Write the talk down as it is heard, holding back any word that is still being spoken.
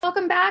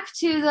Welcome back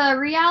to the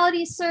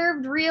Reality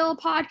Served Real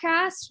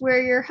podcast.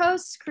 We're your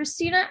hosts,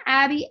 Christina,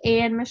 Abby,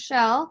 and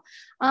Michelle.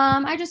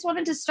 I just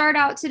wanted to start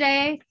out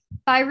today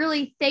by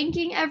really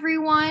thanking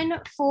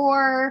everyone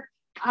for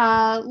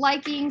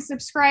liking,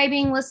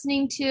 subscribing,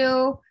 listening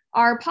to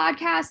our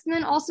podcast, and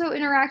then also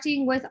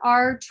interacting with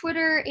our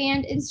Twitter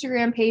and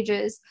Instagram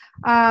pages.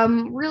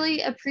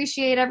 Really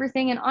appreciate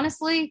everything. And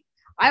honestly,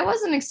 I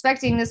wasn't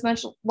expecting this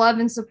much love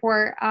and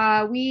support.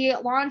 We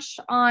launched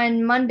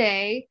on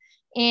Monday,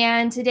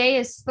 and today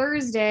is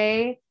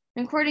Thursday.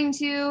 According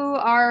to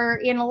our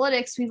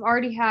analytics, we've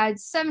already had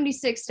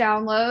 76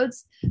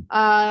 downloads,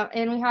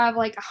 and we have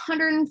like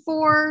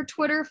 104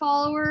 Twitter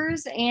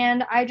followers.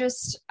 And I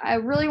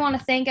really want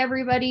to thank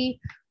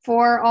everybody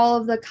for all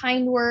of the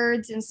kind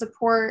words and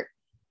support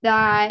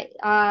that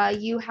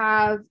you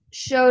have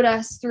showed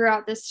us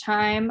throughout this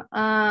time.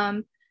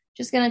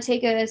 Just going to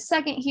take a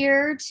second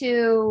here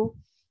to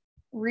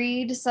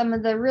read some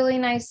of the really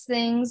nice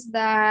things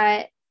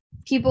that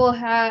people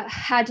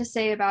had to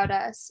say about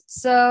us.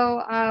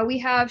 So we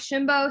have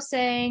Shimbo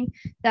saying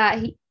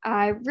that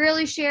I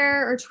rarely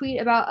share or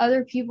tweet about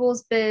other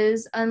people's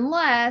biz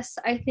unless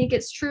I think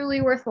it's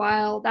truly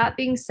worthwhile. That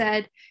being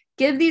said,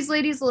 give these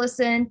ladies a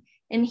listen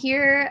and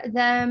hear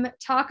them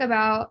talk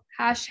about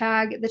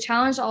hashtag the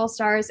Challenge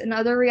All-Stars and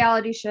other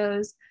reality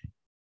shows.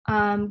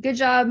 Good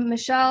job,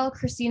 Michelle,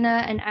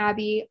 Christina, and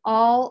Abby.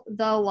 All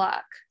the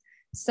luck.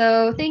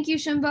 So thank you,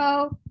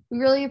 Shimbo. We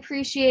really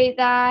appreciate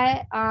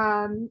that.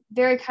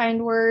 Very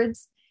kind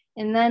words.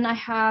 And then I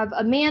have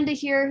Amanda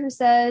here who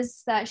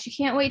says that she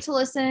can't wait to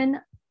listen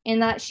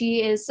and that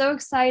she is so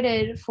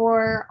excited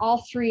for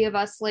all three of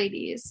us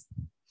ladies.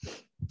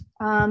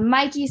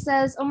 Mikey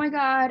says, oh my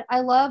God, I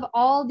love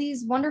all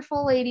these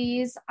wonderful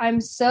ladies. I'm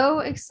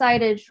so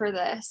excited for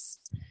this.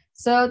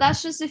 So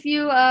that's just a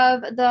few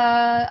of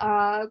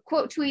the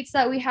quote tweets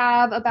that we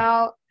have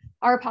about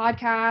our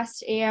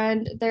podcast,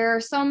 and there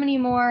are so many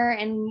more,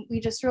 and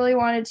we just really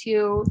wanted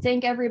to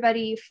thank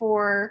everybody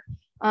for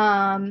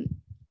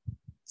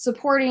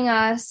supporting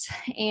us.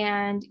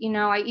 And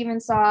I even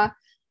saw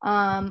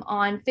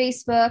on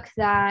Facebook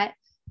that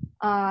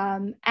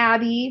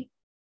Abby,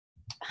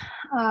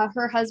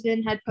 her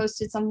husband, had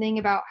posted something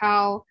about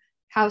how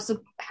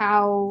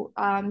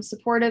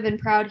supportive and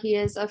proud he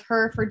is of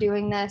her for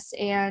doing this,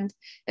 and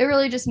it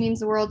really just means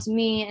the world to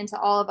me and to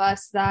all of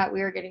us that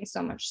we are getting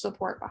so much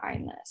support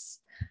behind this.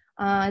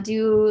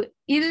 Do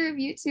either of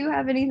you two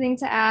have anything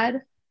to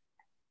add?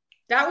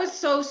 That was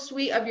so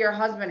sweet of your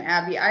husband,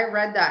 Abby. I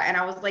read that and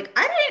I was like,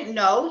 I didn't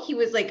know he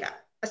was like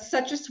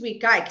such a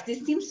sweet guy, because he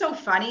seems so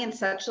funny and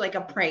such like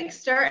a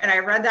prankster. And I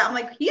read that, I'm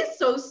like, he is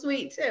so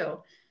sweet too.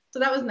 So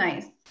that was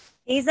nice.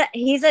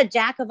 He's a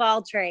jack of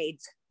all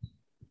trades.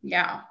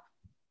 Yeah.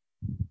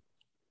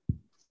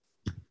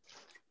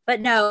 But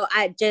no,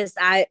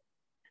 I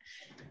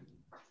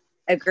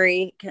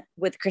agree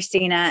with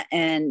Christina,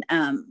 and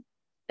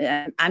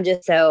I'm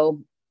just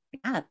so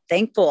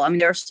thankful. I mean,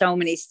 there are so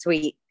many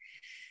sweet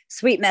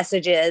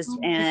messages,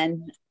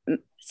 and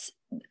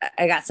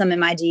I got some in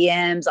my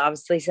DMs,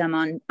 obviously some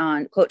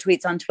on quote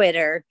tweets on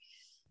Twitter.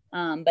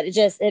 But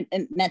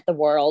it meant the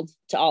world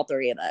to all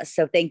three of us.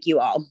 So thank you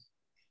all.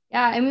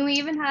 Yeah, I mean, we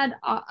even had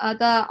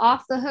the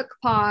Off the Hook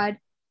pod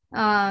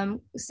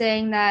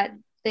saying that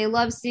they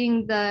love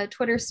seeing the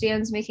Twitter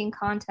stands making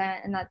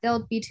content and that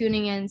they'll be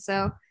tuning in.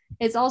 So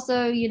it's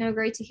also,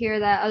 great to hear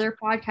that other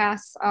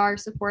podcasts are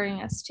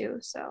supporting us too.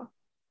 So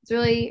it's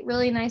really,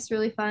 really nice,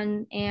 really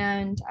fun.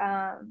 And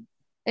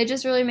it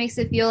just really makes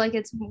it feel like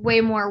it's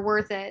way more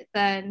worth it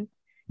than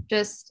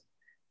just,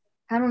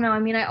 I don't know. I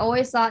mean, I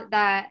always thought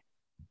that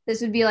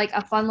this would be like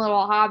a fun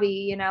little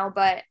hobby,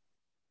 but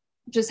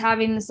just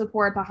having the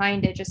support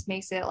behind it just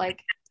makes it like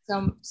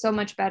so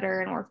much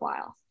better and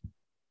worthwhile.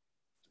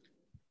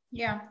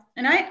 Yeah.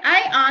 And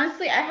I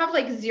honestly, I have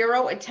like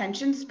zero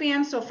attention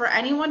span. So for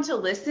anyone to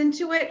listen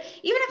to it,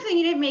 even if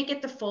they didn't make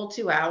it the full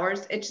 2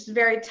 hours, it's just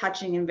very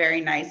touching and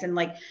very nice. And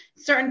like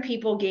certain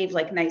people gave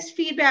like nice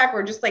feedback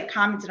or just like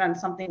commented on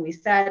something we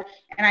said.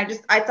 And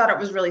I thought it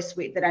was really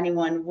sweet that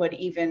anyone would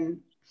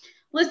even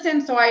listen.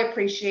 So I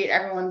appreciate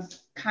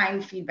everyone's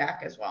kind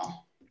feedback as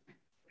well.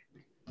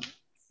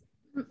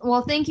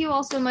 Well, thank you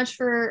all so much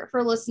for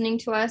listening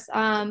to us.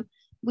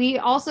 We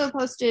also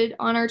posted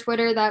on our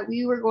Twitter that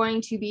we were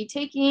going to be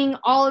taking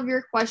all of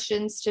your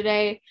questions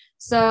today.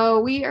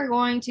 So we are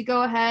going to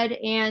go ahead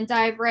and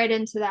dive right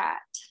into that.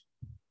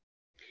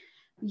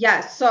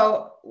 Yes.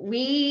 So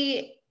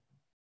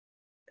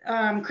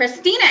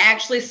Christina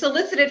actually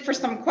solicited for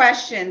some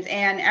questions,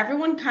 and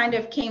everyone kind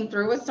of came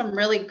through with some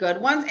really good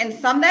ones and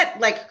some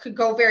that like could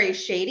go very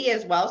shady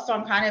as well. So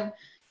I'm kind of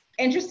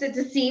interested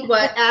to see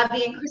what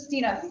Abby and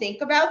Christina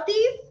think about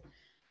these.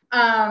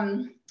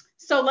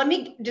 So let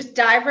me just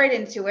dive right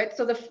into it.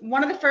 So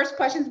one of the first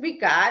questions we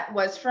got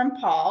was from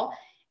Paul,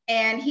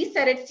 and he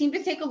said it seemed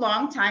to take a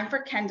long time for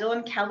Kendall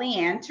and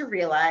Kellyanne to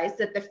realize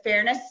that the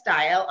fairness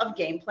style of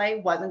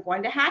gameplay wasn't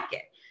going to hack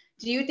it.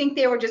 Do you think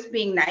they were just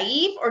being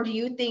naive, or do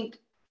you think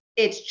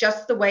it's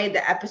just the way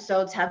the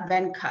episodes have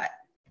been cut?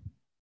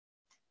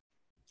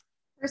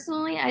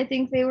 Personally, I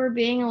think they were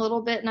being a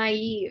little bit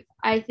naive.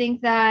 I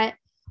think that,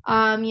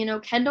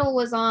 Kendall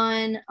was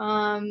on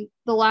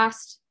the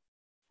last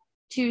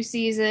 2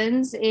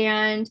 seasons,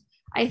 and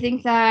I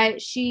think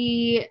that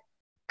she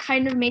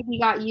kind of maybe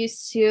got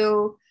used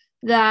to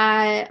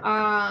that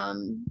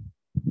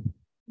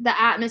the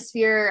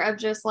atmosphere of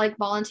just like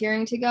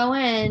volunteering to go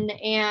in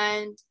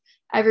and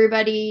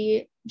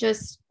everybody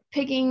just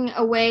picking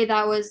a way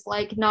that was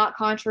like not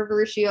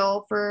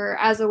controversial for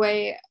as a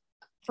way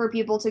for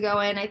people to go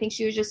in. I think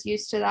she was just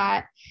used to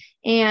that.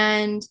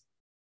 And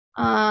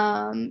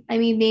I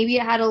mean, maybe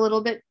it had a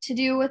little bit to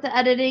do with the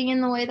editing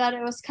and the way that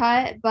it was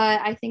cut, but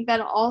I think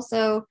that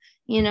also,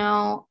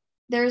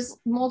 there's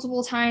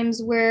multiple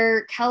times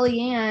where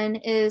Kellyanne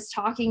is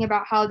talking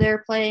about how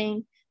they're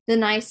playing the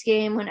nice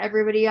game when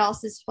everybody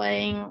else is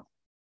playing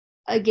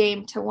a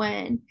game to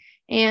win.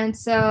 And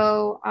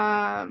so,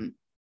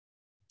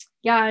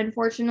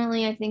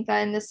 unfortunately, I think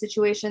that in this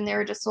situation, they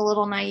were just a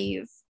little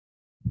naive.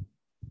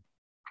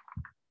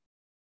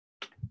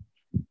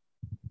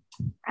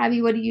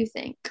 Abby, what do you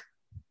think?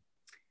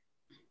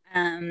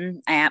 I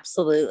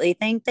absolutely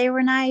think they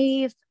were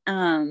naive.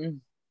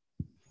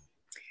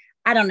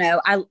 I don't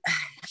know.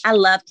 I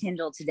love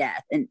Kendall to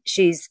death, and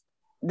she's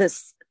the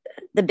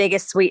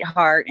biggest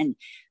sweetheart, and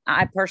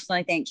I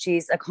personally think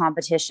she's a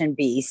competition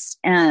beast.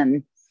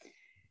 But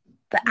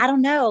I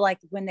don't know, like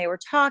when they were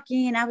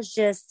talking, I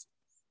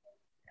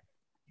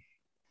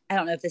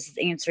don't know if this is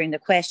answering the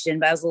question,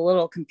 but I was a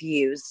little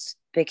confused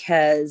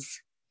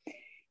because,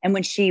 and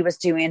when she was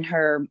doing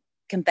her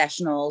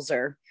confessionals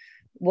or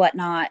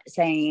whatnot,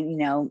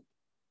 saying,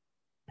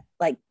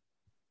 like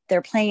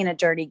they're playing a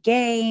dirty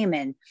game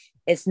and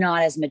it's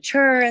not as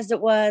mature as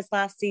it was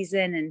last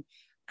season. And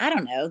I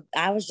don't know.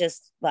 I was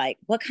just like,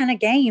 what kind of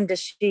game does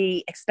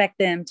she expect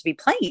them to be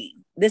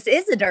playing? This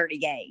is a dirty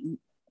game.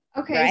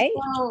 Okay. Right?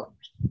 So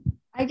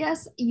I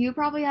guess you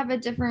probably have a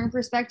different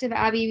perspective,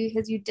 Abby,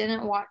 because you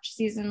didn't watch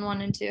season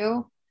 1 and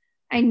 2.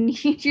 I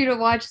need you to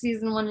watch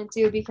season 1 and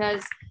 2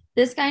 because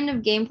this kind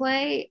of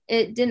gameplay,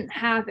 it didn't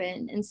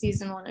happen in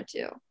season 1 or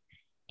 2.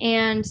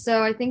 And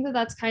so I think that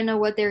that's kind of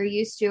what they're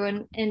used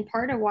to, and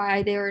part of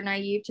why they were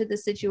naive to the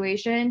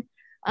situation.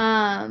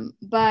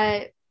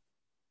 But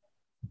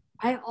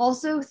I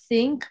also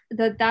think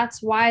that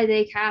that's why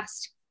they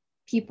cast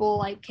people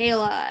like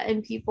Kayla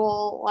and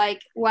people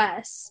like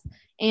Wes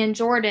and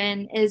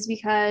Jordan, is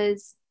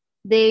because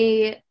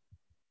they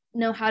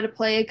know how to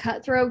play a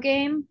cutthroat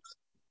game,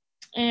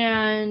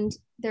 and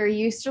they're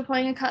used to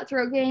playing a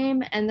cutthroat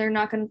game, and they're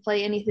not going to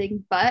play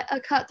anything but a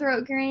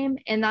cutthroat game.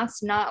 And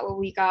that's not what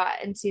we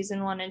got in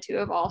season 1 and 2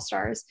 of All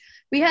Stars.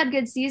 We had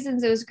good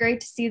seasons. It was great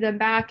to see them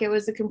back. It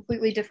was a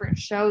completely different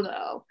show,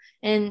 though,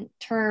 in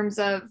terms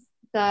of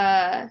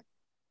the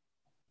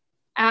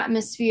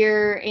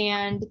atmosphere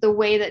and the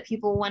way that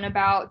people went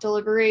about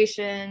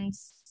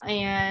deliberations.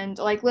 And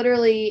like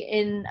literally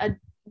in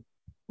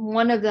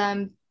one of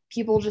them,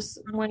 people just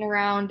went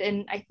around,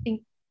 and I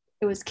think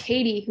it was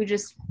Katie who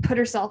just put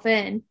herself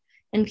in,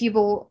 and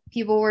people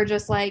were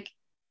just like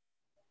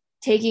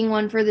taking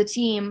one for the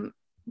team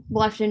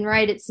left and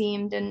right, it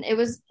seemed. And they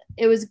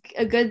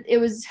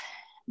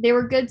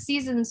were good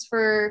seasons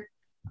for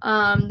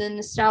the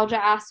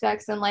nostalgia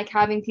aspects and like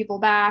having people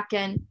back,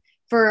 and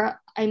for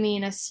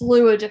a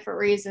slew of different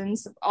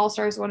reasons. All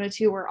Stars 1 and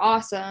 2 were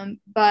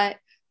awesome, but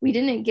we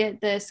didn't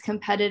get this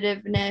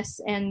competitiveness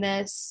and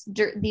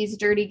these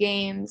dirty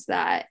games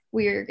that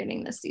we are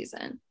getting this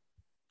season.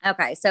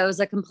 Okay, so it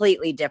was a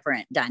completely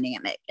different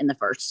dynamic in the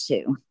first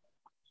 2.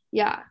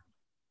 Yeah.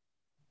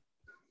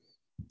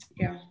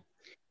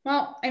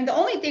 Well, and the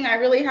only thing I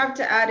really have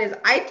to add is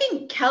I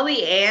think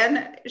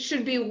Kellyanne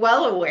should be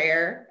well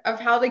aware of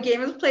how the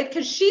game is played,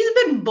 because she's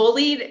been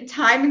bullied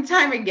time and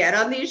time again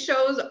on these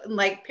shows, and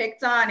like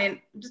picked on and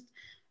just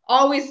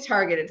always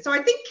targeted. So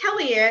I think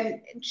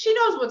Kellyanne, she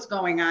knows what's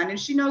going on and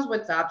she knows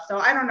what's up. So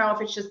I don't know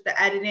if it's just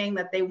the editing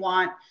that they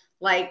want,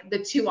 like the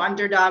 2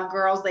 underdog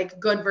girls, like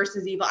good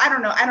versus evil. I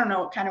don't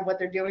know kind of what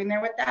they're doing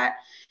there with that.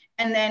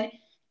 And then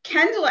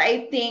Kendall,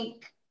 I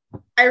think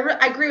I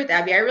agree with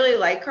Abby. I really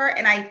like her.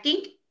 And I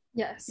think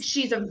yes,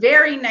 she's a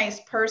very nice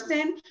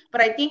person,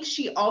 but I think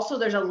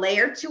there's a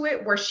layer to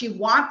it where she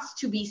wants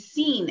to be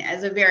seen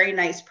as a very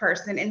nice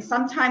person. And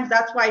sometimes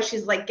that's why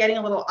she's like getting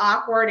a little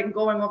awkward and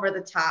going over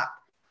the top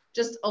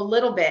just a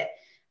little bit.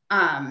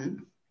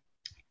 And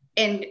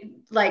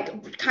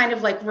like kind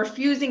of like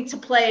refusing to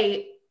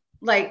play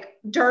like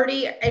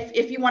dirty,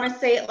 if you want to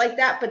say it like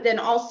that. But then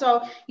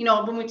also,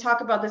 when we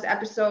talk about this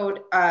episode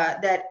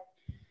that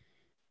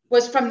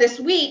was from this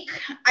week,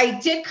 I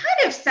did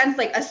kind of sense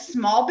like a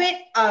small bit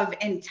of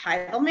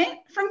entitlement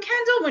from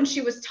Kendall when she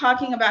was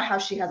talking about how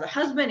she has a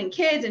husband and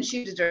kids and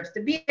she deserves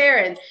to be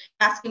there, and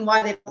asking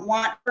why they don't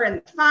want her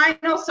in the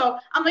final. So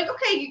I'm like,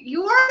 okay,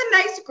 you are the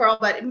nice girl,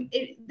 but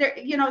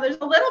there's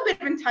a little bit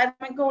of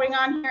entitlement going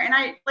on here. And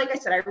like I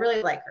said, I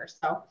really like her.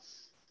 So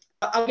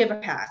I'll give a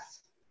pass.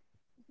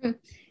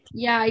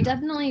 Yeah, I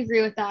definitely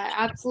agree with that.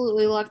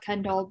 Absolutely love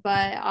Kendall, but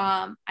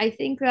I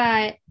think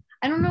that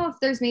I don't know if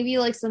there's maybe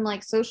like some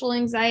like social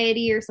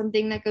anxiety or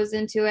something that goes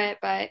into it,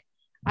 but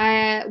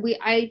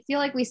I feel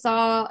like we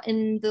saw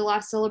in the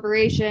last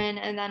celebration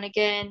and then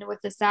again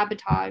with the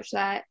sabotage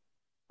that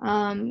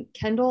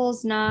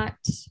Kendall's not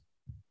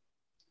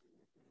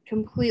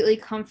completely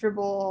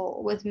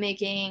comfortable with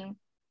making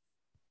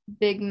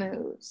big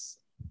moves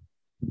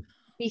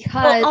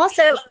because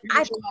also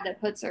that it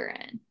puts her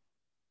in.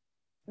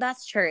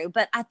 That's true,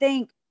 but I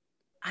think,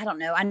 I don't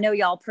know, I know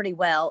y'all pretty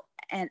well,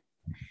 and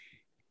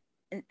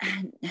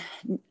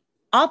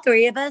all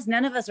three of us,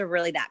 none of us are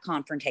really that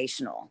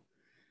confrontational.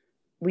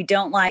 We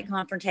don't like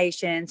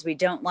confrontations. We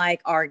don't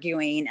like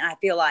arguing. And I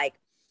feel like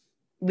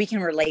we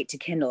can relate to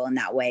Kendall in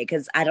that way,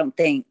 because I don't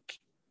think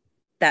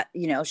that,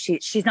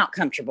 she's not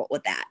comfortable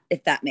with that,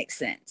 if that makes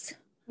sense.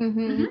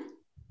 Mm-hmm.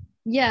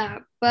 Yeah,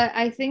 but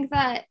I think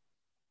that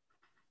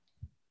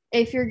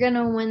if you're going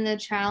to win the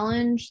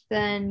challenge,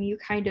 then you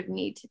kind of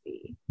need to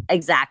be.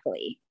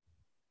 Exactly.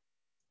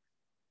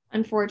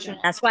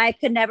 Unfortunately. That's why I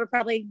could never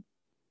probably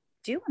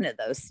do one of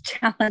those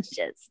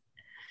challenges.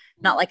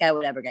 Not like I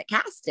would ever get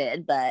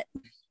casted, but.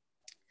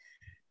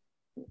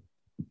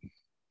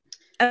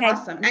 Okay.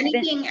 Awesome.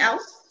 Anything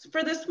else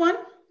for this one?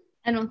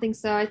 I don't think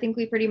so. I think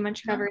we pretty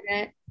much covered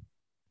it.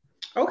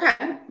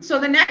 Okay. So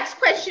the next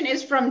question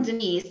is from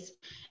Denise.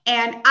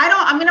 And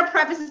I'm going to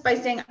preface this by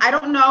saying, I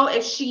don't know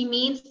if she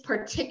means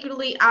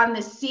particularly on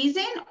this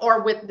season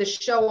or with the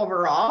show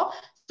overall.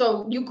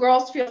 So you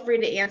girls feel free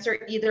to answer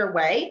either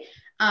way.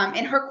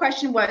 And her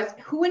question was,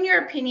 who in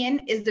your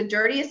opinion is the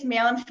dirtiest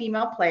male and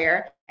female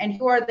player, and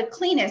who are the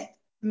cleanest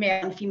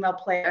male and female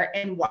player,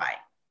 and why?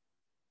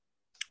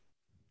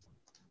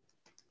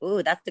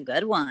 Ooh, that's a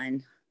good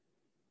one.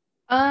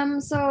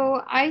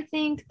 So I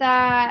think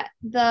that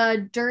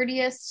the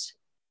dirtiest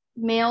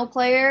male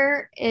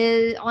player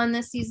is on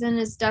this season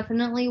is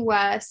definitely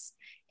Wes.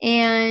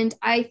 And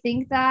I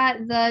think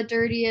that the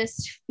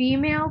dirtiest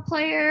female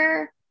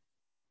player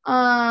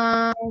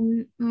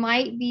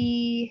might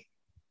be,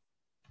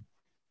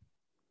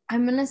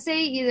 I'm gonna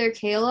say either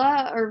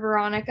Kayla or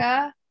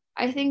Veronica.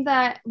 I think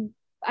that,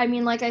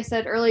 like I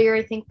said earlier,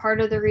 I think part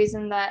of the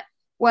reason that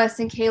Wes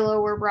and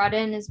Kayla were brought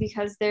in is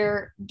because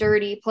they're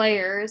dirty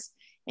players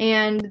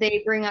and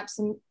they bring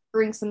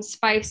some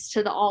spice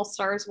to the All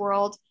Stars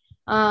world.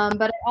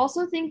 But I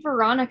also think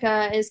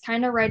Veronica is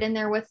kind of right in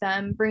there with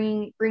them,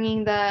 bringing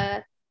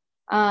the.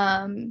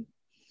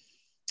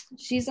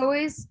 She's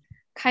always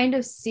kind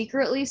of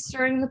secretly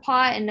stirring the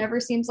pot, and never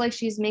seems like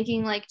she's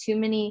making like too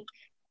many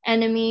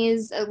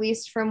enemies, at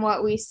least from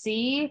what we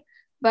see.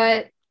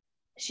 But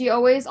she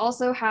always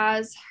also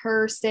has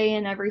her say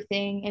in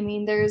everything. I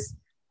mean, there's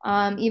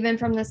even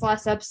from this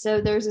last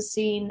episode, there's a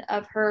scene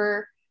of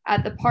her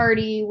at the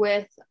party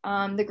with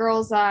the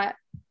girls that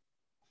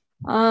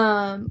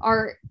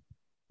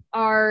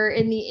are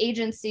in the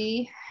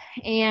agency,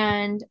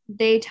 and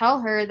they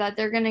tell her that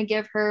they're going to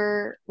give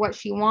her what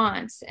she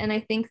wants. And I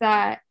think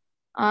that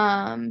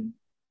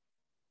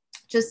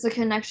just the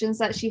connections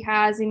that she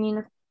has,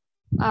 I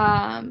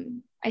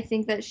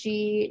think that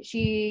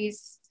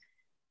she's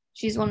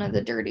one of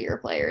the dirtier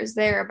players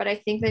there, but I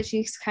think that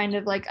she's kind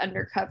of like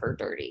undercover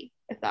dirty,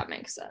 if that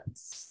makes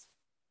sense.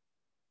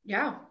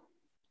 Yeah.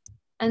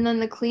 And then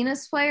the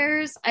cleanest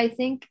players, I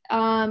think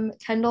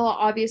Kendall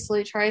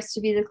obviously tries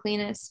to be the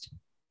cleanest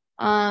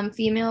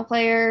female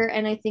player,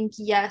 and I think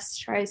Yes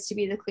tries to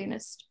be the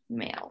cleanest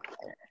male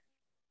player.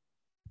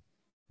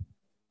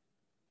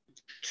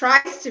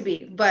 Tries to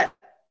be, but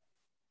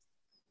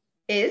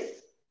is,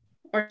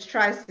 or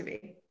tries to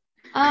be?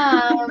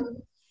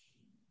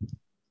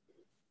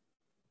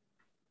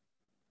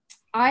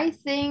 I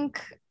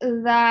think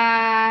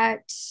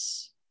that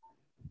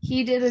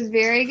he did a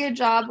very good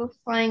job of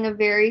playing a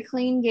very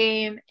clean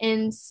game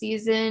in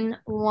season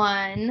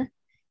 1.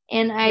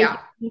 And I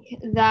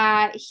think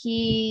that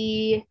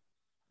he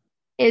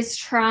is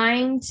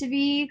trying to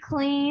be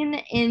clean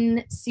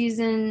in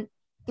season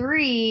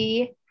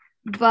 3,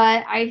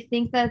 but I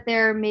think that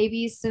there may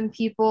be some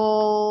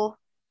people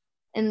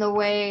in the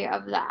way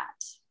of that.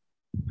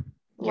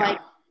 Like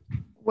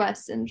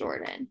Wes and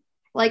Jordan.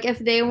 Like if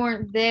they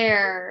weren't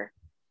there,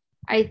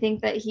 I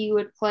think that he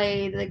would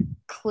play the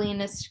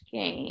cleanest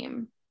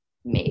game,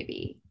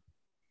 maybe.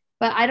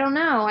 But I don't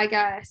know, I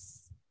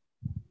guess.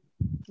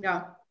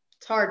 No,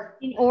 it's hard.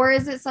 Or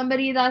is it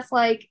somebody that's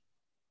like,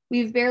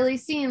 we've barely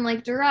seen,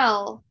 like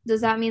Darrell?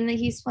 Does that mean that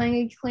he's playing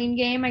a clean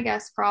game? I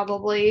guess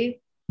probably.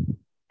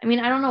 I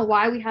don't know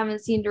why we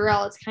haven't seen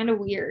Darrell. It's kind of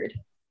weird.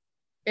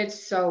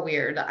 It's so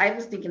weird. I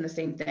was thinking the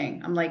same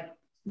thing. I'm like,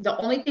 the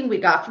only thing we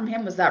got from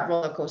him was that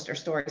roller coaster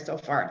story so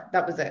far.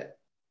 That was it.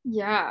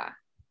 Yeah,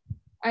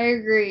 I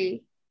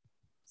agree.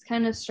 It's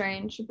kind of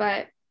strange,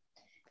 but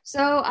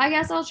so I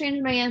guess I'll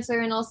change my answer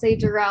and I'll say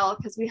Darrell,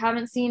 because we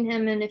haven't seen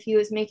him, and if he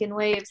was making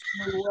waves,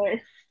 we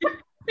would.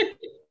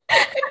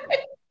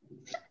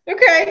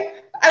 Okay,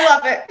 I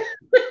love it.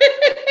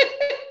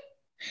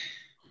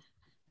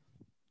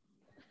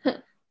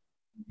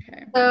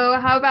 Okay. So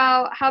how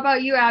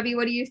about you, Abby?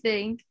 What do you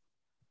think?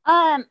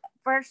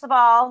 First of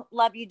all,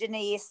 love you,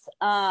 Denise.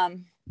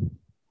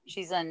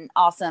 She's an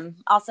awesome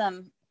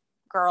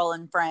girl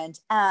and friend.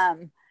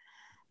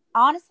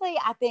 Honestly,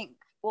 I think,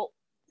 well,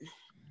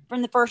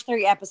 from the first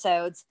 3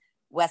 episodes,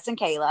 Wes and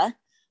Kayla.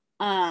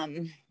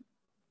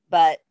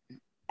 But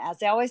as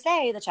they always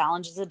say, the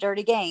challenge is a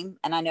dirty game.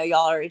 And I know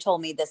y'all already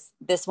told me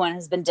this one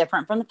has been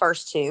different from the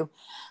first 2.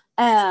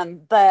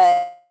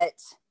 But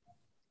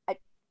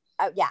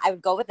I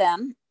would go with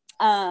them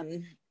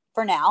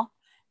for now.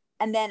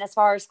 And then as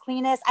far as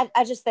cleanest,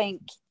 I just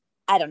think,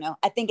 I don't know.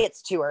 I think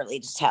it's too early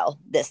to tell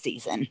this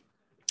season.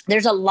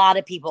 There's a lot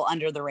of people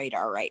under the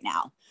radar right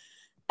now.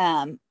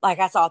 Like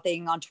I saw a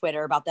thing on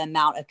Twitter about the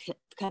amount of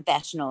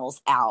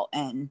confessionals out,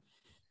 and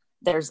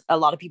there's a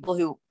lot of people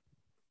who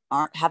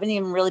haven't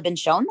even really been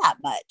shown that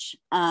much.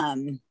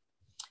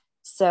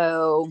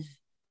 So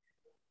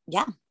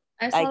yeah,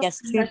 I guess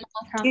to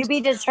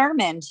be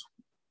determined.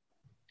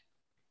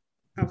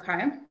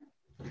 Okay.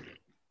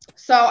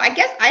 So I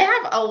guess I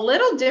have a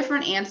little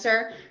different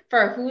answer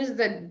for who's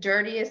the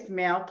dirtiest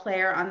male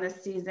player on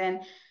this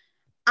season.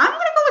 I'm going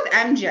to go with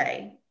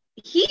MJ.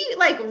 He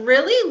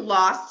really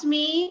lost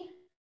me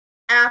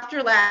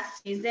after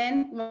last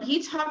season when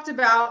he talked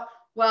about,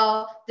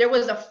 well, there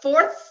was a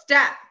 4th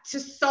step to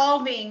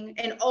solving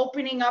and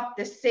opening up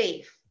the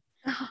safe.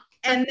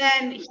 And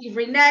then he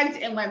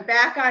reneged and went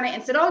back on it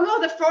and said, oh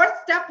no, the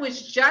 4th step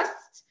was just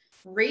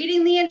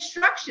reading the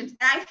instructions.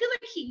 And I feel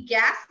like he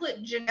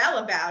gaslit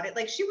Janelle about it.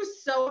 Like, she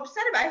was so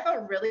upset about it. I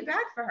felt really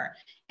bad for her.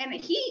 And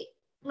he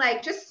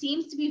just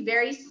seems to be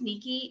very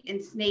sneaky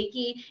and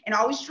snaky and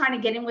always trying to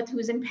get in with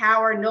who's in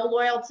power. No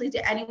loyalty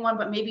to anyone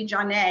but maybe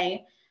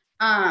Janae.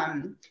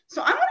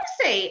 So I'm going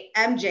to say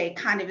MJ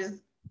kind of is,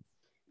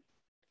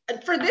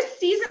 for this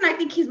season, I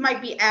think he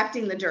might be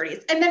acting the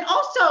dirtiest. And then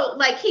also,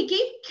 he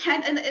gave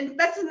Ken, and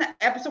that's in the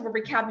episode we're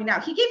recapping now,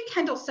 he gave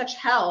Kendall such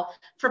hell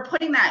for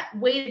putting that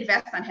weighted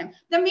vest on him.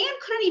 The man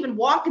couldn't even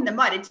walk in the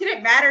mud. It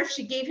didn't matter if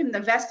she gave him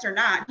the vest or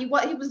not. He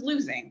was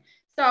losing.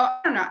 So I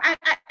don't know.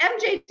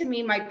 MJ to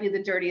me might be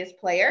the dirtiest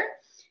player.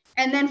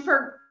 And then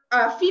for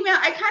female,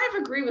 I kind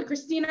of agree with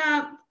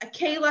Christina.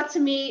 Kayla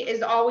to me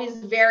is always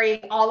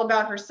very all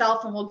about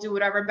herself and will do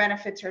whatever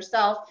benefits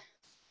herself.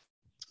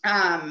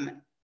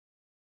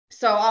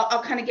 So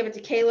I'll kind of give it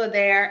to Kayla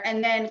there.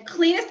 And then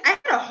cleanest, I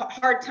had a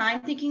hard time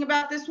thinking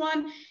about this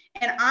one.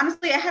 And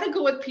honestly, I had to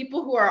go with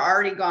people who are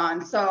already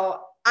gone.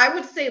 So I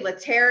would say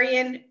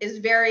Laterrian is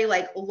very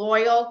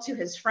loyal to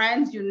his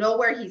friends. You know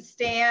where he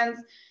stands.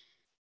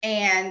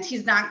 And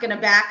he's not going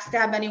to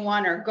backstab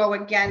anyone or go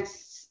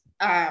against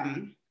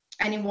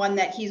anyone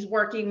that he's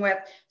working with.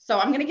 So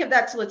I'm going to give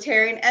that to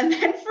Laterrian. And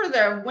then for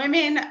the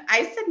women,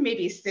 I said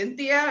maybe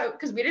Cynthia,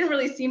 because we didn't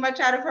really see much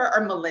out of her,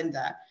 or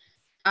Melinda.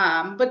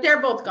 But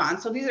they're both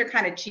gone. So these are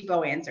kind of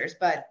cheapo answers,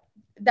 but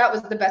that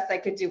was the best I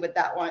could do with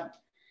that one.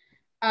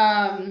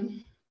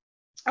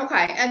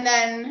 Okay. And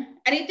then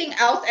anything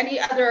else? Any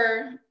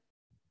other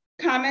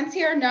comments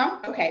here? No?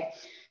 Okay.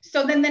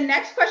 So then the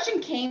next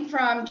question came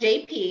from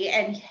JP,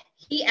 and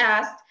he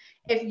asked,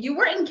 if you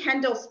were in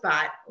Kendall's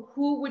spot,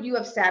 who would you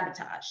have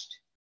sabotaged?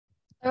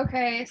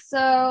 Okay.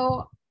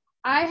 So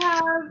I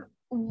have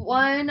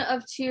one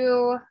of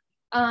 2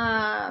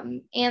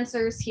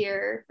 answers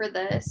here for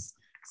this.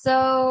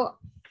 So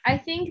I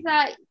think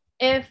that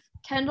if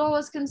Kendall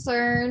was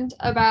concerned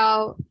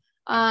about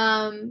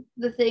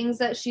the things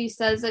that she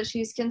says that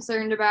she's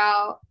concerned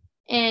about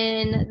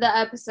in the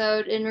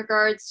episode in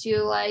regards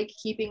to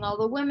keeping all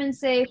the women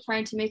safe,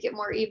 trying to make it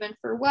more even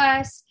for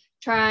Wes,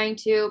 trying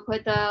to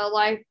put the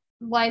life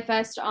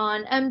vest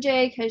on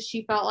MJ because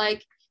she felt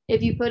like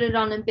if you put it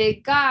on a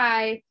big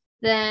guy,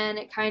 then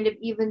it kind of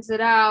evens it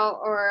out,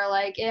 or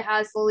it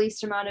has the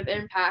least amount of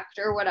impact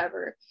or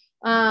whatever.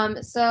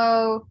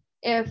 So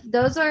if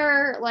those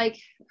are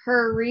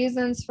her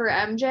reasons for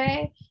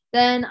MJ,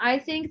 then I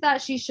think that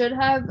she should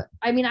have,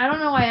 I don't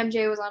know why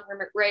MJ was on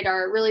her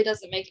radar. It really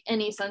doesn't make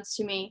any sense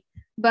to me.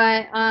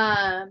 But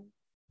I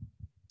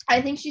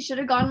think she should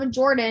have gone with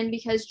Jordan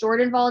because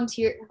Jordan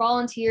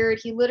volunteered.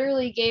 He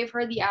literally gave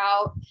her the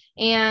out.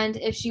 And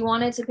if she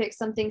wanted to pick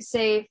something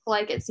safe,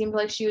 like it seemed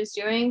like she was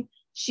doing,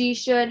 she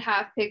should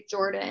have picked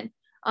Jordan.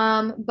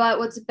 But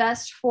what's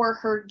best for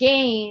her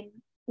game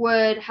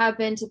would have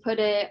been to put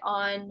it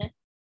on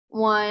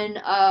one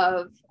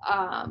of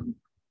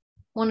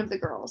the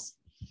girls,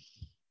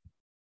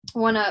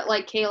 one of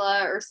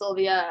Kayla or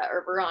Sylvia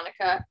or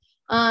Veronica.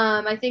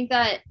 I think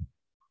that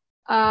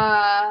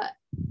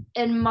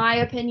in my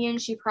opinion,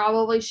 she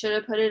probably should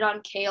have put it on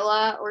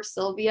Kayla or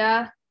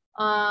Sylvia.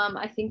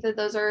 I think that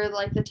those are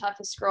the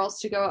toughest girls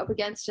to go up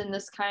against in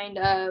this kind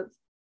of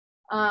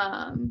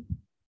I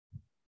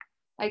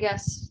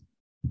guess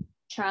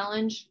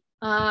challenge.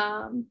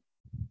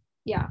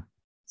 Yeah.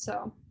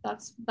 So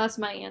that's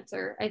my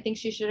answer. I think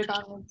she should have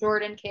gone with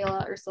Jordan,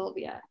 Kayla, or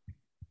Sylvia.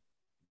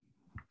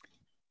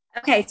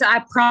 Okay, so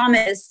I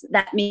promise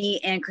that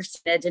me and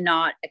Christina did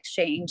not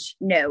exchange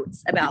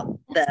notes about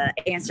the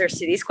answers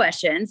to these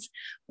questions,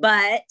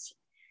 but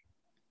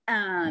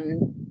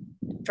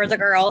for the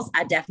girls,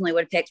 I definitely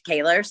would have picked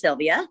Kayla or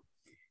Sylvia.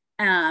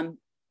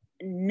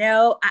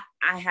 No,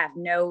 I have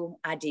no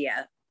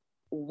idea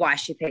why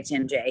she picked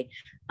MJ.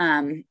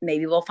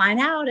 Maybe we'll find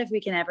out if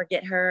we can ever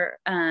get her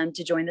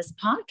to join this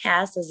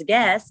podcast as a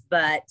guest,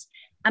 but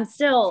I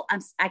still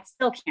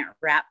can't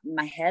wrap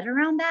my head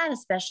around that,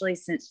 especially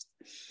since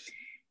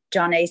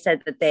Jonna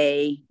said that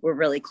they were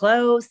really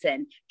close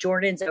and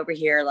Jordan's over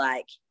here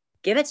like,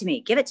 give it to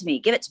me, give it to me,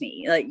 give it to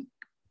me. Like,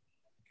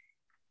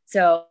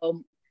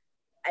 so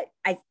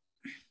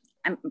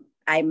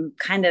I'm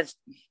kind of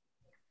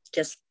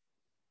just,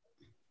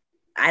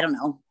 I don't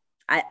know.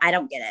 I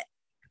don't get it.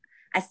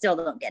 I still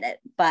don't get it.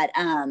 But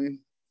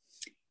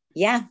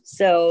yeah,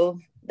 so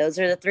those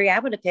are the three I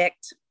would have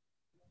picked.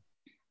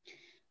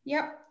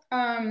 Yep.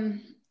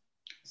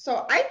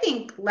 So I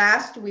think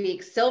last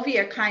week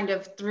Sylvia kind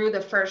of threw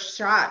the first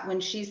shot when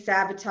she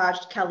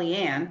sabotaged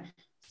Kellyanne.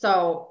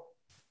 So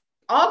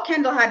all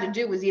Kendall had to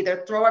do was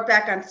either throw it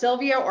back on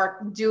Sylvia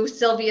or do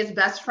Sylvia's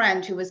best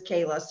friend, who was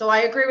Kayla. So I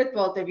agree with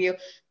both of you.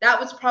 That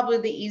was probably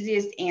the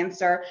easiest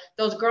answer.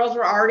 Those girls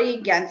were already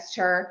against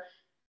her.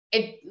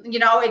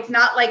 It's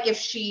not like if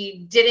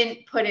she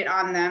didn't put it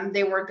on them,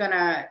 they were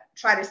gonna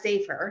try to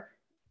save her.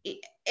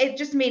 It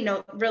just made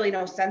no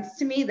sense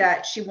to me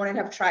that she wouldn't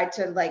have tried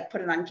to like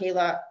put it on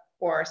Kayla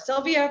or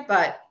Sylvia.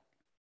 But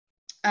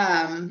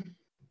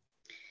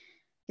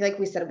like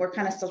we said, we're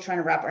kind of still trying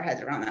to wrap our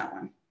heads around that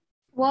one.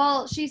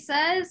 Well, she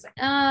says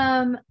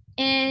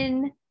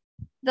in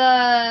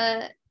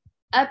the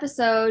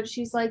episode,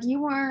 she's like,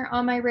 you weren't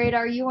on my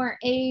radar, you weren't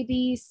A,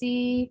 B,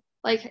 C,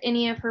 like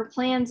any of her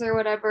plans or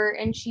whatever.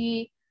 And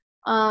she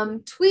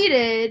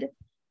tweeted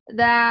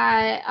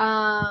that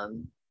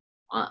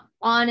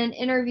on an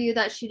interview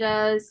that she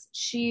does,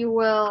 she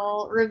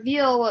will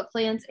reveal what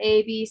plans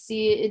A, B,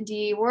 C, and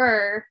D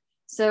were.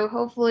 So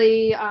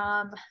hopefully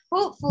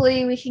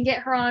we can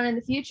get her on in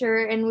the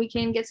future and we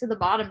can get to the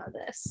bottom of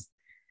this.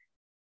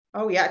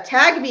 Oh yeah,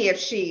 tag me if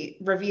she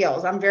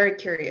reveals. I'm very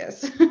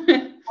curious.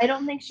 I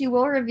don't think she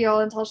will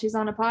reveal until she's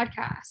on a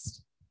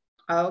podcast.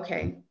 Oh,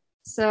 okay.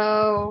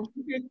 So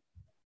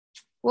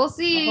we'll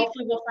see. Well,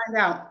 hopefully we'll find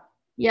out.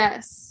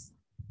 Yes.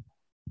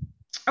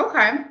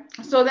 Okay.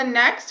 So the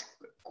next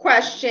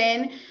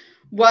question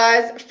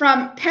was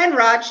from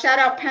Penrod. Shout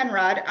out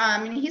Penrod.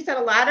 And he said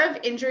a lot of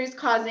injuries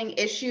causing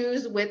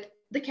issues with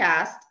the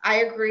cast.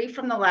 I agree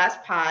from the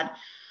last pod.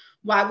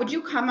 Why would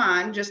you come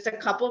on just a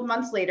couple of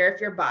months later if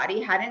your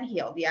body hadn't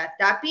healed yet?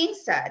 That being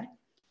said,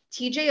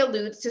 TJ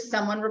alludes to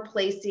someone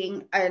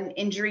replacing an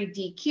injury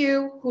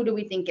DQ. Who do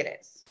we think it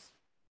is?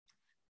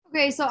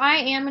 Okay, so I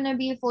am going to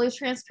be fully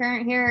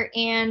transparent here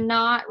and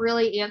not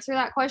really answer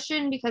that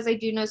question because I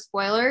do know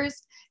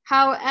spoilers.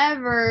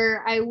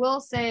 However, I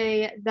will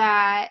say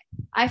that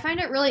I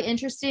find it really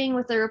interesting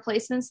with the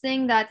replacements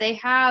thing that they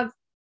have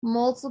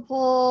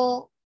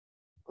multiple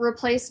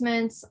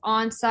replacements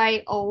on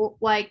site,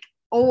 like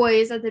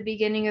always at the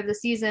beginning of the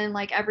season,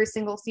 like every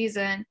single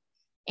season.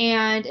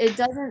 And it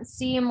doesn't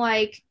seem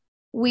like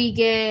we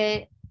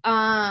get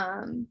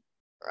a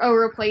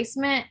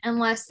replacement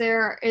unless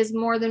there is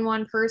more than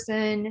one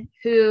person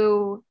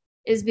who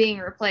is being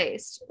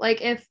replaced.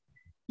 Like if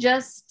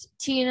just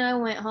Tina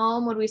went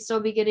home, would we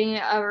still be getting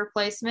a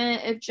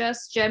replacement? If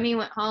just Jemmye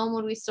went home,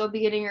 would we still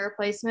be getting a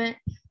replacement?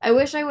 I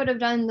wish I would have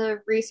done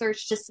the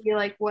research to see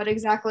like what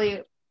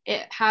exactly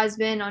it has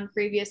been on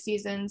previous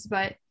seasons,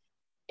 but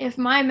if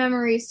my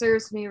memory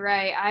serves me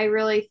right, I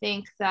really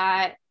think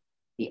that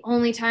the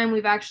only time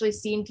we've actually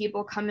seen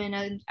people come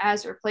in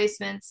as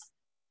replacements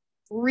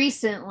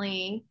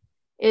recently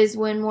is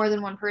when more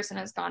than one person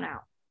has gone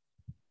out.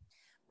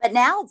 But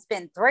now it's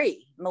been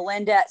 3,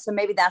 Melinda. So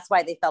maybe that's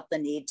why they felt the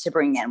need to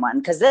bring in one.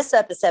 Because this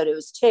episode, it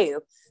was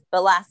 2.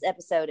 But last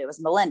episode, it was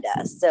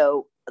Melinda.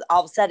 So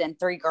all of a sudden,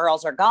 3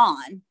 girls are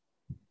gone.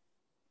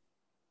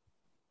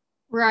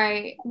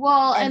 Right.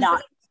 Well, and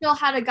still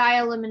had a guy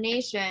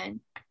elimination.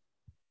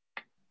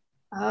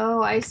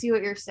 Oh, I see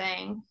what you're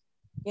saying.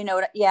 You know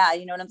what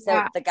I'm saying?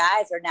 Yeah. The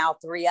guys are now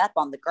 3 up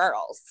on the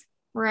girls.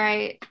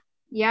 Right.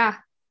 Yeah.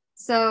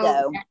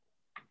 So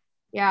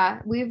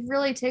yeah, we've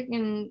really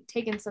taken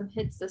some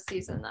hits this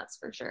season, that's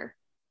for sure.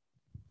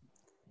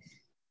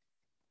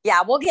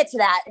 Yeah, we'll get to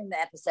that in the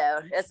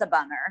episode. It's a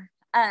bummer.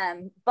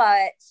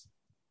 But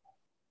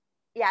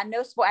yeah,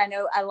 I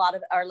know a lot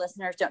of our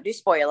listeners don't do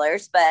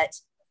spoilers, but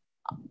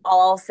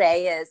all I'll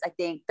say is I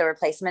think the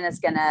replacement is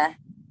gonna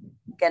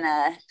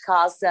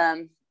cause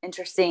some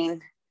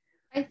interesting.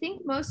 I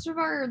think most of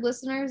our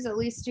listeners at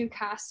least do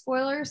cast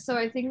spoilers, so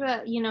I think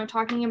that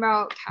talking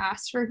about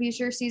cast for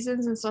future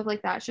seasons and stuff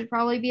like that should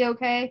probably be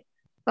okay.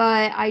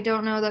 But I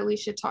don't know that we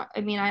should talk.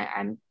 I mean,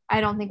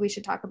 I don't think we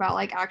should talk about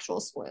like actual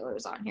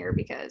spoilers on here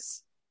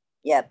because.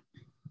 Yep.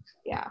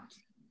 Yeah.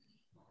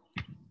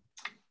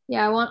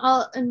 Yeah, don't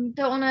want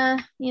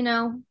to we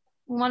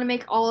want to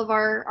make all of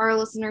our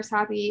listeners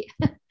happy,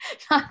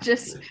 not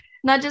just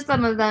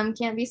some of them.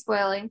 Can't be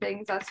spoiling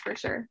things, that's for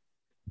sure.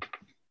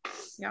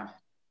 Yeah.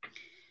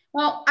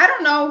 Well, I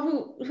don't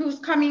know who's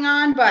coming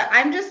on, but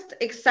I'm just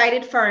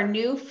excited for a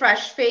new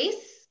fresh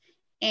face.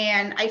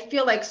 And I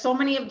feel like so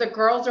many of the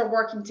girls are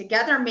working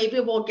together.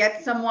 Maybe we'll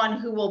get someone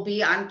who will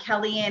be on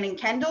Kellyanne and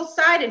Kendall's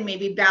side and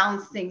maybe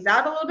balance things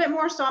out a little bit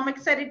more. So I'm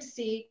excited to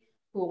see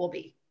who it will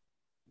be.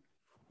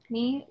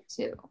 Me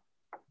too.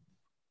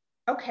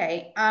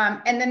 Okay.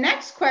 And the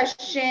next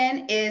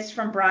question is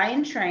from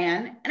Brian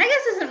Tran. And I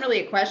guess this isn't really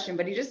a question,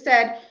 but he just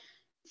said,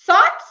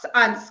 thoughts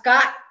on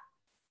Scott,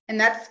 and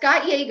that's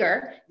Scott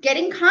Yager,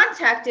 getting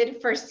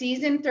contacted for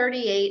season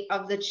 38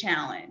 of the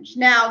challenge.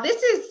 Now,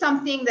 this is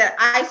something that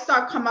I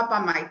saw come up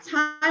on my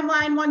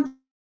timeline one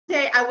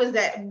day. I was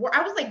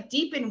like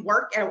deep in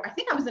work. I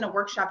think I was in a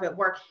workshop at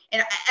work.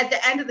 And at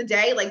the end of the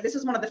day, like this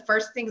is one of the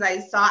first things I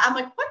saw. I'm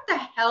like, what the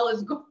hell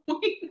is going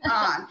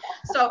on?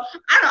 So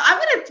I don't know. I'm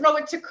going to throw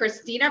it to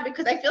Christina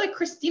because I feel like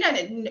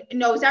Christina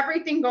knows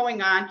everything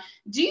going on.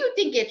 Do you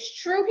think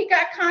it's true he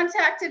got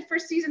contacted for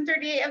season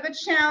 38 of the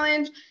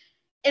challenge?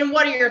 And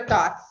what are your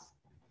thoughts?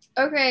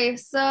 Okay,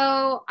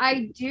 so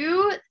I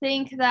do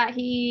think that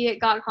he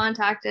got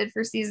contacted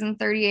for season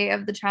 38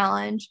 of the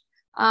challenge.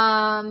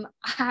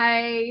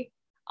 I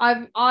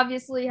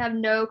obviously have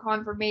no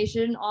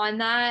confirmation on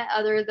that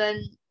other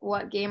than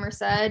what Gamer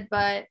said,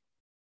 but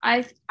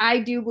I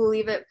do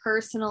believe it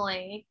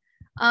personally.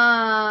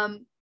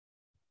 Based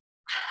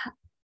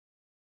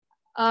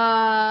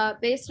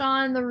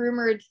on the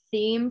rumored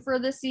theme for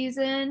the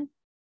season,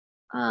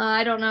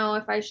 I don't know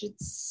if I should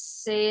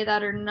say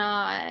that or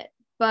not,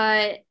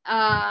 but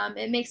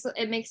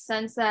it makes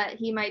sense that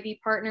he might be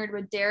partnered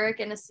with Derek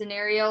in a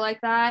scenario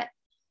like that.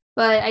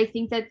 But I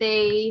think that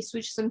they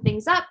switched some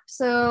things up,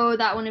 so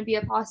that wouldn't be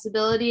a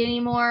possibility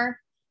anymore.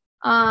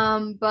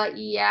 But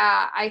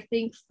yeah, I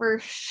think for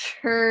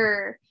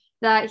sure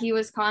that he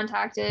was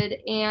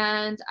contacted,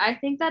 and I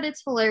think that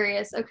it's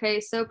hilarious. Okay,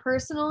 so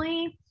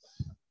personally,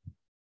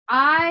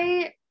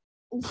 I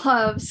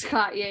love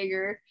Scott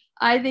Yager.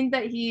 I think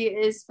that he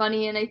is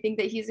funny, and I think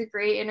that he's a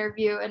great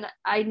interview. And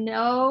I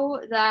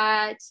know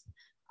that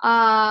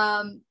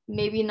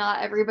maybe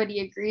not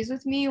everybody agrees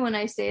with me when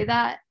I say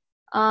that.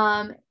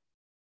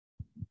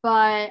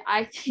 But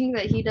I think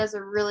that he does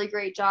a really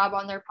great job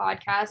on their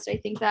podcast. I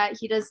think that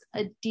he does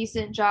a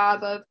decent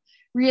job of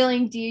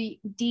reeling D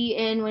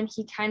in when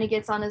he kind of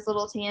gets on his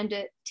little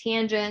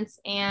tangents.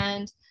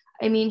 And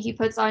I mean, he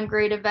puts on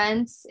great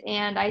events.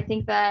 And I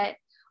think that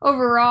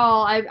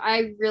overall,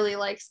 I really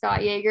like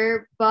Scott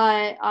Yager,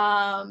 but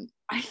I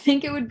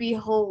think it would be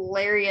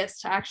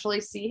hilarious to actually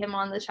see him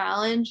on the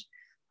challenge,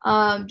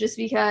 just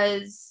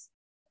because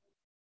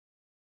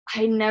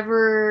I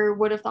never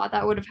would have thought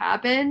that would have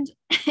happened.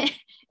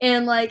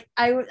 And like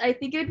I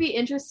think it would be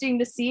interesting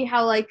to see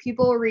how like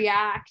people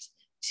react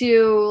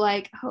to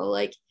like, oh,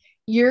 like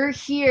you're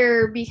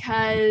here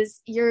because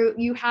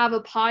you have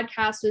a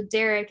podcast with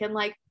Derek, and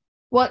like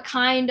what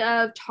kind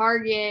of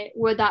target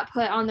would that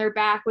put on their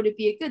back? Would it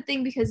be a good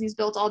thing because he's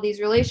built all these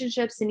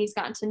relationships and he's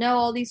gotten to know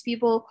all these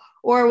people,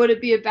 or would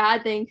it be a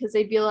bad thing because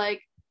they'd be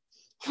like,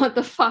 what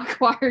the fuck,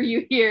 why are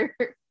you here?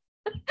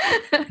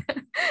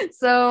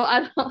 So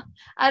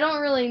I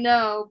don't really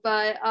know,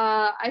 but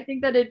I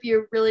think that it'd be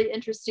really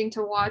interesting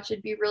to watch.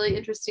 It'd be really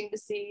interesting to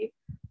see.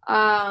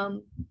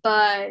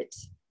 But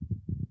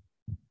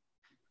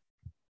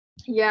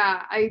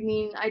yeah, I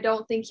mean, I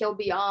don't think he'll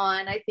be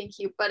on.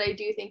 But I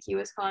do think he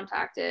was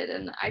contacted,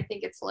 and I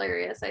think it's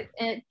hilarious.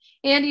 And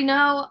you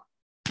know,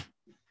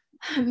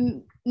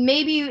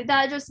 maybe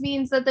that just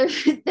means that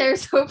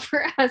there's hope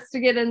for us to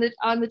get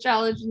on the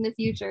challenge in the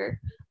future.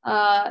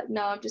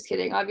 No, I'm just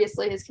kidding.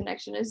 Obviously his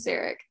connection is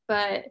Derek,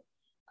 but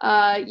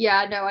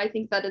yeah, no, I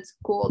think that it's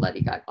cool that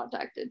he got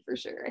contacted for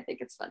sure. I think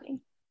it's funny.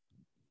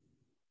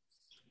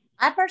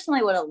 I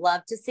personally would have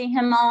loved to see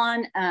him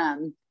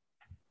on.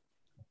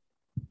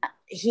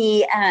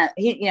 He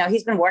you know,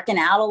 he's been working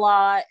out a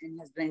lot and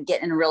has been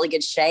getting in really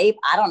good shape.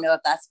 I don't know if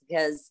that's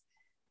because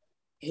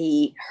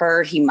he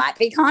heard he might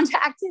be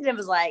contacted and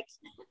was like,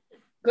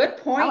 good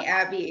point,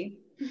 Abby.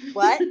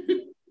 What?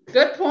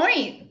 Good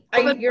point.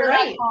 You're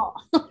right.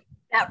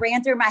 That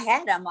ran through my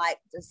head. I'm like,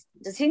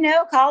 does he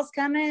know call's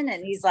coming?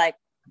 And he's like,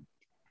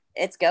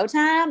 it's go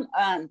time.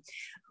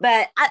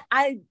 But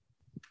I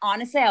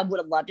honestly, I would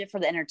have loved it for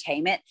the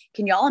entertainment.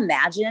 Can y'all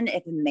imagine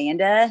if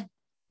Amanda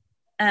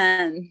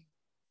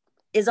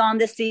is on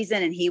this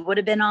season and he would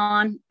have been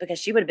on, because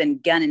she would have been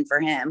gunning for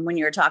him when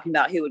you were talking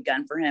about who would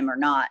gun for him or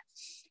not.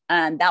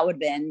 That would have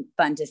been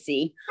fun to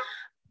see.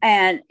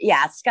 And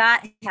yeah,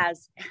 Scott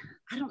has,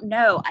 I don't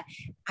know.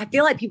 I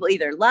feel like people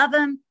either love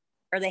him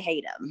or they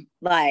hate him.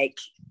 Like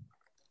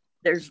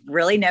there's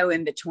really no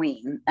in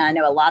between. I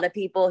know a lot of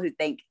people who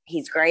think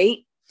he's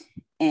great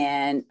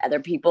and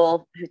other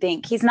people who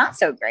think he's not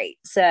so great.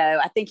 So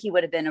I think he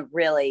would have been a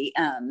really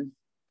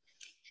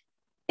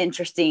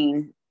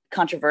interesting,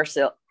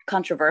 controversial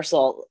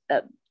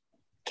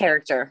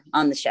character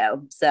on the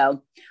show.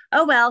 So,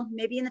 oh well,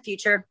 maybe in the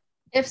future.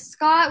 If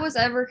Scott was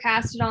ever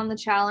casted on the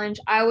challenge,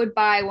 I would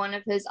buy one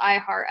of his I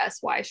Heart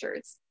SY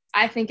shirts.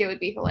 I think it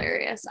would be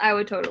hilarious. I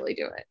would totally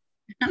do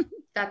it.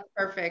 That's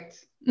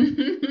perfect. So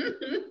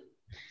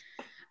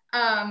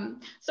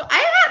I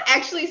had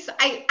actually,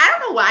 I don't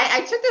know why I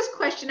took this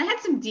question. I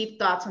had some deep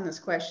thoughts on this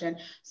question.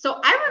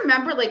 So I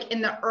remember like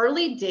in the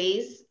early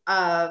days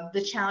of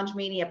the Challenge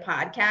Mania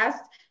podcast,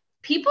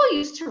 people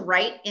used to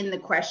write in the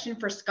question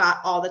for Scott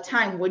all the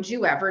time, would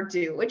you ever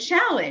do a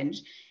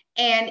challenge?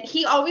 And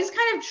he always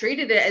kind of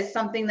treated it as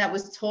something that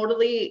was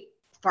totally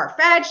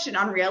far-fetched and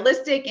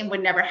unrealistic and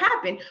would never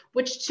happen,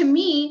 which to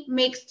me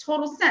makes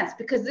total sense,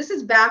 because this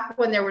is back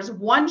when there was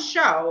one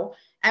show,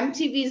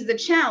 MTV's The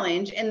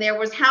Challenge, and there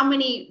was how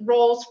many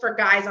roles for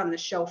guys on the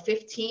show?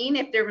 15,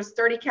 if there was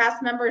 30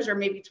 cast members, or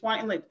maybe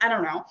 20, like, I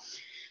don't know.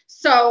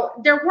 So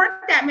there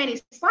weren't that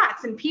many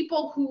slots, and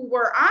people who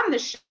were on the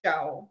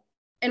show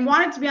and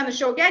wanted to be on the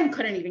show again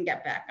couldn't even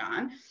get back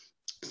on.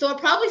 So it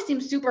probably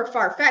seemed super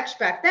far-fetched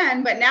back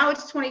then, but now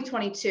it's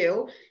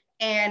 2022,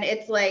 and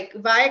it's like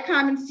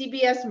Viacom and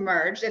CBS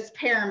merged. It's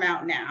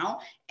Paramount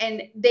now,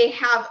 and they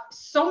have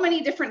so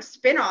many different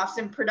spin-offs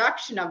in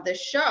production of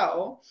this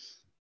show.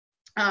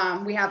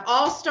 We have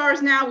All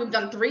Stars now. We've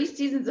done 3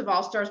 seasons of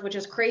All Stars, which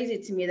is crazy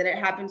to me that it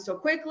happened so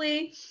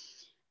quickly.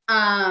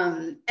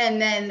 And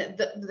then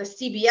the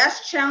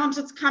CBS challenge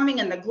that's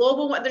coming, and the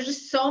global one. There's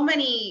just so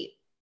many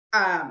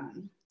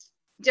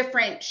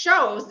different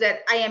shows that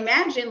I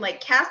imagine,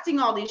 like, casting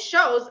all these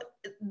shows,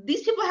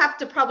 these people have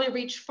to probably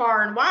reach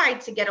far and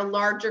wide to get a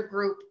larger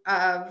group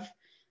of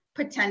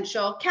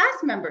potential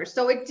cast members.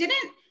 So it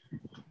didn't,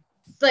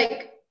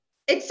 like,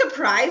 it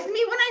surprised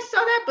me when I saw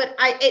that, but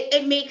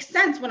it makes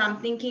sense when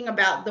I'm thinking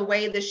about the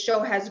way the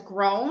show has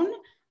grown.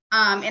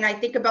 And I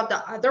think about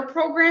the other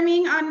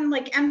programming on,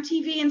 like,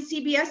 MTV and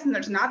CBS, and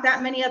there's not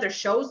that many other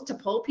shows to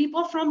pull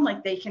people from.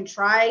 Like, they can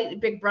try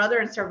Big Brother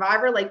and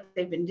Survivor like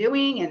they've been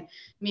doing, and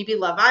maybe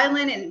Love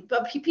Island,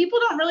 but people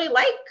don't really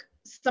like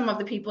some of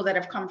the people that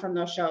have come from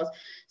those shows.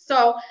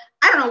 So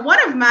I don't know,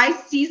 one of my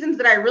seasons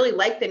that I really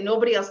liked that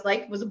nobody else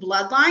liked was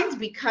Bloodlines,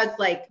 because,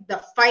 like,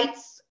 the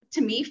fights to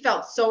me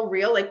felt so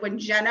real. Like when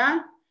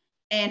Jenna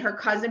and her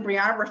cousin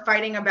Brianna were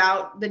fighting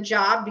about the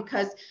job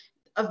because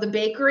of the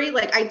bakery,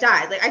 like, I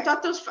died. Like, I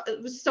thought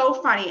it was so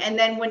funny. And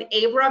then when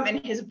Abram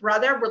and his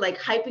brother were, like,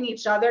 hyping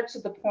each other to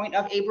the point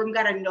of Abram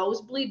got a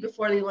nosebleed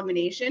before the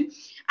elimination,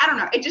 I don't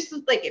know, it just,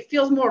 like, it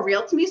feels more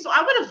real to me. So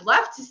I would have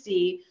loved to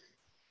see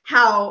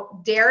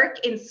how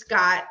Derek and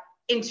Scott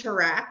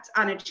interact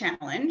on a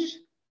challenge,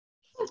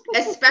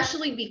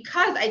 especially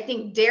because I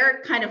think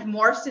Derek kind of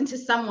morphs into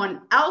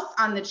someone else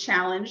on the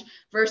challenge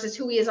versus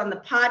who he is on the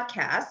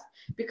podcast,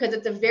 because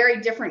it's a very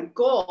different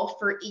goal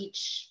for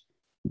each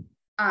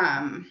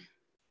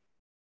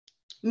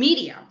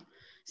medium.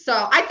 So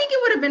I think it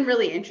would have been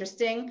really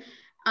interesting.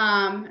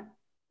 And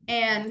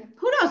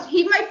who knows,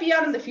 he might be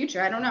out in the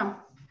future. I don't know.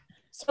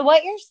 So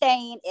what you're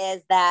saying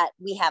is that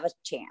we have a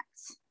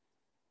chance.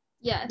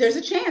 Yes. There's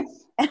a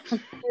chance.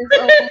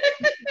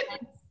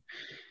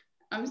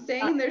 I'm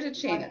saying there's a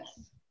chance.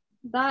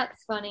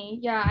 That's funny.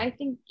 Yeah, I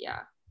think,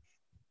 yeah.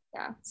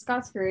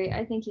 Scott's great.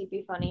 I think he'd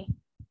be funny.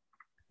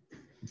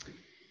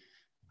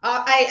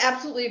 I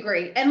absolutely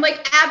agree. And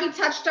like Abby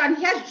touched on,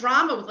 he has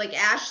drama with, like,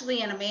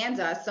 Ashley and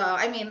Amanda. So,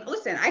 I mean,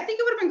 listen, I think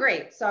it would have been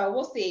great. So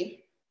we'll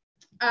see.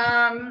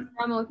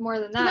 Drama with more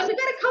than that. Then we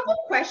got a couple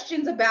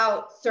questions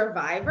about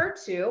Survivor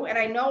too. And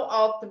I know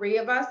all 3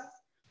 of us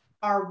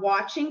are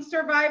watching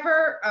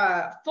Survivor.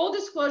 Full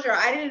disclosure,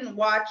 I didn't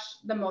watch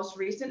the most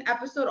recent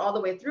episode all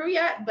the way through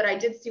yet, but I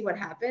did see what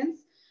happens.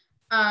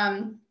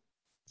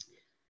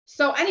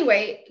 So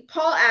anyway,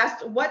 Paul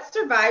asked, what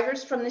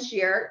survivors from this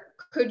year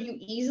could you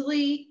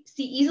easily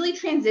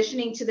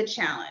transitioning to the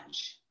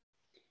challenge?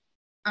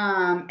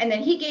 And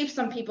then he gave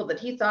some people that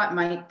he thought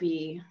might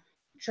be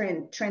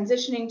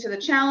transitioning to the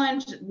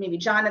challenge, maybe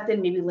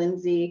Jonathan, maybe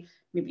Lindsay,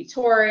 maybe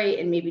Tori,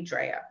 and maybe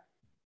Drea.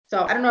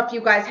 So I don't know if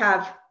you guys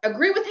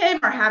agree with him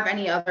or have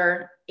any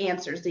other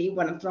answers that you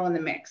want to throw in the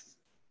mix.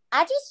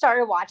 I just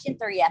started watching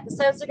 3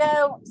 episodes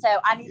ago, so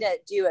I need to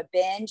do a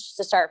binge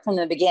to start from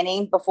the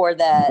beginning before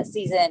the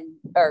season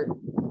or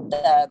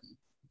the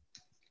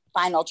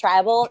final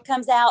tribal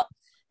comes out.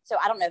 So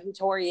I don't know who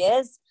Tori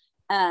is,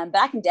 but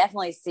I can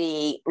definitely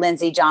see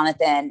Lindsay,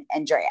 Jonathan,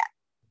 and Drea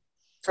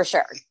for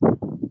sure.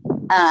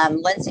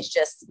 Lindsay's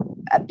just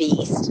a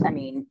beast. I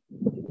mean,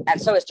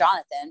 and so is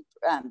Jonathan,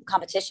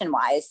 competition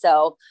wise.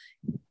 So,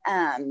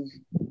 yeah,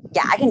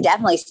 I can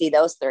definitely see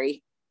those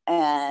 3.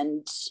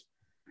 And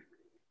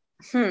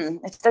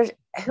if there's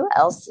who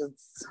else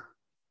is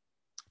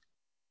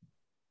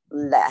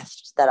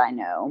left that I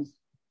know,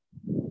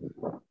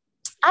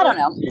 I don't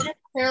know. There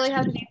necessarily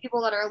have to be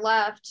people that are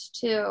left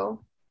too.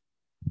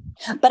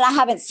 But I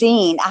haven't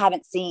seen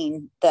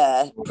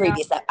the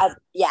previous.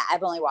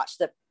 I've only watched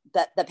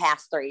the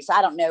past 3, so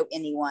I don't know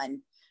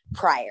anyone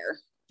prior.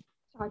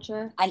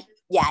 Gotcha. I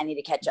need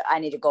to catch up. I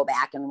need to go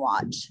back and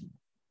watch.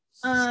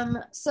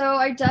 So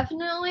I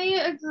definitely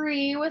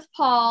agree with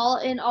Paul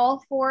in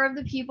all 4 of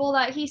the people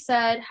that he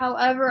said.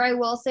 However, I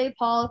will say,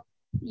 Paul,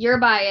 you're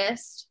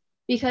biased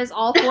because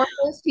all 4 of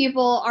those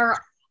people are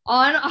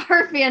on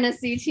our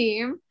fantasy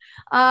team.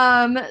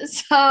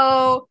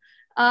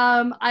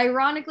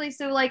 Ironically,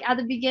 so like at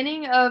the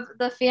beginning of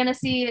the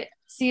fantasy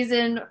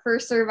season for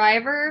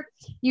Survivor,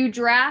 you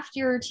draft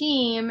your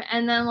team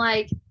and then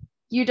like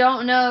you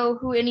don't know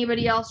who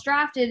anybody else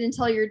drafted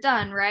until you're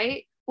done,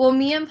 right? Well,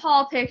 me and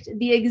Paul picked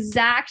the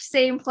exact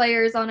same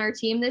players on our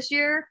team this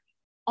year.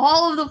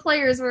 All of the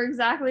players were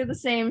exactly the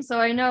same, so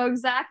I know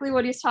exactly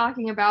what he's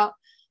talking about.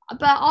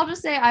 but I'll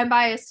just say I'm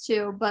biased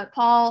too. But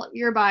Paul,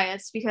 you're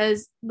biased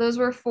because those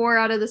were 4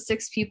 out of the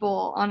 6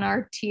 people on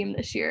our team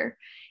this year.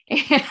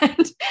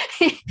 And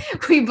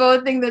we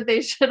both think that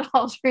they should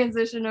all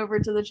transition over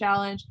to the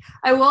challenge.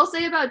 I will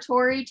say about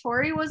Tori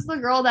was the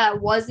girl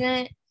that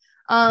wasn't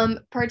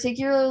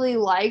particularly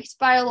liked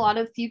by a lot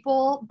of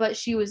people, but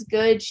she was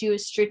good. She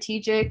was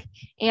strategic.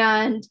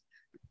 And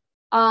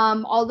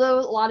although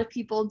a lot of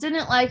people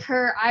didn't like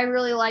her, I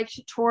really liked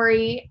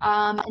Tori.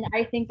 And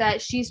I think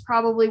that she's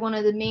probably one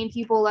of the main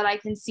people that I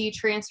can see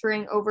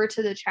transferring over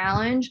to the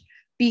challenge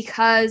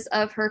because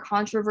of her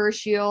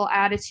controversial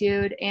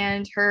attitude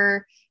and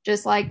her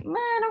just like, man,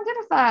 I don't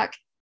give a fuck,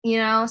 you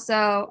know?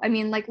 So, I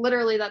mean, like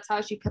literally that's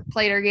how she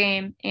played her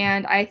game.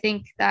 And I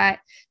think that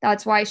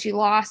that's why she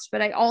lost.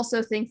 But I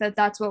also think that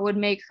that's what would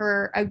make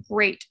her a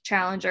great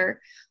challenger.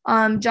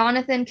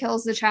 Jonathan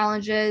kills the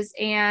challenges,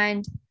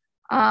 and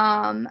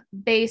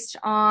based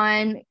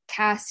on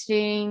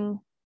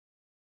casting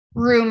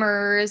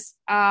rumors,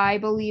 I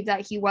believe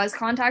that he was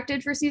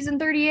contacted for season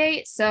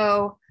 38.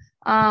 So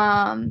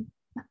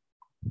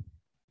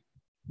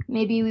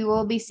maybe we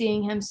will be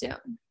seeing him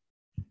soon.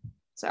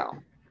 So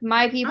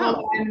my people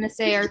that I'm going to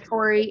say are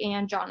Tori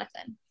and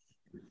Jonathan.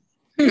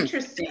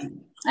 Interesting.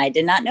 I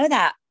did not know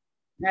that.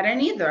 I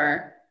didn't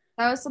either.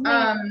 That was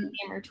something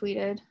Gamer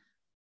tweeted.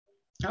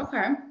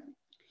 Okay.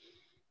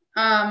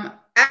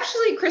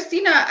 Actually,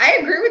 Christina, I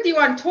agree with you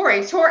on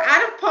Tori. Tori,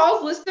 out of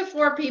Paul's list of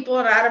 4 people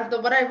and out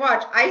of what I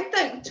watched, I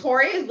think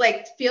Tori is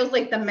feels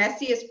like the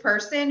messiest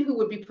person who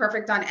would be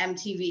perfect on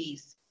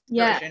MTV's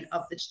version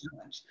of the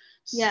challenge.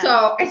 Yeah.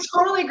 So I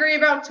totally agree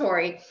about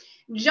Tori.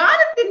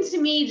 Jonathan, to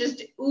me,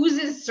 just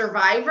oozes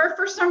Survivor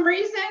for some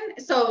reason.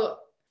 So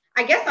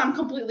I guess I'm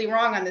completely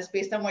wrong on this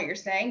based on what you're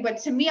saying. But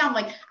to me, I'm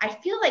like, I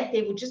feel like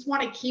they would just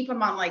want to keep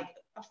him on like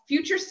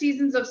future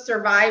seasons of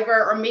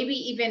Survivor, or maybe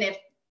even if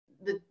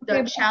the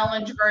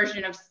challenge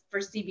version for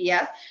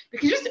CBS,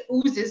 because it just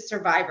oozes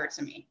Survivor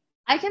to me.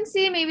 I can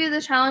see maybe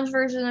the challenge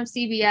version of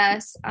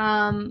CBS.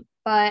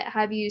 But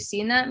have you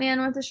seen that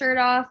man with the shirt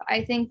off?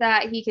 I think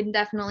that he can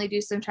definitely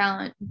do some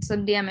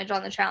damage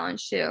on the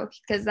challenge too,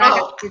 because that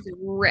guy is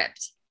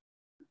ripped.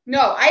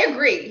 No, I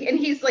agree, and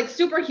he's like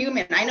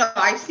superhuman. I know.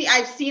 I've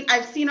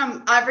seen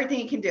him. Everything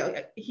he can do.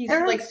 He's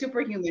like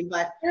superhuman,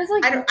 but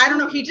I don't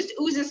know. He just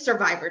oozes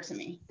Survivor to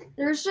me.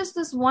 There's just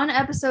this one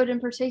episode in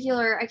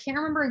particular. I can't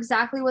remember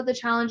exactly what the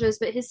challenge is,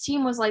 but his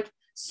team was like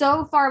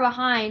so far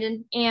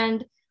behind,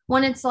 and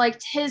when it's like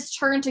his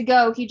turn to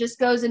go, he just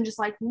goes and just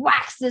like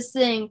whacks this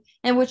thing,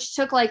 and which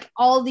took like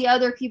all the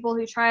other people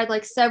who tried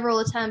like several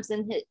attempts,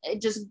 and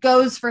it just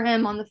goes for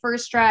him on the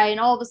first try, and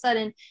all of a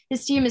sudden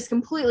his team is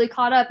completely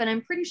caught up, and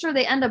I'm pretty sure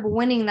they end up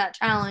winning that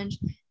challenge,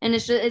 and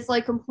it's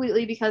like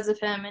completely because of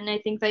him. And I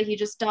think that he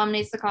just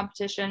dominates the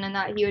competition, and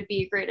that he would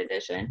be a great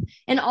addition.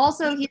 And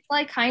also he's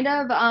like kind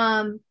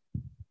of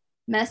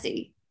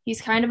messy.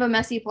 He's kind of a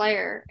messy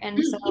player, and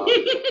so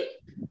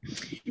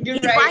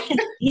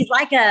he's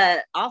like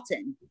a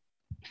Alton.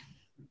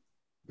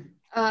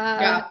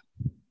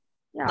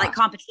 Like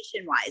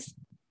competition wise.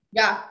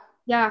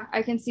 Yeah,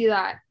 I can see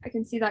that. I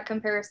can see that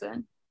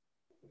comparison.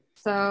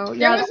 So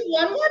there was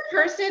one more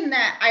person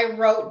that I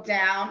wrote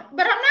down,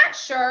 but I'm not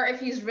sure if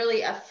he's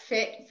really a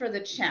fit for the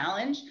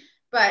challenge.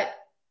 But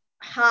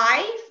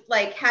Hive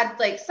had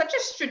such a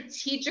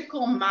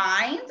strategical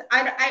mind.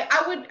 I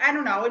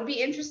don't know. I would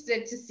be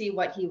interested to see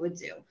what he would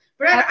do.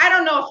 But I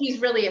don't know if he's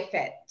really a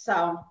fit.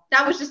 So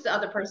that was just the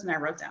other person I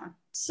wrote down.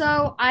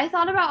 So I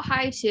thought about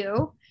Hai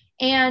too.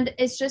 And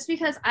it's just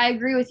because I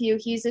agree with you.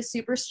 He's a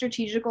super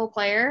strategical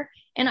player.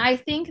 And I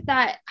think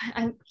that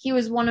he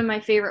was one of my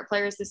favorite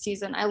players this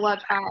season. I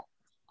loved how,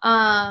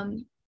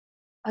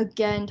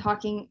 again,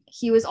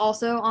 he was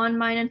also on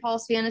mine and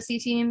Paul's fantasy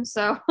team.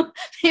 So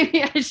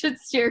maybe I should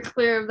steer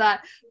clear of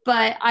that.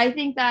 But I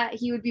think that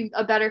he would be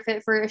a better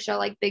fit for a show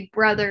like Big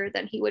Brother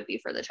than he would be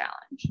for the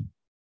challenge.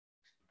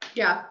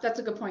 Yeah, that's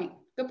a good point.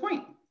 Good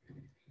point.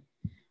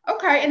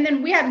 Okay, and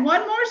then we had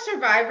one more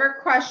Survivor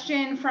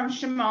question from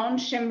Shimon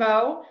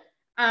Shimbo.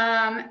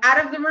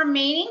 Out of the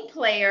remaining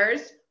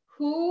players,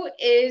 who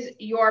is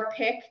your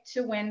pick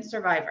to win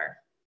Survivor?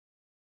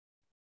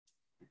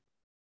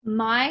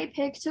 My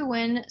pick to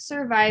win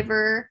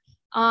Survivor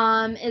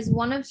is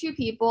one of 2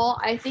 people.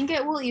 I think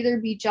it will either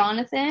be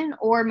Jonathan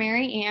or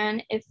Mary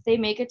Ann if they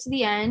make it to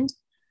the end.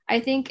 I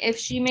think if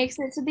she makes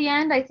it to the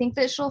end, I think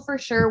that she'll for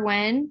sure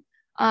win.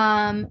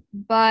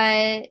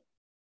 But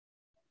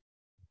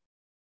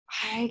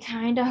I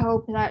kind of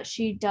hope that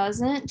she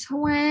doesn't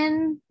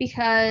win,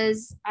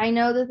 because I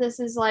know that this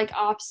is like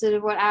opposite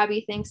of what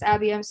Abby thinks.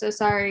 Abby, I'm so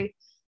sorry,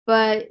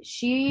 but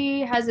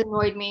she has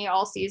annoyed me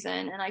all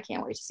season, and I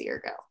can't wait to see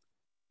her go.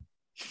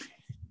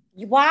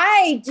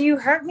 Why do you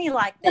hurt me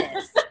like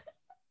this?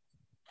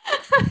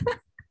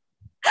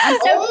 I'm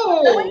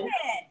so disappointed.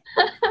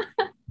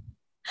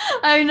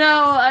 I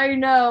know. I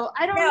don't know.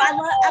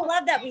 I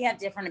love that we have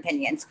different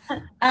opinions.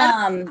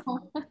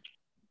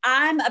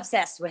 I'm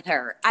obsessed with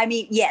her. I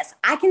mean, yes,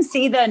 I can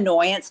see the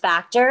annoyance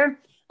factor.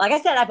 like I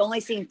said, I've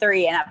only seen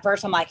 3, and at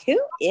first I'm like, who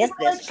is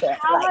this chick?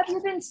 How Like, have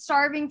you been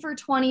starving for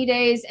 20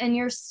 days and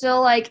you're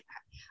still like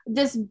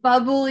this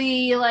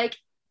bubbly, like,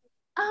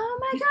 oh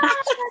my gosh,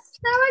 I'm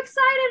so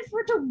excited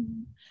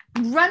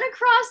to run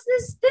across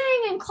this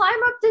thing and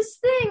climb up this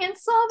thing and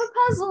solve a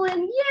puzzle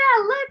and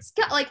yeah, let's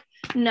go. Like,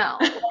 no,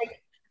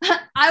 like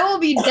I will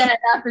be dead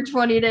after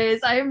 20 days.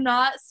 I am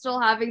not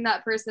still having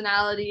that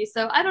personality.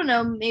 So I don't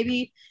know,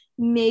 maybe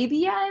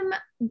I'm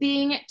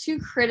being too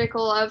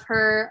critical of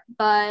her,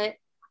 but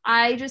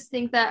I just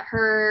think that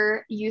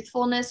her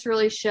youthfulness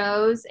really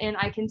shows, and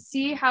I can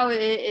see how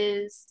it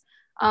is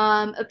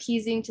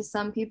appeasing to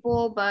some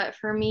people, but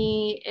for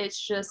me, it's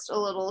just a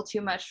little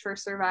too much for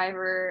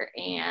Survivor,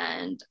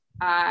 and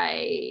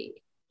I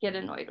get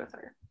annoyed with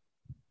her.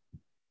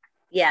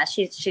 Yeah,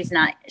 she's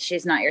not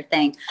your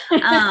thing.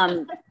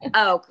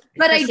 Oh,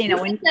 but Christina,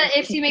 I think that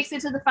if she makes it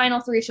to the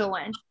final 3, she'll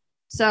win.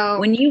 So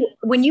when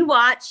you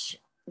watch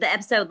the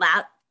episode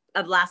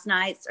of last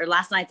night's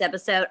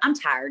episode, I'm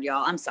tired,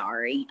 y'all. I'm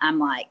sorry. I'm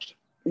like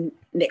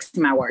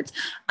mixing my words.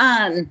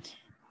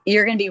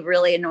 You're gonna be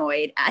really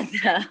annoyed at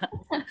the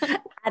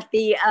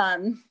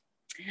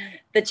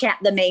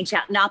the main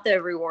challenge, not the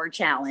reward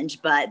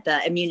challenge, but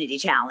the immunity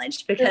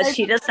challenge, because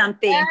she does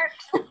something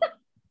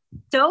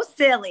so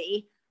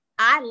silly.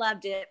 I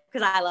loved it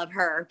because I love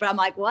her, but I'm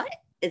like, what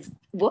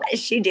is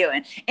she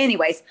doing?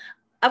 Anyways,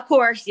 of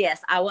course,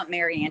 yes, I want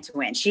Maryanne to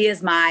win. She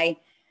is my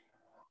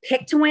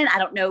pick to win. I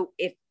don't know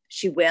if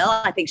she will.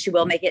 I think she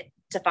will make it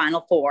to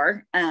Final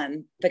 4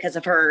 because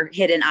of her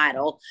hidden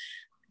idol.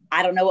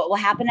 I don't know what will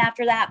happen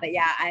after that, but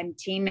yeah, I'm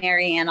Team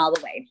Maryanne all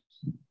the way.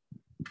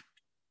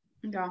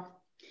 Yeah.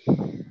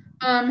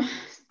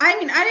 I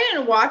mean, I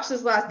didn't watch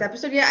this last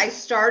episode yet. I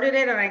started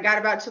it and I got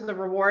about to the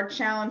reward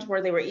challenge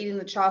where they were eating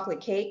the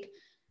chocolate cake.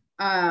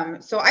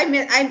 So I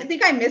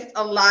think I missed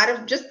a lot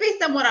of, just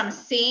based on what I'm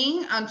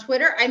seeing on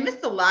Twitter, I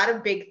missed a lot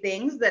of big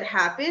things that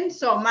happened.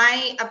 So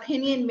my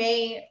opinion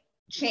may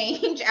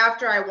change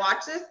after I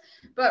watch this.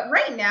 But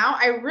right now,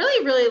 I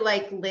really, really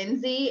like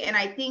Lindsay, and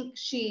I think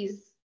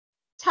she's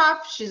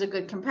tough. She's a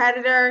good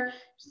competitor,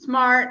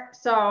 smart.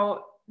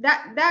 So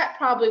that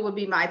probably would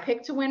be my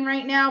pick to win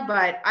right now,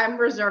 but I'm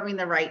reserving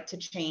the right to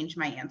change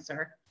my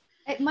answer.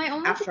 My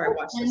only after I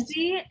watch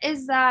Lindsay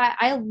is that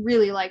I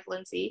really like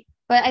Lindsay,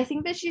 but I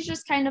think that she's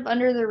just kind of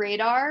under the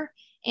radar.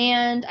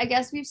 And I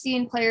guess we've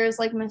seen players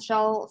like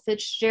Michelle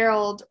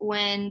Fitzgerald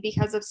win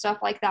because of stuff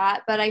like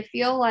that. But I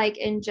feel like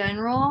in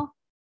general,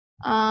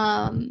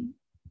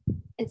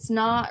 it's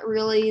not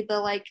really the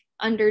like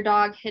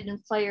underdog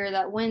hidden player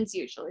that wins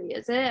usually,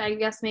 is it? I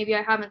guess maybe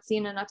I haven't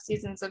seen enough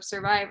seasons of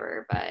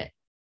Survivor, but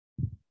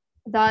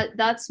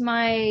that's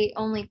my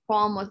only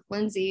qualm with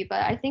Lindsay.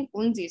 But I think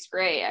Lindsay's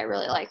great. I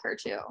really like her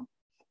too.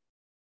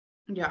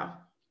 Yeah.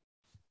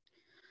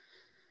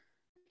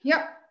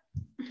 Yep.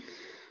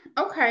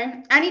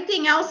 Okay.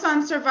 Anything else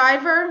on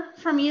Survivor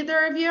from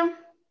either of you?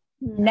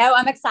 No,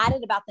 I'm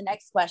excited about the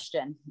next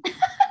question.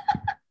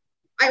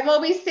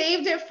 We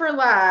saved it for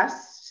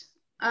last.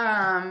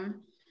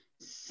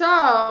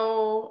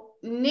 So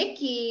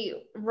Nikki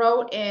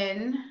wrote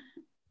in,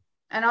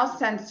 and I'll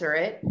censor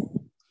it.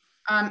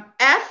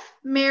 F,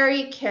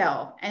 marry,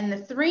 kill. And the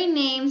 3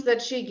 names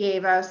that she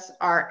gave us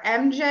are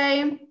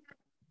MJ,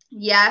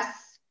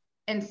 Yes,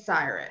 and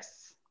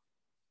Cyrus.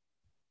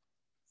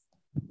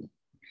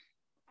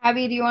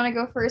 Abby, do you want to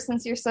go first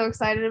since you're so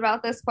excited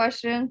about this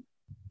question?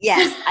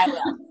 Yes, I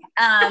will.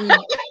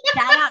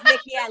 Shout out,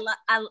 Nikki.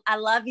 I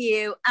love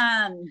you.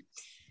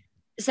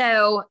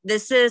 So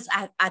this is,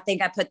 I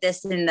think I put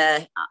this in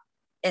the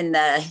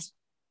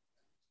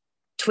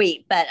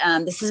tweet, but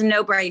this is a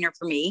no-brainer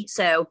for me.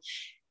 So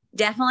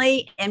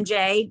definitely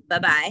MJ.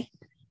 Bye-bye.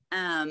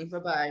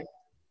 Bye-bye.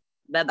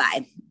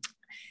 Bye-bye.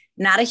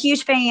 Not a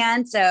huge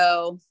fan,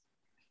 so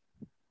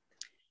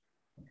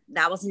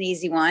that was an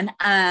easy one.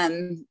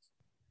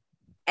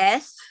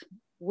 F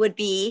would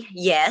be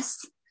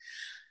Yes.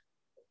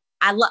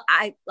 I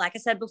like I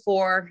said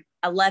before,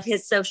 I love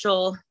his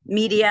social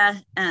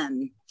media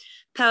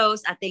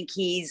posts. I think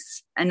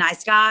he's a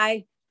nice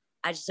guy.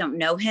 I just don't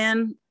know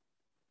him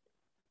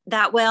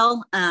that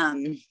well.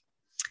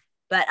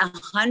 But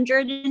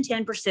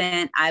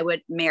 110%, I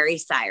would marry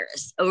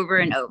Cyrus over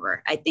and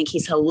over. I think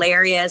he's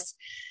hilarious.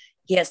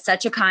 He has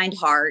such a kind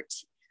heart.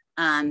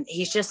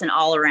 He's just an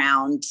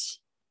all-around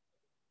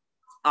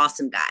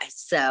awesome guy.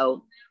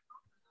 So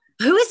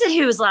who is it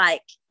who's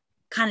like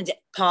kind of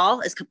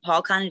Paul? Is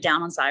Paul kind of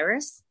down on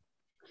Cyrus?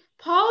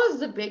 Paul is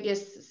the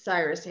biggest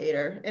Cyrus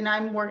hater, and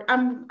I'm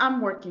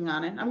working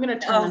on it. I'm gonna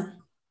turn him.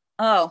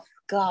 Oh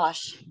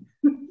gosh.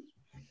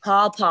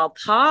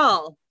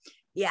 Paul.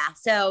 Yeah.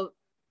 So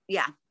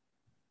yeah.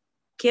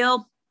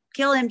 Kill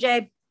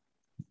MJ.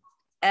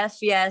 F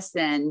yes,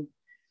 and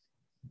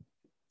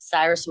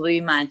Cyrus will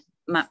be my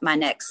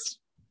next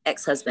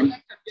ex-husband.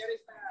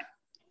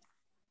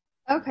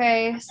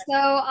 Okay, so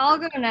I'll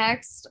go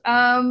next.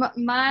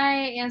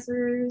 My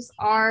answers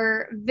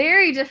are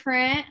very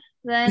different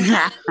than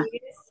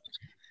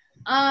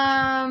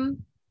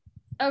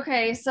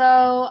Okay,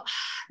 so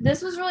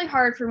this was really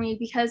hard for me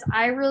because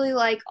I really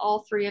like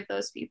all three of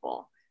those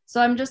people. So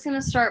I'm just going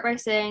to start by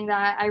saying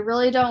that I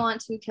really don't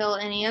want to kill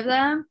any of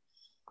them.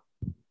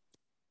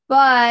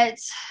 But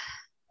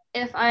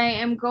if I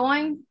am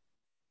going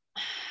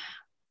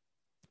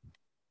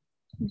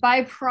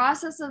by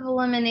process of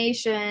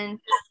elimination,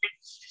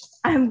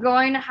 I'm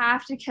going to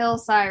have to kill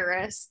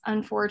Cyrus,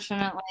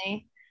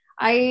 unfortunately.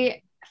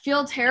 I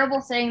feel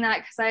terrible saying that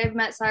because I have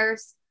met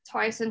Cyrus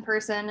twice in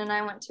person and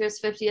I went to his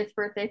 50th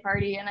birthday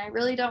party, and I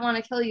really don't want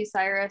to kill you,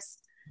 Cyrus.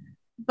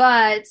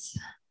 But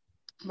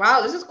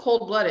wow, this is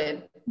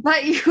cold-blooded.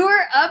 But you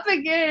are up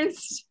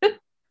against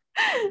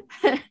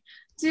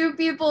two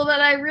people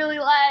that I really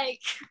like.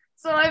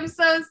 So I'm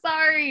so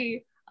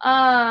sorry.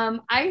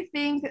 I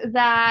think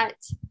that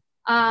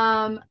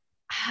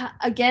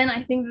again,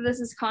 I think that this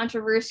is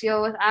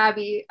controversial with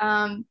Abby.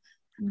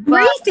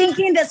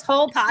 Rethinking this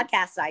whole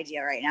podcast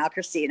idea right now,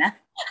 Christina.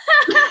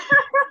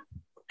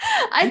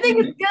 I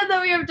think it's good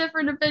that we have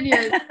different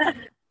opinions.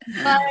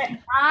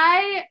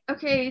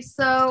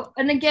 So,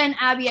 and again,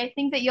 Abby, I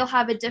think that you'll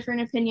have a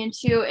different opinion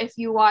too if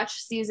you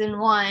watch season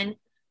 1.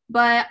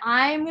 But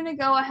I'm going to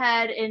go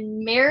ahead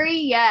and marry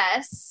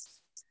Yes,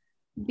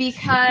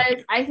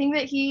 because I think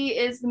that he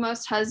is the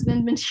most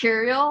husband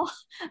material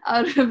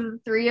out of the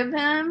three of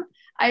him.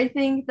 I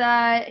think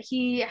that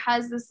he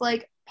has this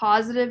like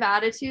positive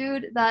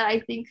attitude that I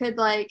think could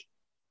like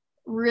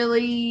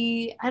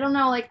really, I don't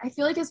know, like I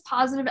feel like his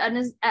positive and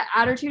his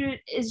attitude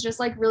is just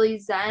like really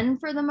zen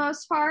for the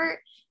most part,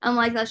 and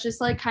like that's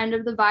just like kind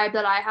of the vibe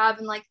that I have,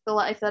 and like the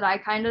life that I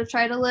kind of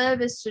try to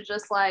live is to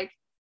just like,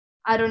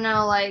 I don't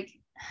know, like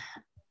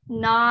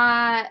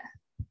not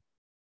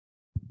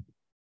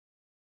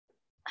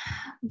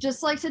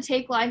just like to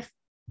take life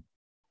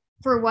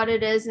for what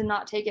it is and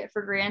not take it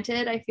for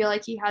granted. I feel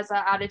like he has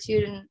that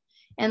attitude,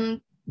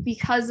 and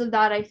because of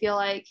that I feel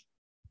like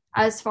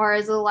as far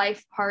as a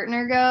life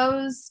partner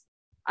goes,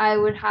 I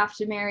would have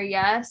to marry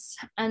Yes.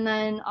 And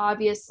then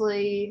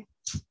obviously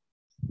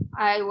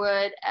I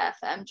would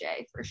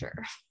FMJ for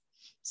sure.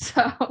 So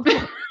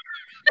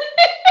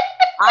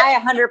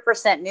I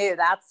 100% knew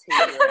that's who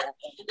you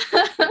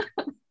were.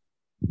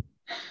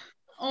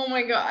 Oh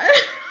my God.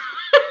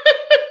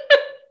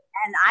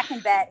 And I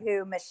can bet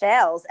who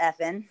Michelle's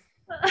effing.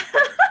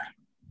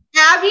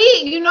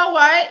 Abby, you know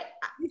what?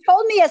 You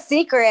told me a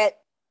secret.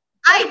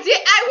 I did.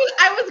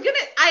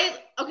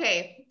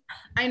 Okay.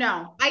 I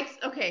know.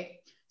 Okay.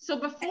 So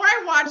before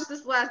I watched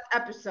this last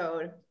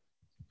episode,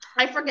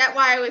 I forget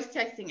why I was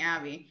texting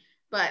Abby,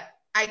 but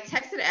I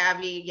texted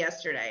Abby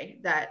yesterday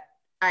that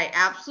I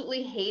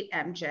absolutely hate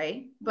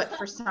MJ, but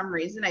for some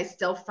reason I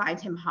still find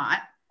him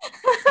hot.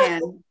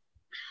 And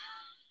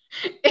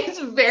it's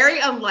very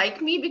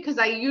unlike me because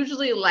I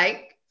usually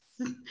like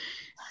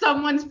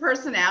someone's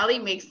personality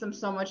makes them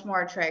so much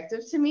more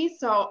attractive to me.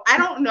 So I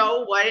don't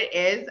know what it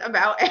is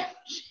about MJ.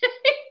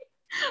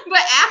 But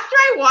after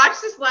I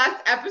watched this last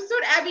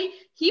episode, Abby,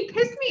 he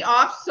pissed me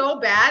off so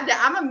bad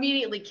that I'm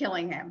immediately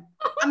killing him.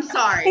 I'm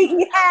sorry.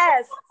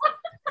 Yes.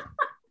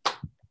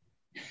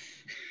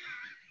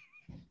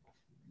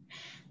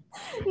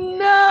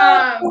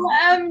 No,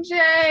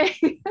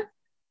 MJ.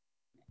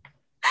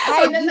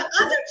 And then the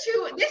other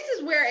two, this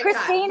is where it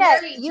Christina,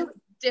 got very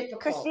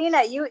difficult.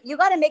 Christina, you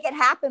got to make it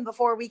happen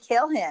before we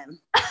kill him.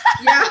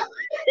 Yeah.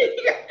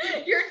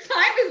 Your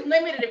time is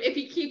limited if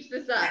he keeps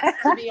this up,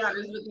 to be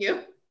honest with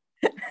you.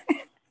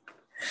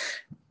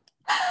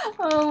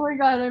 Oh my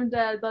God, I'm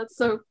dead. That's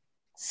so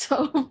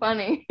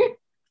funny.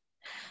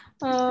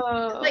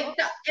 Like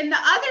and the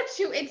other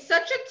two, it's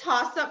such a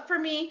toss up for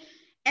me.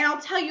 And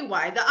I'll tell you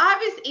why. The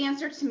obvious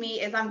answer to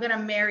me is I'm going to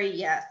marry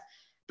Yes.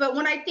 But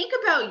when I think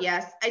about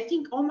Yes, I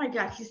think, oh my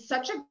God, he's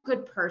such a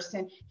good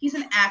person. He's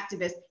an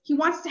activist. He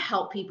wants to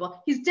help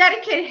people. He's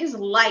dedicated his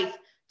life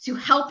to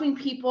helping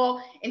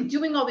people and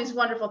doing all these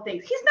wonderful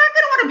things. He's not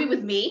going to want to be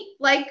with me.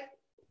 Like,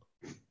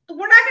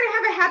 we're not going to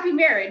have a happy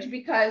marriage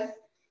because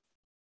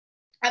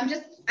I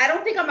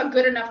don't think I'm a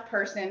good enough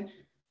person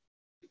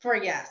for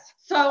Yes.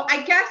 So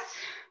I guess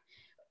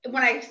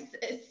when I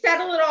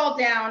settle it all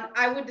down,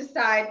 I would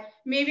decide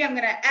maybe I'm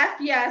going to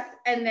F Yes.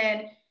 And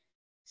then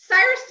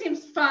Cyrus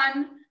seems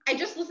fun. I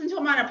just listened to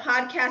him on a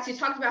podcast. He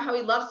talked about how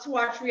he loves to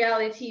watch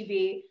reality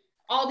TV,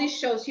 all these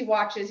shows he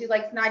watches. He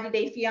likes 90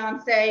 Day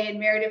Fiance and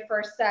Married at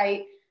First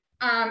Sight.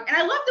 And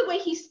I love the way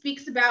he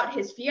speaks about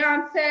his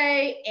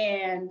fiance.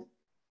 And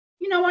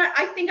you know what?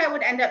 I think I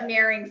would end up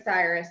marrying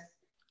Cyrus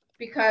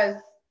because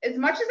as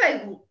much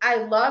as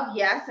I love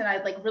Yes and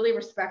I like really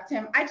respect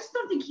him, I just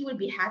don't think he would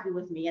be happy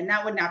with me, and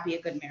that would not be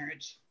a good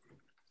marriage.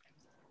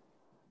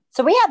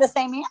 So we have the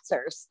same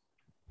answers.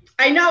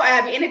 I know,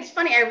 Abby, and it's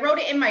funny. I wrote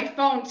it in my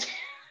phone too.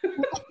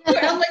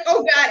 I'm like,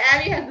 oh God,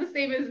 Abby has the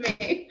same as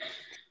me.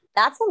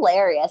 That's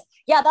hilarious.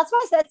 Yeah, that's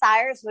why I said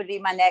Cyrus would be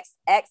my next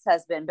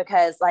ex-husband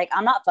because, like,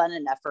 I'm not fun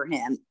enough for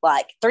him.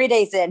 Like, 3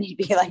 days in, he'd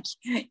be like,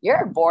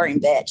 "You're a boring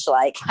bitch.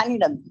 Like, I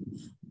need to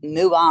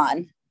move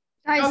on."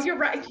 Guys, oh, you're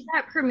right.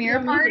 That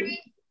premiere party.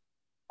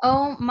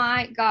 Oh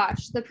my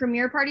gosh, the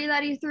premiere party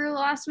that he threw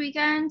last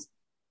weekend,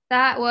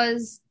 that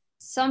was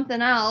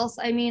something else.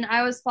 I mean,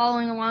 I was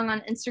following along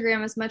on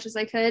Instagram as much as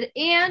I could,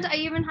 and I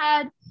even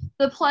had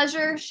the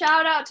pleasure,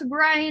 shout out to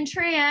Brian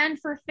Tran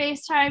for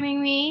FaceTiming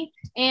me.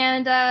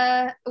 And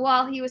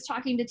while he was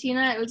talking to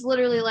Tina, it was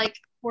literally like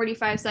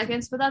 45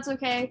 seconds, but that's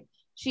okay.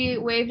 She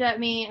waved at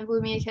me and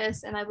blew me a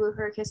kiss, and I blew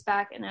her a kiss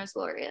back, and it was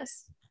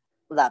glorious.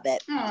 Love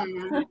it.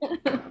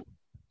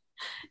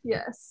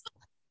 Yes.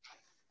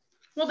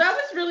 Well, that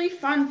was really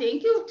fun.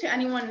 Thank you to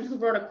anyone who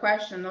wrote a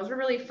question. Those were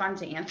really fun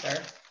to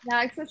answer.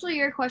 Yeah, especially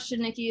your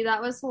question, Nikki.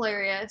 That was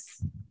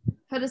hilarious.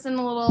 Put us in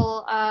a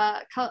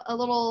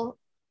little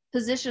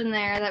position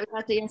there that we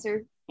had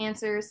to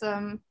answer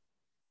some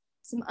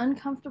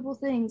uncomfortable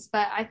things,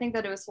 but I think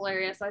that it was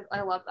hilarious.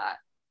 I love that.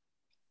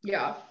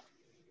 Yeah.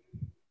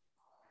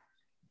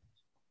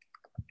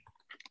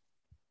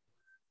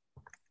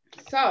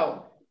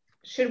 So,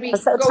 should we go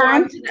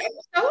on to the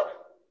episode?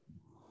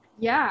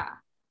 Yeah.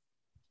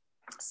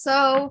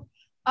 So,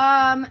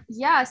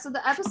 so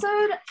the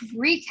episode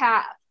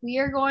recap. We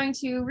are going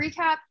to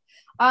recap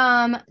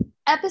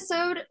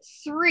episode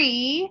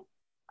 3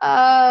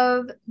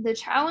 of the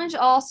Challenge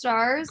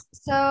All-Stars.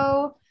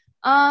 So,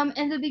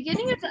 in the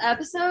beginning of the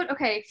episode,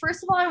 okay,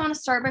 first of all, I want to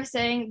start by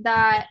saying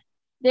that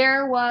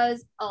there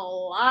was a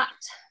lot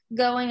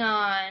going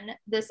on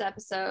this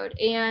episode,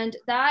 and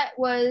that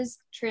was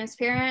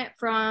transparent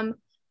from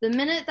the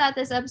minute that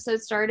this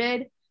episode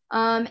started.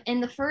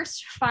 In the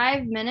first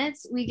 5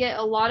 minutes, we get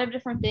a lot of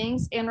different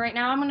things, and right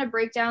now I'm going to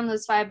break down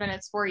those 5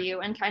 minutes for you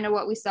and kind of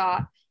what we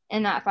saw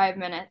in that 5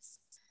 minutes.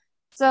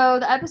 So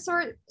the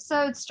episode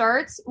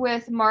starts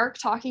with Mark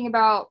talking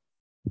about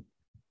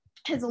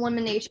his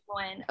elimination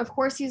win. Of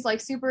course, he's like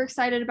super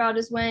excited about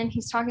his win.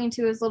 He's talking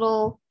to his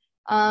little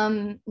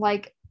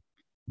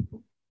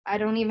I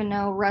don't even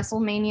know,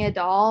 WrestleMania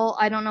doll.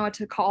 I don't know what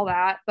to call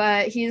that,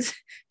 but he's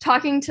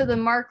talking to the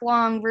Mark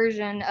Long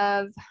version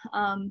of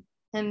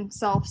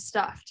himself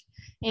stuffed.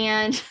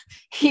 And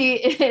he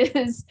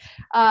is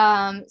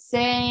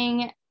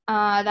saying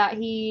that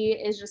he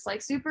is just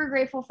like super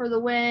grateful for the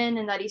win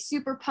and that he's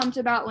super pumped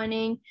about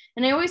winning.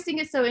 And I always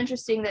think it's so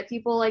interesting that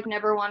people like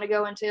never want to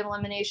go into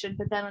elimination,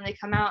 but then when they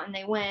come out and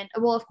they win,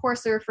 well, of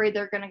course they're afraid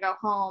they're going to go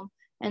home,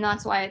 and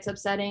that's why it's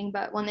upsetting.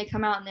 But when they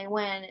come out and they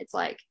win, it's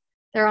like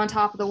they're on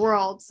top of the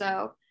world.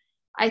 So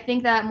I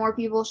think that more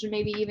people should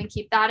maybe even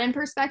keep that in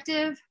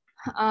perspective,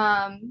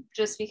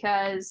 just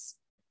because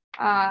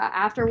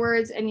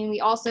afterwards, I mean,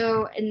 we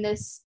also in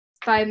this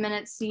 5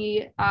 minutes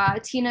see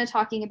Tina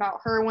talking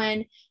about her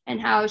win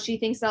and how she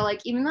thinks that like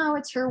even though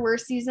it's her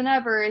worst season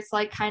ever, it's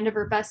like kind of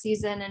her best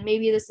season, and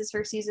maybe this is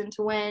her season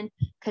to win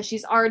because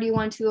she's already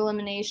won 2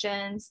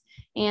 eliminations,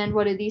 and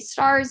what do these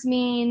stars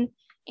mean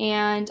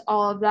and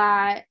all of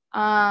that.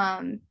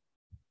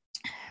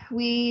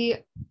 We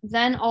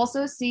then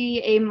also see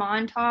a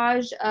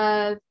montage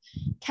of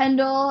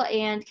Kendall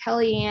and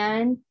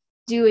Kellyanne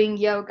doing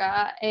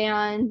yoga,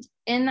 and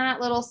in that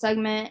little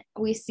segment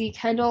we see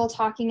Kendall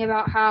talking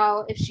about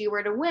how if she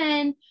were to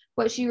win,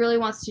 what she really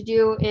wants to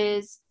do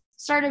is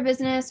start a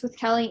business with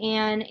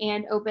Kellyanne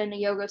and open a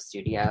yoga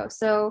studio.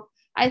 So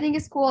I think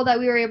it's cool that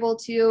we were able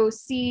to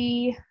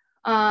see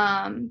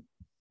some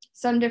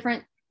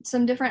different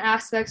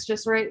aspects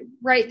just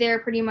right there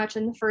pretty much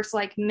in the first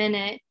like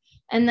minute.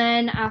 And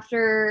then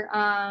after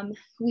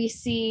we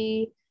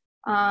see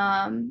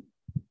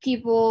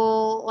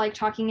people like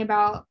talking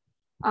about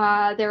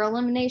their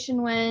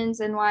elimination wins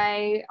and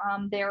why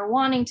they're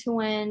wanting to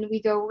win, we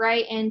go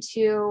right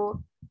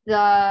into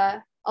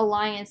the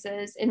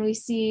alliances, and we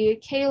see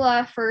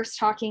Kayla first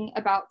talking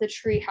about the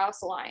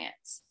Treehouse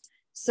Alliance.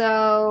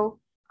 So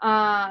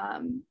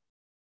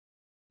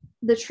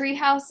the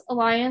Treehouse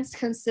Alliance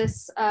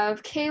consists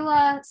of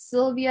Kayla,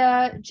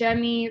 Sylvia,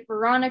 Jemmye,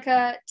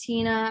 Veronica,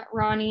 Tina,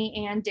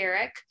 Ronnie, and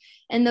Derek.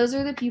 And those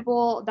are the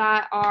people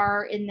that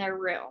are in their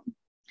room.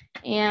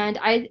 And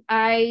I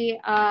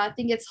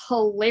think it's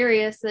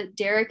hilarious that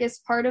Derek is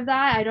part of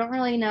that. I don't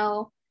really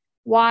know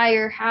why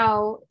or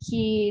how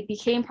he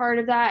became part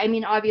of that. I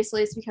mean,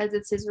 obviously it's because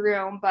it's his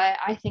room, but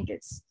I think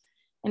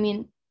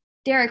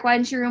Derek, why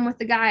didn't you room with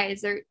the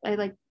guys?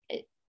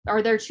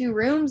 Are there 2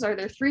 rooms? Are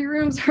there 3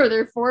 rooms? Are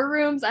there 4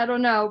 rooms? I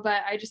don't know,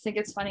 but I just think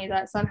it's funny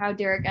that somehow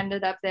Derek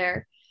ended up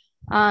there.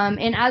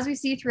 And as we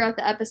see throughout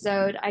the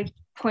episode, I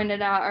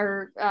pointed out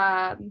or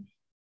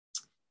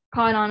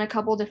caught on a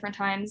couple different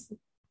times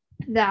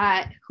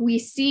that we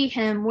see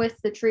him with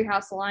the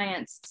Treehouse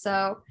Alliance.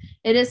 So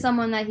it is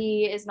someone that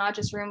he is not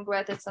just roomed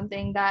with. It's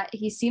something that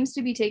he seems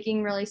to be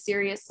taking really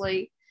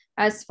seriously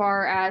as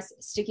far as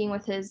sticking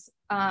with his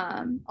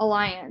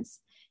alliance.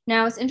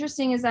 Now, what's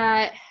interesting is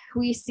that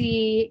we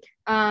see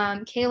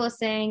Kayla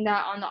saying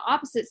that on the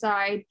opposite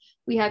side,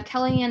 we have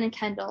Kellyanne and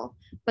Kendall,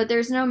 but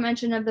there's no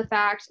mention of the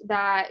fact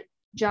that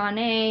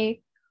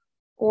Jonna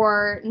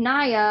or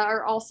Nia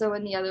are also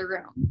in the other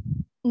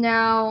room.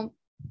 Now,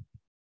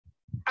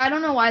 I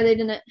don't know why they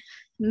didn't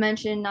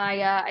mention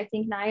Nia. I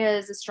think Nia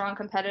is a strong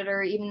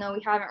competitor, even though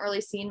we haven't really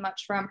seen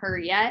much from her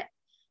yet.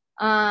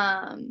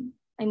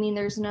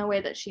 There's no way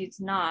that she's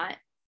not.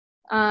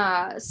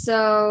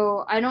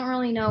 So I don't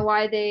really know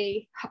why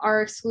they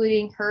are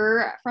excluding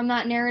her from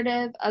that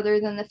narrative, other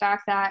than the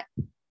fact that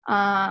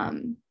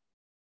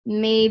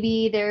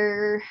maybe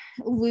they're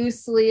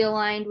loosely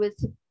aligned with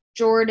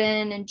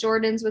Jordan, and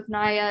Jordan's with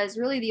Nia is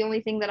really the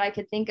only thing that I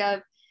could think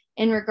of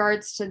in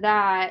regards to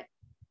that.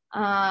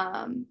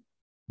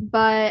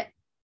 But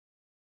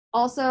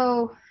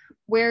also,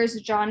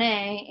 where's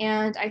Janae?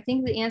 And I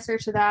think the answer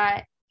to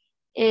that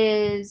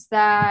is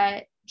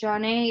that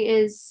Janae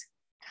is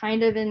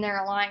kind of in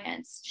their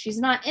alliance. She's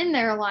not in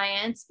their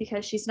alliance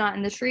because she's not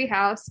in the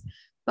treehouse,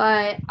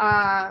 but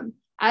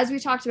as we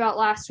talked about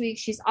last week,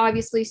 she's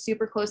obviously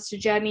super close to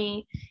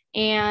Jemmye.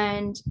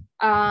 And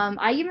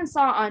I even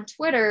saw on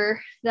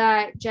Twitter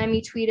that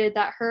Jemmye tweeted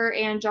that her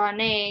and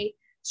Janae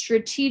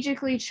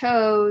strategically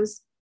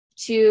chose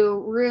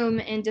to room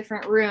in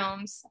different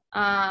rooms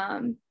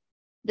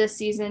this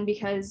season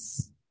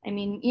because, I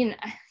mean, you know,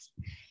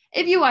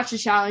 if you watch the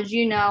challenge,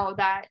 you know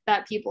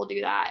that people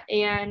do that.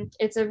 And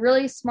it's a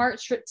really smart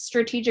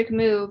strategic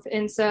move.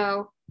 And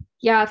so,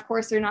 yeah, of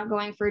course, they're not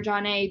going for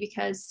Janae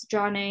because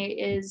Janae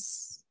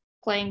is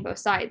playing both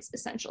sides,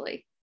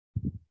 essentially.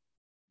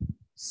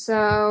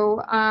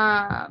 So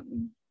after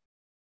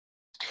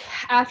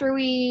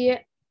we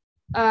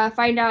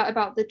find out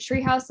about the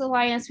Treehouse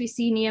Alliance, we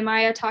see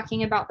Nehemiah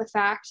talking about the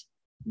fact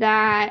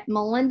that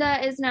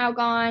Melinda is now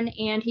gone,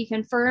 and he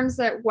confirms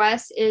that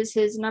Wes is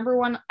his number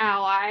one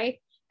ally.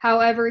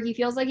 However, he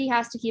feels like he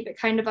has to keep it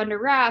kind of under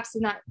wraps,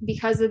 and that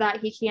because of that,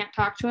 he can't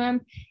talk to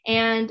him.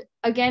 And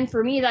again,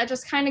 for me, that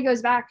just kind of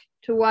goes back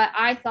to what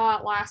I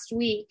thought last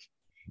week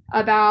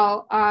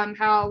about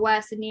how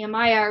Wes and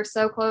Nehemiah are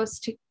so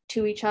close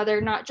to each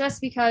other, not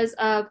just because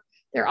of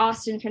their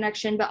Austin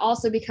connection, but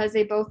also because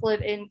they both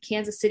live in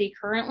Kansas City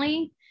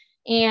currently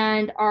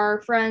and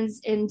are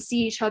friends and see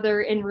each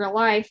other in real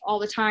life all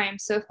the time.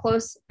 So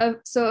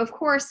of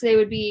course they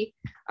would be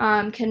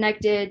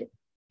connected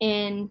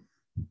in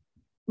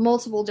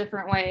multiple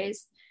different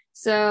ways.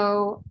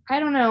 So I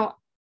don't know.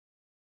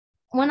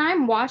 When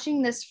I'm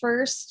watching this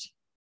first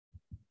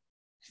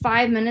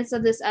 5 minutes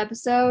of this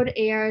episode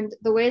and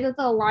the way that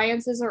the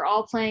alliances are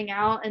all playing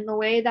out and the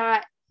way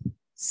that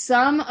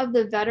some of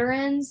the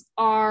veterans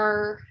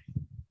are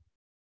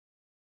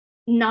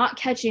not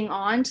catching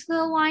on to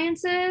the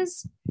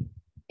alliances,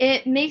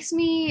 it makes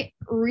me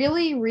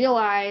really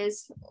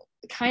realize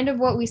kind of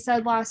what we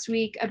said last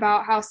week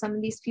about how some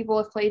of these people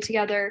have played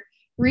together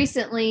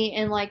recently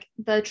in like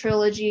the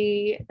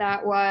trilogy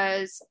that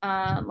was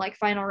like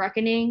Final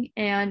Reckoning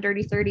and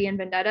Dirty 30 and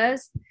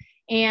Vendettas.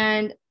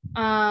 And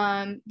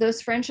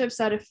those friendships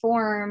that have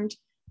formed,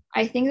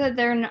 I think that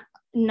they're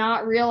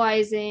not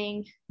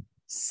realizing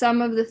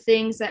some of the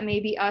things that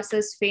maybe us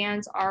as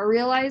fans are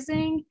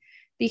realizing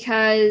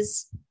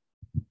because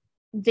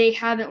they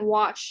haven't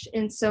watched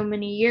in so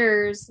many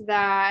years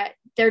that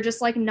they're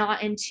just like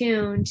not in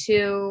tune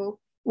to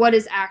what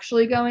is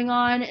actually going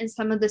on in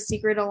some of the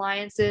secret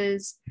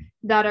alliances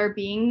that are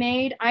being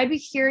made. I'd be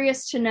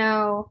curious to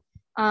know,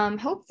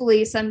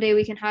 hopefully someday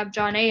we can have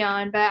Janae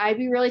on, but I'd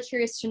be really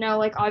curious to know,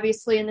 like,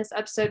 obviously in this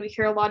episode, we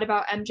hear a lot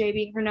about MJ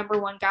being her number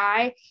one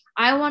guy.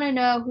 I want to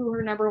know who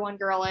her number one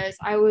girl is.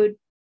 I would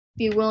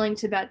be willing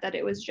to bet that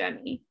it was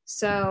Jemmye.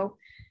 So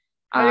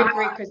I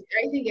agree,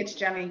 I think it's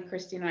Jemmye,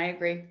 Christina. I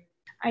agree.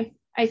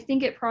 I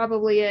think it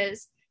probably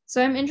is.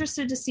 So I'm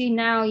interested to see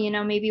now, you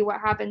know, maybe what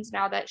happens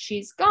now that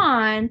she's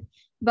gone.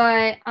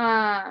 But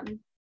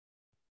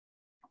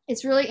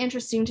it's really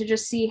interesting to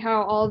just see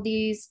how all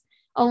these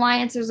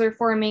alliances are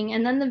forming.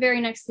 And then the very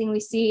next thing we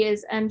see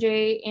is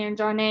MJ and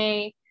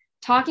Janae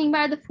talking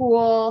by the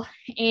pool,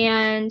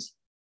 and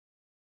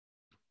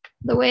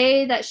the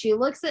way that she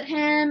looks at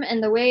him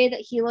and the way that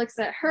he looks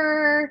at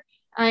her,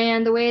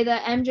 and the way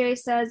that MJ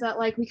says that,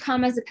 like, we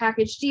come as a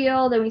package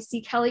deal. Then we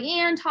see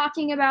Kellyanne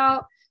talking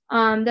about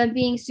them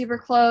being super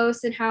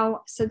close and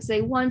how since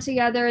they won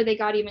together, they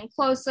got even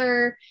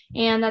closer,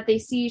 and that they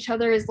see each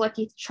other as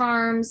Lucky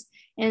Charms.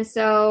 And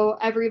so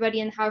everybody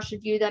in the house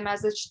should view them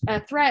as a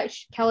threat.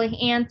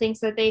 Kellyanne thinks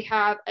that they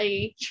have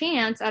a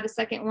chance at a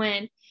second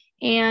win.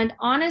 And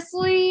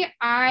honestly,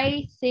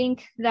 I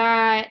think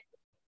that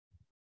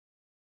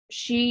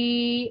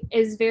she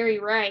is very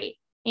right.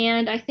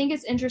 And I think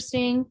it's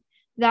interesting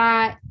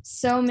that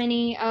so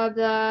many of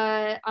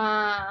the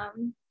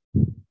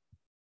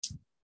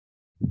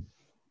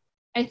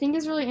I think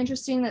it's really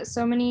interesting that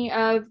so many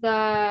of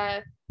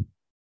the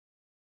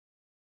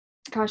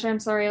gosh, I'm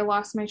sorry, I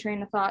lost my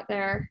train of thought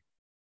there.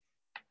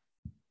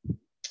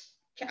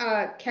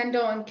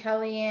 Kendall and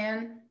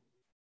Kellyanne.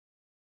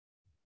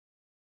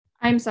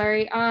 I'm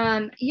sorry.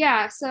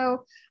 Yeah,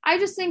 so I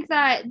just think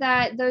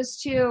that those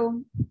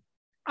two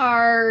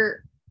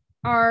are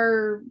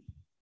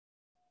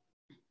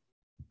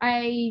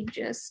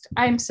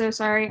I'm so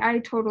sorry. I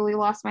totally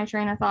lost my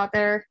train of thought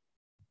there.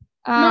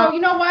 No, you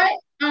know what?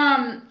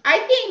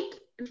 I think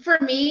for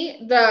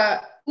me,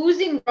 the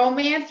oozing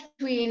romance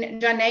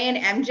between Janae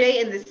and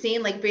MJ in the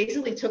scene, like,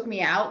 basically took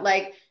me out.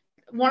 Like,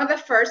 one of the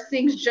first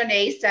things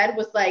Janae said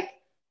was like,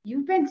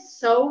 "You've been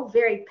so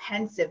very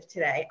pensive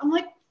today." I'm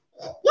like,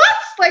 what?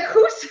 Like,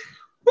 who's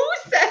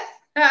says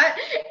that.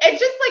 It's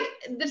just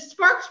like the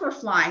sparks were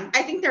flying.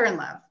 I think they're in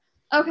love.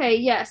 Okay,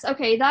 yes.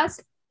 Okay,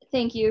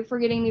 thank you for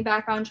getting me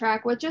back on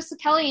track with just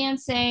Kellyanne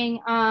saying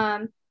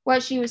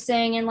what she was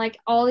saying, and like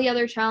all the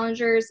other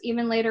challengers,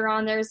 even later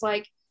on, there's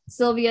like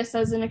Sylvia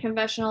says in a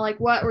confessional, like,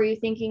 what were you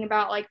thinking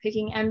about like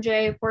picking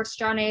MJ? Of course,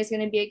 Jonna is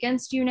going to be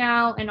against you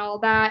now and all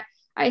that.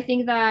 I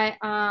think that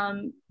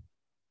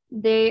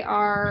they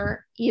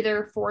are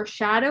either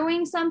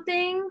foreshadowing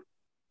something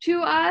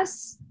to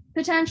us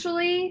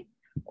potentially,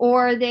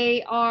 or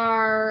they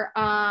are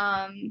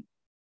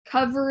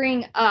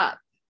covering up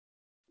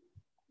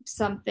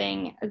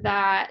something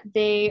that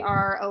they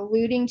are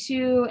alluding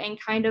to and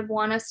kind of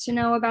want us to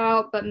know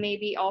about, but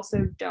maybe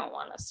also don't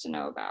want us to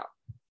know about.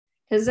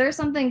 Because there's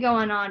something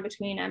going on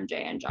between MJ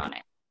and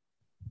Jonna.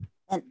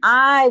 And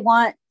I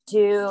want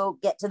to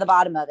get to the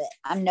bottom of it.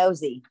 I'm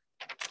nosy.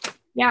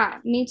 Yeah,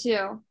 me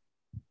too.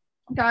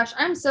 Gosh,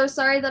 I'm so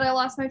sorry that I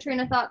lost my train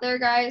of thought there,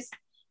 guys.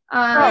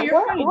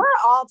 We're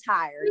all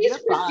tired. Please,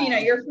 Christina,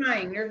 you're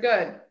fine. You're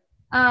good.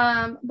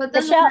 But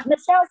then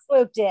Michelle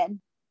swooped in.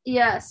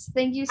 Yes,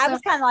 thank you so much. I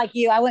was kind of like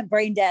you. I went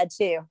brain dead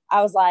too.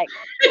 I was like,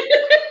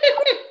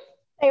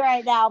 say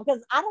right now,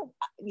 because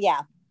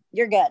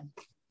you're good.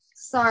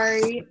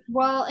 Sorry.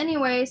 Well,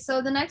 anyway,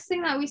 so the next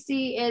thing that we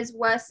see is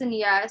Wes and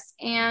Yes,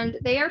 and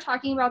they are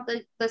talking about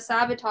the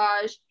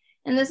sabotage.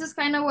 And this is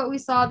kind of what we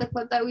saw, the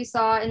clip that we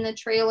saw in the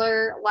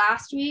trailer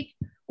last week,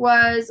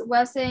 was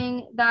Wes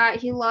saying that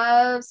he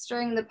loves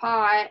stirring the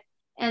pot,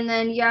 and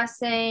then Yes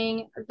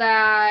saying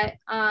that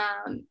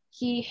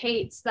he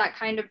hates that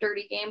kind of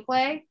dirty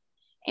gameplay.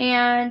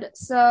 And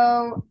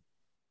so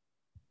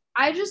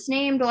I just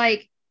named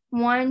like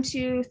 1,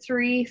 2,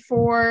 3,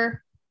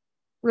 4,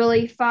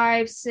 really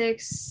 5,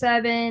 6,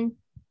 7,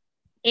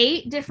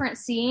 8 different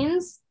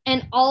scenes,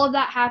 and all of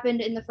that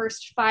happened in the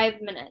first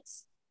 5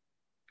 minutes.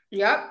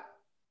 Yep.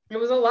 It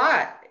was a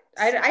lot.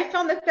 I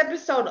found this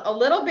episode a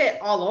little bit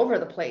all over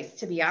the place,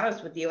 to be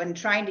honest with you, and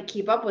trying to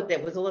keep up with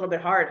it was a little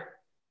bit hard.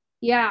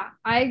 Yeah,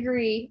 I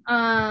agree.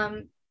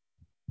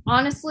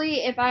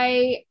 Honestly, if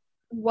I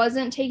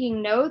wasn't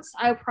taking notes,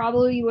 I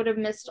probably would have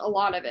missed a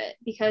lot of it,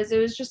 because it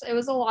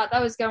was a lot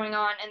that was going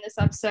on in this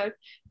episode.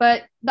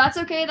 But that's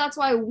okay. That's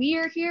why we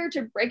are here,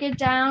 to break it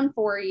down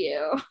for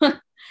you.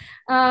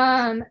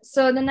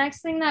 So the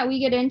next thing that we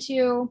get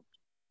into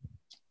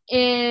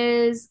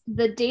is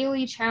the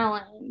daily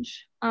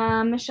challenge.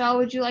 Michelle,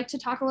 would you like to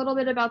talk a little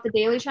bit about the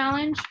daily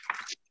challenge?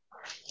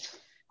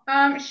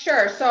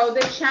 Sure. So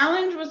the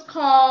challenge was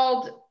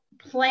called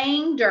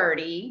Playing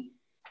Dirty,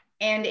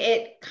 and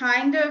it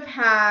kind of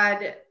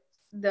had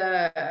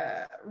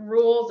the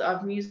rules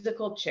of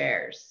musical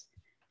chairs.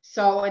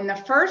 So in the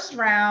first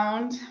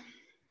round,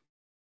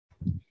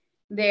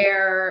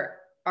 there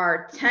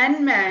are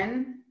 10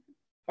 men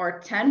or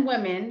 10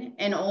 women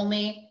and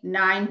only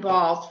 9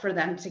 balls for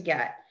them to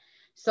get.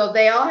 So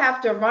they all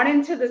have to run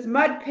into this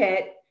mud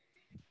pit,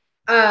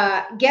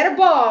 get a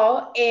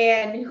ball,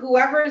 and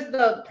whoever is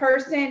the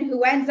person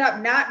who ends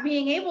up not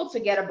being able to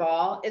get a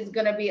ball is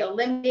going to be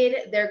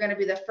eliminated. They're going to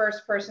be the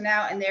first person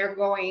out, and they're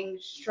going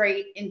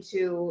straight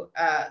into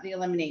the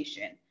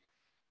elimination.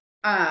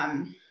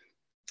 After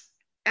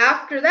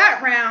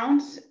that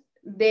round,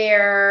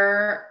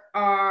 there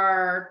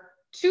are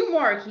 2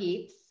 more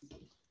heats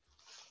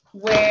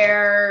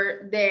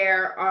where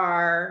there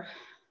are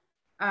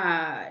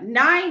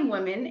 9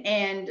 women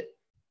and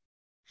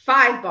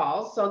 5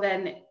 balls. So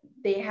then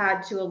they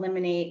had to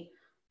eliminate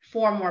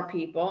 4 more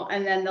people.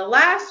 And then the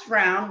last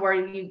round, where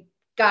you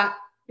got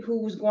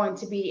who's going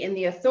to be in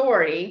the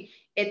authority,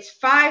 it's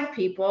 5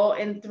 people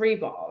and 3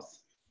 balls.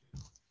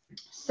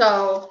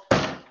 So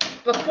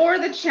before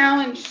the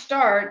challenge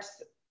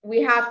starts,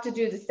 we have to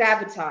do the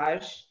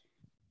sabotage.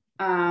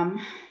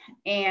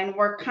 And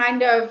we're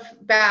kind of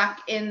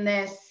back in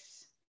this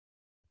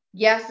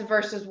Yes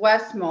versus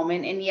Wes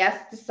moment, and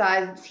Yes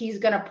decides he's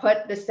going to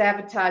put the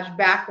sabotage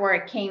back where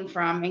it came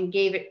from and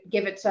give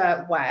it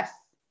to Wes.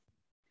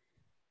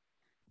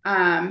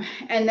 And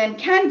then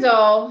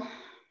Kendall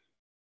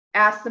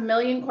asks a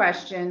million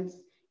questions.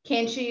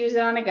 Can she use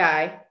it on a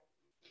guy?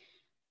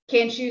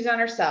 Can she use it on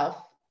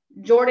herself?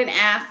 Jordan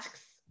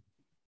asks,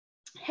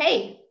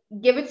 "Hey,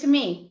 give it to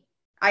me."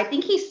 I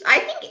think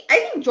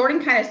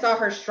Jordan kind of saw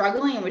her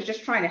struggling and was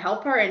just trying to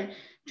help her. And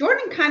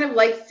Jordan kind of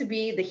likes to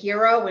be the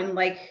hero and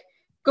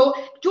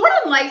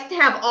Jordan likes to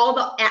have all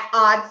the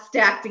odds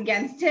stacked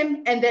against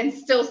him and then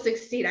still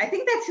succeed. I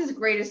think that's his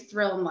greatest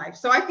thrill in life.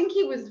 So I think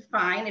he was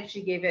fine if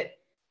she gave it.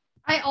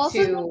 I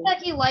also think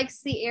that he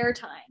likes the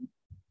airtime,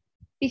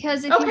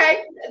 because if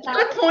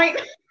good point.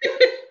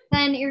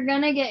 then you're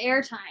gonna get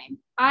airtime.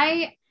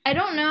 I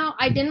don't know.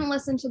 I didn't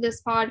listen to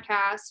this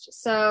podcast,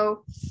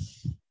 so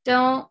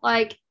don't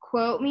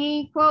quote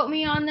me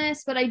on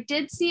this, but I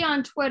did see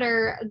on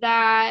Twitter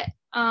that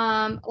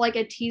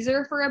a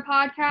teaser for a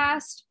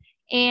podcast,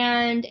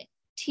 and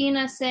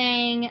Tina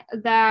saying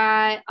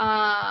that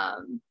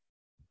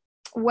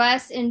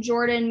Wes and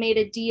Jordan made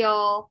a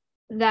deal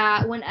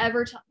that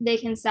whenever they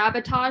can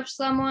sabotage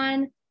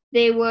someone,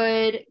 they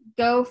would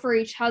go for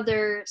each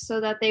other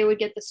so that they would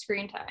get the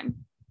screen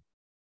time.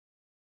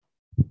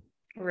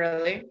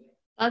 Really?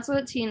 That's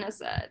what Tina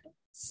said.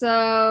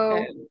 So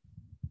Okay.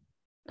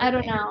 I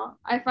don't know.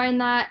 I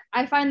find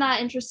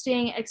that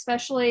interesting,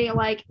 especially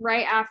like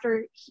right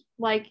after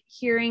like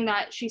hearing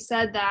that she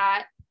said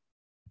that.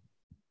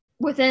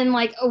 Within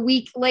like a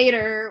week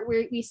later,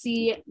 we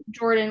see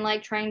Jordan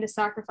like trying to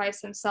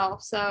sacrifice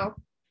himself. So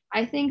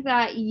I think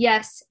that,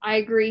 yes, I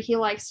agree, he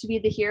likes to be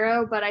the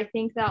hero, but I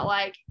think that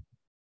like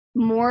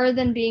more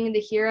than being the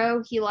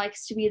hero, he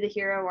likes to be the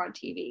hero on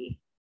TV.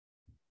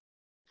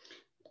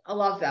 I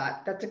love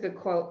that. That's a good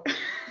quote.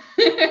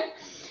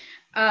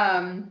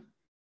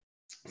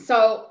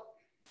 So,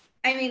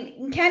 I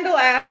mean, Kendall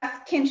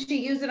asked, can she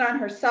use it on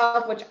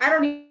herself? Which I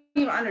don't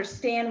even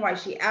understand why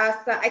she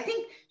asked that. I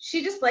think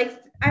she just likes,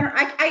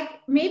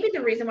 maybe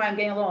the reason why I'm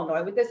getting a little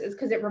annoyed with this is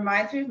because it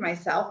reminds me of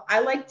myself. I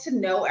like to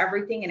know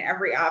everything and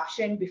every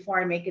option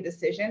before I make a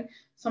decision.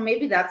 So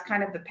maybe that's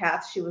kind of the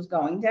path she was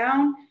going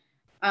down.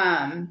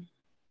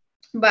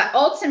 But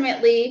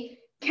ultimately,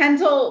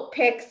 Kendall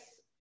picks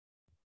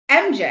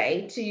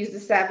MJ to use the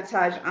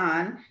sabotage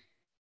on.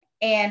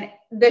 And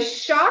the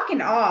shock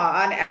and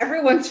awe on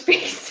everyone's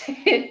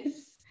faces,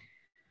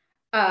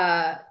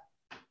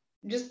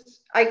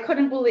 just, I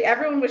couldn't believe,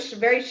 everyone was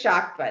very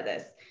shocked by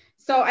this.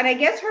 So, and I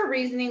guess her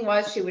reasoning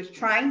was she was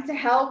trying to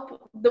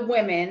help the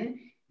women,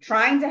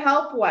 trying to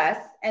help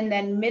Wes, and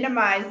then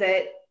minimize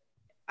it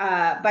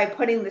by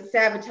putting the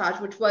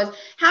sabotage, which was,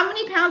 how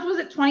many pounds was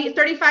it?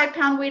 35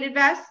 pound weighted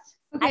vest?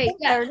 Okay,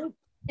 yeah,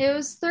 it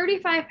was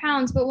 35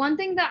 pounds. But one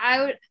thing that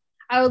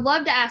I would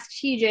love to ask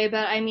TJ,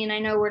 but I mean, I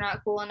know we're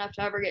not cool enough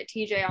to ever get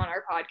TJ on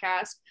our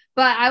podcast,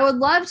 but I would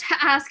love to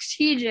ask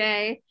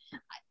TJ,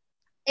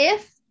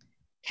 if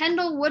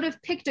Kendall would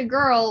have picked a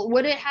girl,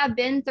 would it have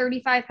been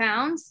 35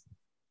 pounds?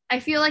 I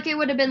feel like it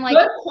would have been like,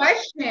 good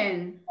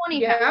question.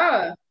 20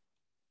 pounds,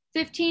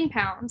 15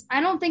 pounds.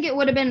 I don't think it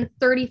would have been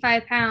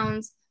 35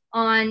 pounds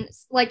on,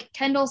 like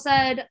Kendall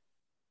said,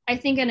 I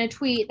think in a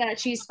tweet, that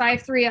she's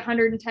 5'3",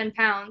 110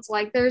 pounds.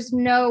 Like, there's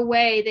no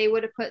way they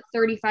would have put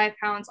 35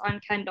 pounds on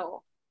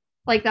Kendall.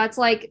 Like, that's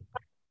like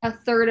a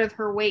third of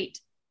her weight.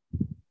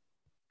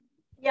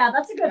 Yeah,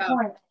 that's a good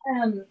point.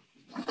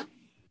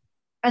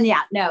 And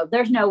yeah, no,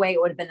 there's no way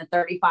it would have been a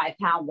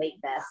 35-pound weight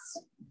vest.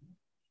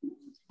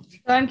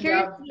 So I'm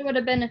curious what it would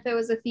have been if it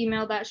was a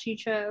female that she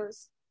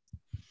chose.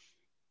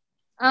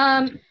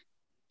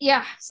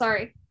 Yeah,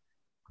 sorry.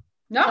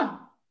 No.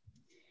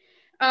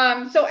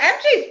 So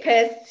MJ's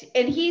pissed,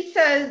 and he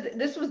says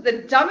this was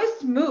the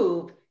dumbest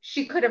move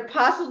she could have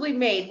possibly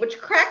made,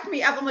 which cracked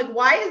me up. I'm like,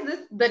 why is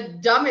this the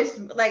dumbest?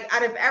 Like,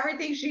 out of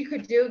everything she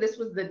could do, this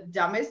was the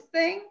dumbest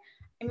thing.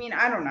 I mean,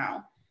 I don't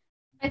know.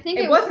 I think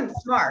it wasn't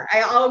smart.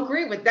 I'll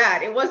agree with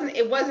that. It wasn't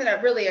a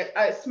really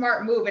a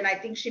smart move, and I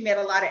think she made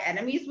a lot of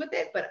enemies with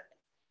it. But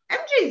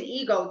MJ's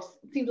ego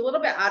seemed a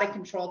little bit out of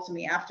control to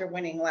me after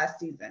winning last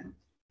season.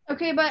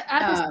 Okay, but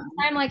at the same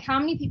time, like, how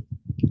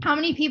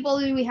many people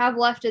do we have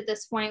left at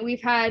this point?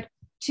 We've had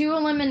 2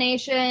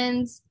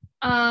 eliminations.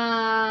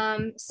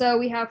 So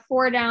we have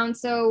 4 down.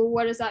 So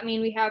what does that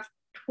mean? We have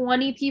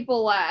 20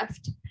 people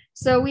left.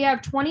 So we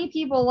have 20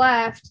 people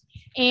left,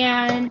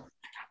 and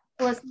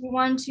let's see,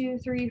 1, 2,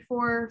 3,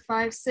 4,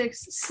 5,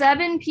 6,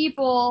 7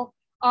 people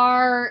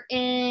are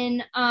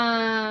in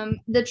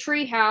the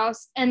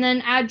treehouse, and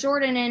then add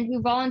Jordan in,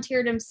 who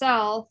volunteered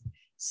himself.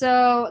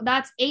 So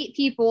that's 8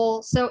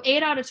 people. So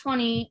 8 out of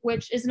 20,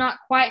 which is not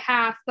quite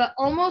half, but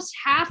almost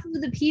half of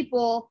the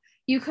people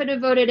you could have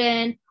voted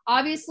in.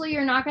 Obviously,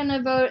 you're not going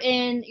to vote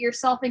in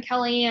yourself and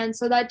Kellyanne.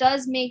 So that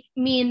does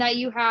mean that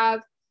you have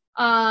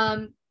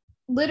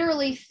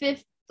literally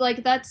 50,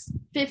 like, that's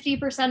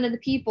 50% of the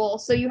people.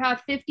 So you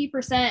have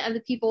 50% of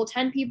the people,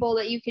 10 people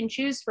that you can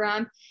choose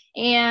from.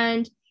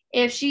 And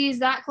if she's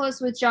that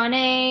close with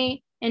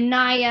Janae and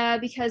Naya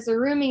because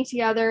they're rooming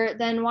together,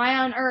 then why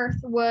on earth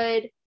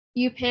would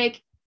you pick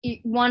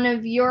one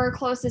of your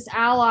closest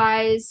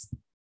allies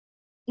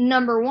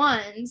number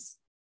ones?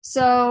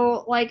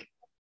 So, like,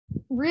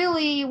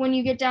 really, when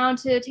you get down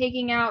to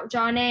taking out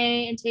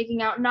Janae and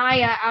taking out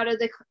Naya out of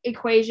the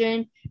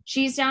equation,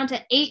 she's down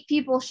to 8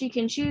 people she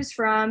can choose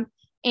from,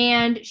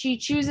 and she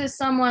chooses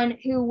someone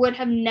who would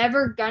have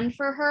never gunned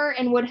for her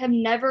and would have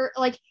never,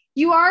 like,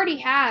 you already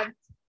have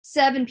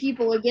 7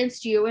 people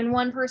against you and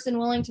 1 person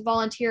willing to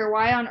volunteer.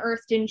 Why on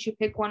earth didn't you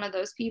pick one of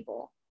those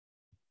people?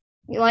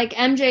 Like,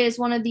 MJ is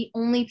one of the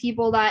only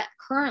people that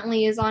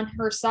currently is on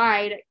her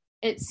side,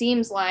 it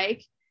seems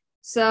like.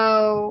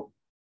 So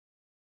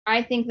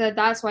I think that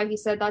that's why he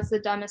said that's the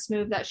dumbest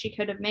move that she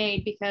could have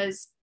made,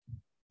 because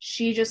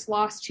she just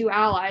lost 2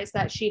 allies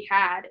that she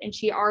had, and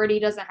she already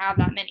doesn't have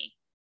that many.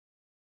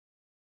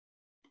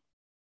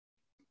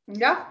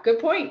 Yeah, good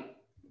point.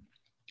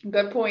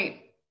 Good point.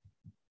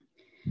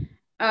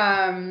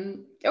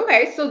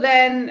 Okay, so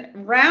then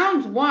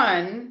round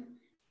 1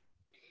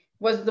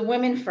 was the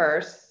women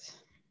first,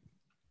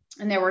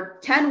 and there were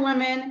 10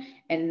 women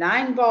and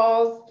 9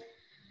 balls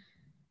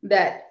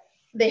that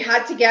they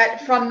had to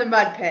get from the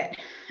mud pit.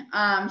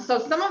 So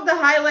some of the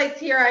highlights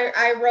here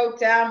I wrote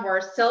down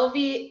were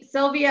Sylvia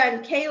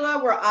and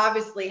Kayla were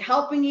obviously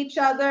helping each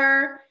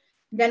other.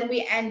 Then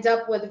we end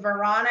up with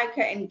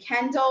Veronica and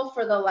Kendall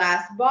for the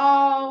last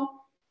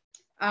ball.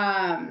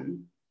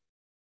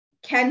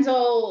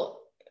 Kendall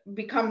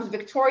becomes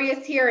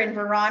victorious here, and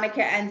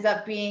Veronica ends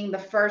up being the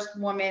first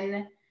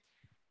woman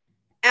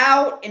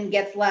out and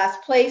gets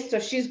last place. So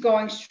she's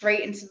going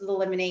straight into the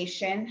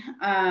elimination.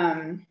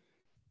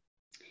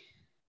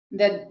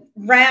 The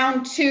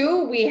round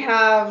 2, we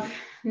have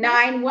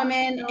 9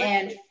 women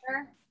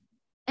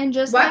and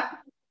just what? like,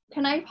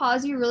 can I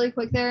pause you really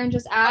quick there and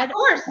just add Of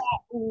course. that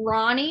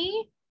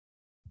Ronnie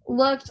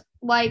looked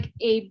like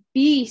a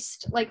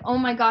beast. Like, oh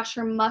my gosh,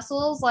 her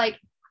muscles, like,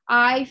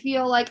 I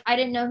feel like I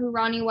didn't know who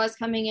Ronnie was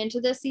coming into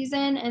this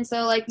season. And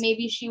so, like,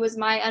 maybe she was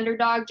my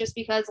underdog just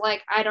because,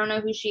 like, I don't know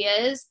who she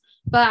is.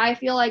 But I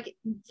feel like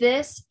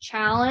this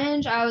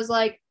challenge, I was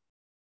like,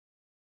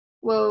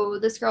 whoa,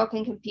 this girl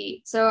can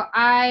compete. So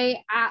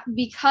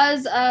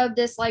because of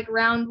this, like,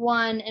 round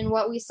 1 and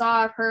what we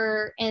saw of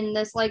her in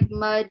this, like,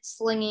 mud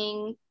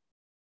slinging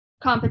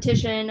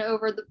competition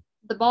over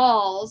the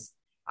balls,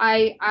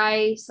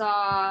 I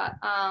saw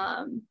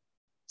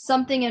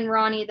something in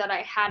Ronnie that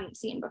I hadn't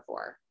seen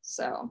before.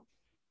 So.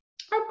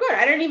 Oh, good.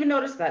 I didn't even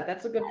notice that.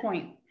 That's a good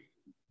point.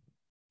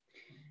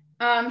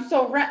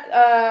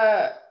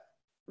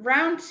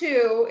 Round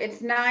 2,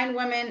 it's 9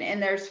 women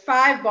and there's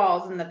 5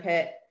 balls in the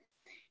pit.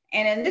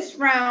 And in this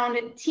round,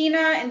 Tina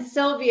and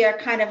Sylvia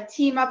kind of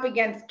team up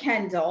against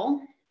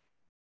Kendall.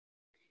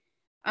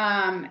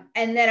 And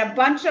then a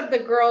bunch of the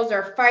girls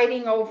are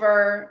fighting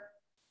over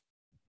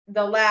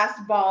the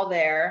last ball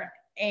there.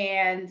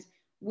 And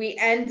we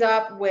end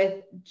up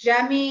with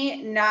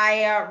Jemmye,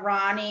 Naya,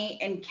 Ronnie,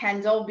 and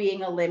Kendall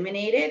being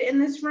eliminated in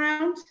this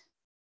round.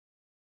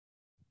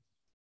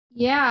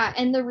 Yeah,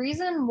 and the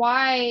reason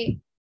why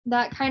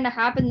that kind of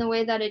happened the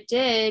way that it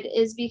did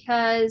is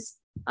because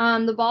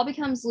the ball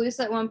becomes loose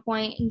at one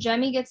point, and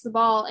Jemmye gets the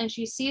ball, and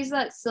she sees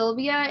that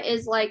Sylvia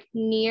is, like,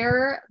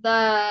 near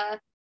the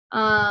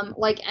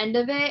like, end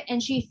of it,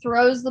 and she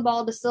throws the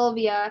ball to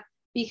Sylvia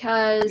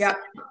because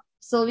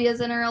Sylvia's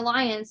in her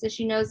alliance, and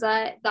she knows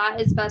that that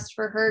is best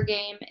for her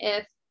game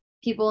if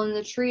people in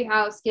the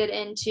treehouse get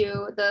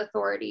into the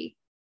authority.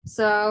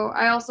 So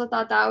I also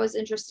thought that was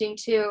interesting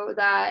too,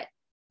 that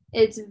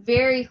it's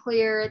very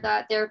clear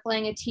that they're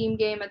playing a team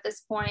game at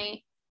this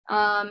point,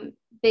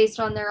 based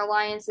on their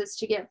alliances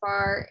to get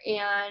far,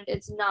 and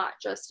it's not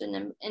just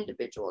an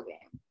individual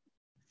game.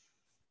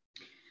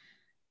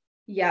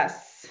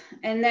 Yes.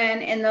 And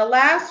then in the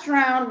last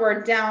round,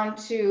 we're down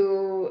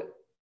to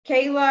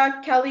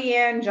Kayla,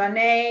 Kellyanne,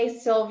 Janae,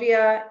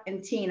 Sylvia,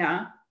 and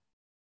Tina.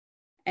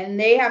 And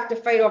they have to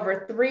fight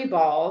over 3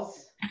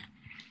 balls.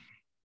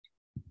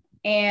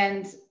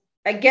 And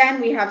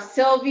again, we have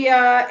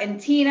Sylvia and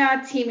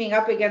Tina teaming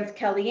up against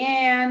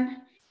Kellyanne.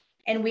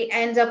 And we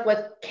end up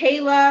with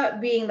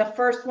Kayla being the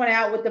first one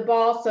out with the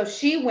ball. So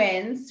she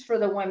wins for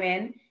the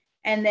women.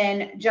 And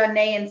then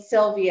Janae and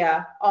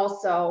Sylvia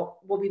also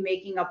will be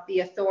making up the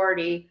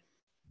authority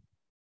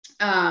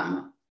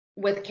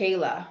with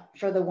Kayla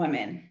for the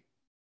women.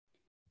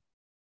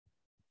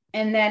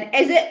 And then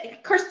is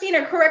it,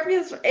 Christina, correct me,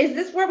 is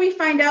this where we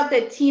find out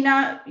that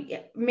Tina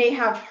may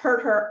have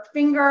hurt her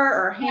finger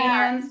or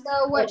hand?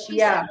 So what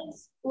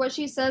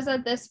she says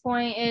at this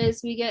point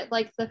is we get,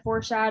 like, the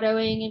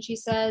foreshadowing, and she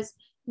says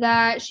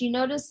that she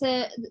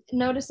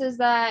notices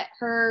that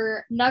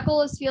her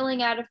knuckle is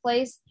feeling out of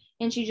place,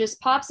 and she just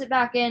pops it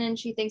back in, and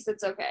she thinks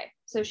it's okay.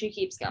 So she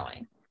keeps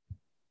going.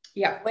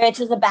 Yeah. Which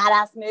is a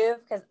badass move,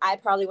 because I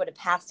probably would have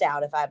passed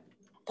out if I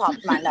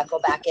popped my knuckle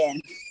back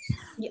in.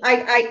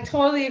 I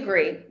totally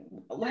agree.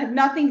 I have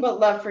nothing but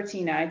love for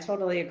Tina. I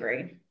totally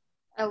agree.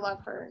 I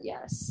love her.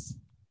 Yes.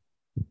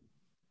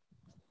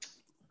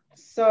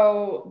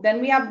 So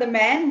then we have the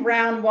men,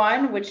 round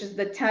 1, which is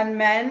the 10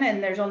 men,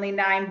 and there's only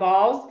 9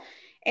 balls.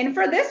 And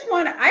for this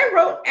one, I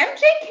wrote,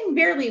 MJ can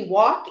barely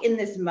walk in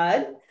this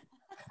mud.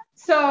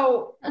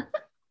 So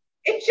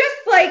it's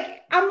just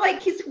like, I'm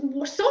like, he's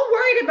so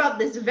worried about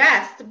this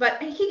vest, but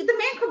the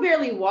man could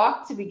barely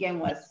walk to begin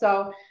with.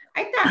 So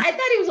I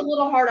thought he was a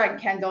little hard on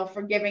Kendall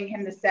for giving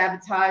him the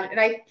sabotage. And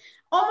I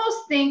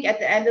almost think at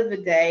the end of the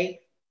day,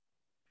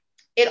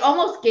 it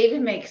almost gave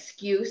him an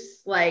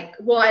excuse, like,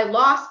 well, I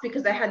lost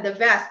because I had the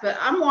vest, but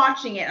I'm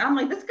watching it. And I'm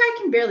like, this guy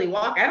can barely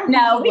walk. I don't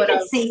know. We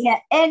could see him.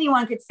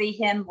 Anyone could see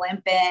him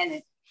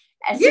limping.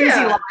 As soon as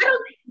he walked,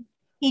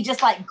 he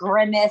just, like,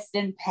 grimaced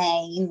in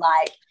pain.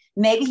 Like,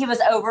 maybe he was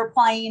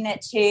overplaying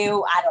it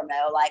too. I don't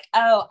know. Like,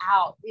 oh,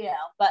 out,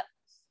 but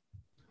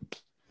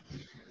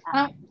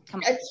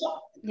come on.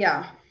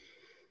 Yeah.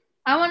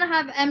 I want to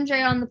have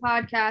MJ on the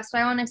podcast.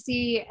 I want to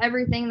see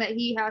everything that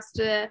he has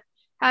to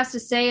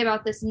say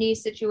about this knee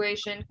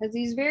situation, because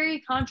he's very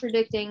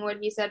contradicting what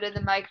he said in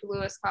the Mike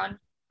Lewis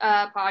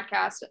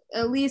podcast,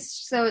 at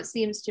least so it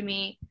seems to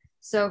me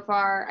so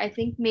far. I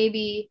think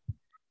maybe,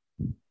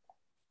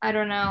 I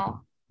don't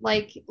know,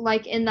 like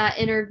in that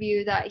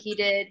interview that he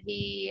did,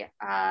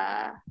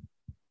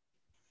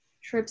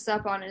 trips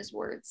up on his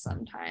words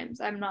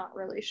sometimes. I'm not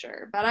really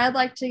sure, but I'd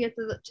like to get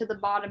to the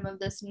bottom of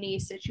this knee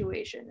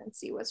situation and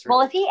see what's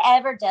well. If he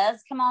ever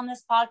does come on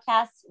this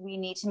podcast, we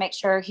need to make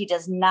sure he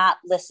does not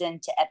listen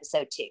to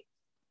episode 2.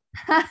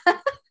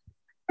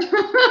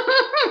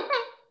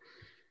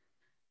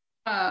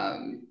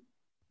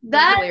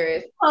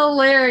 That's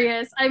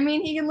hilarious. I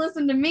mean, he can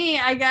listen to me,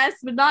 I guess,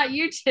 but not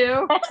you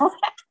two.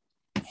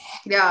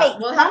 Yeah, hey,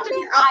 we'll have to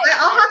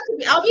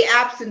be, I'll be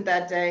absent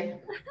that day.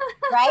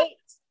 Right?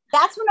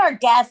 That's when our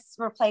guest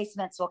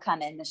replacements will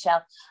come in,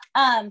 Michelle.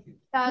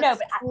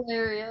 That's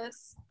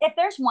hilarious. If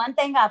there's one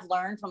thing I've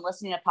learned from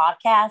listening to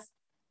podcasts,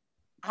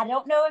 I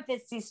don't know if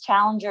it's these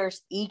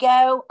challengers'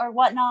 ego or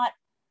whatnot,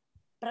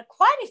 but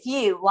quite a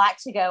few like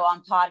to go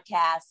on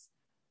podcasts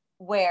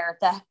where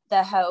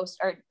the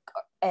host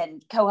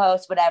and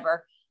co-host,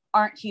 whatever,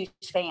 aren't huge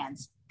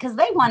fans because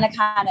they want to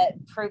kind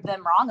of prove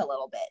them wrong a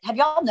little bit. Have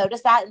y'all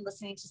noticed that in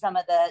listening to some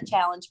of the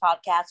challenge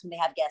podcasts when they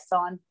have guests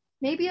on?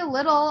 Maybe a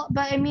little,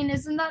 but I mean,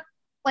 isn't that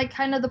like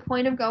kind of the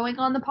point of going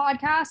on the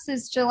podcast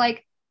is to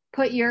like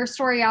put your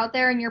story out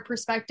there and your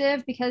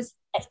perspective? Because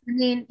I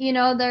mean, you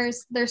know,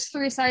 there's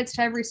 3 sides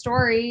to every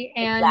story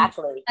and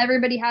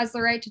everybody has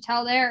the right to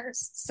tell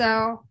theirs.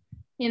 So,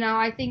 you know,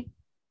 I think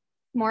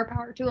more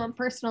power to them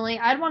personally.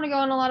 I'd want to go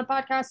on a lot of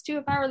podcasts too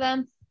if I were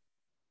them.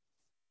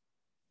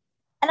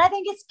 And I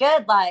think it's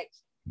good, like,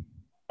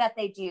 that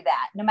they do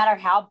that, no matter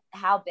how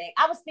big.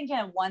 I was thinking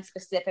of one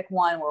specific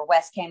one where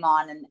Wes came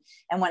on and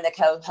one of the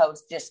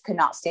co-hosts just could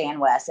not stand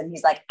Wes. And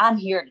he's like, I'm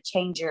here to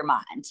change your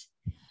mind.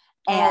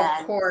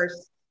 And of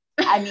course.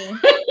 I mean,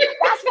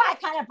 that's why I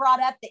kind of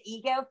brought up the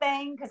ego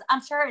thing, because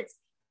I'm sure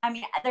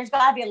there's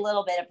got to be a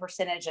little bit of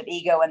percentage of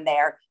ego in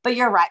there. But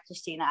you're right,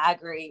 Christina. I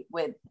agree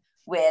with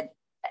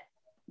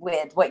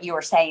what you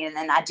were saying.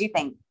 And I do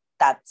think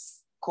that's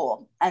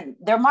cool. And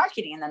they're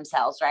marketing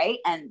themselves, right?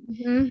 And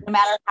no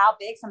matter how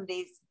big some of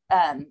these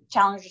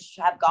challengers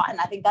have gotten,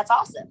 I think that's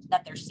awesome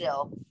that they're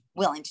still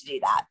willing to do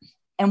that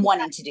and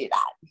wanting to do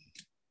that.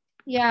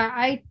 Yeah,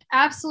 I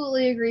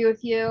absolutely agree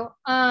with you.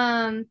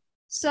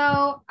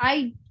 So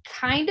I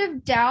kind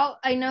of doubt,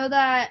 I know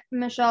that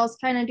Michelle's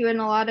kind of doing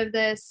a lot of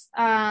this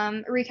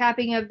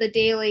recapping of the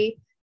daily,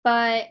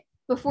 but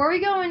before we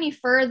go any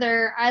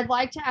further, I'd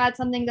like to add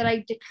something that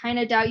I kind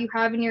of doubt you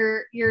have in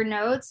your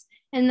notes.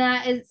 And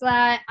that is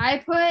that I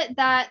put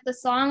that the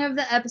song of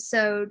the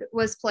episode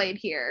was played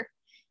here.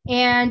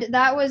 And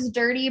that was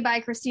Dirty by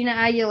Christina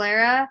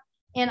Aguilera.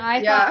 And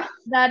I thought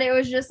that it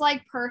was just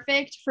like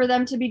perfect for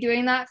them to be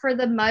doing that for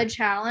the mud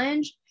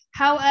challenge.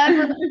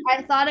 However,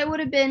 I thought it would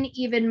have been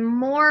even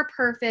more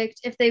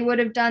perfect if they would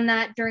have done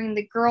that during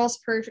the girls'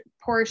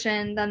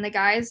 portion than the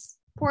guys'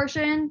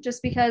 portion,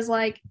 just because,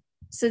 like,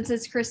 since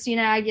it's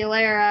Christina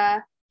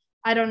Aguilera,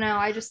 I don't know.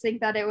 I just think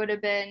that it would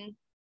have been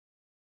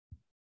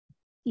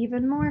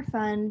even more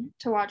fun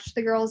to watch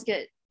the girls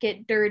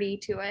get dirty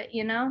to it,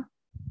 you know?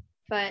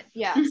 But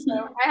yeah,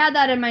 so I had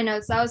that in my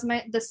notes. That was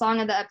the song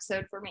of the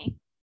episode for me.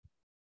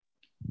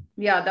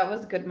 Yeah, that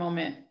was a good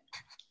moment.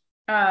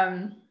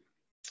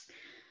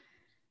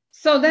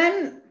 So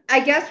then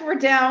I guess we're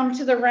down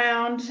to the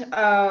round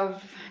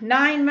of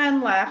 9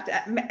 men left.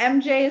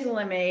 MJ is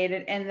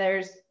eliminated and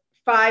there's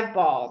 5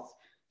 balls.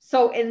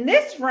 So in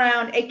this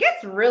round, it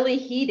gets really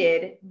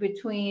heated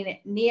between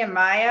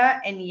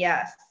Nehemiah and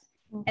Yes.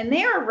 And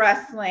they are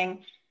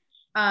wrestling.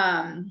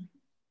 And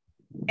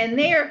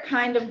they are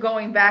kind of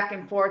going back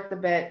and forth a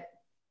bit.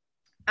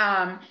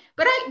 But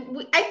I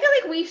feel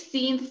like we've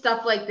seen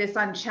stuff like this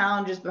on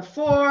challenges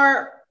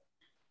before.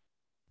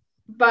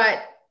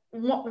 But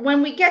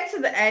when we get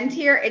to the end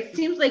here, it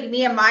seems like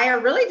Nehemiah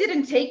really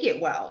didn't take it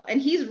well. And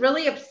he's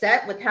really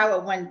upset with how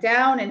it went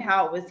down and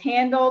how it was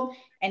handled.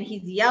 And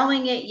he's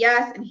yelling at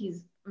Yes, and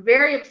he's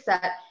very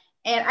upset.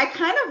 And I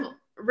kind of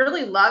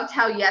really loved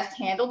how Yes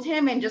handled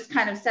him and just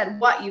kind of said,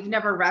 what, you've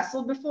never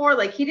wrestled before?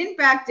 Like, he didn't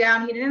back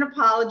down. He didn't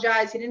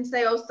apologize. He didn't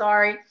say, oh,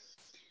 sorry.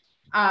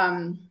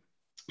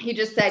 He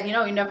just said, you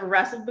know, you never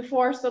wrestled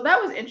before. So that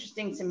was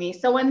interesting to me.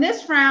 So in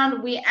this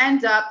round, we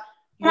end up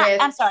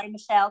I'm sorry,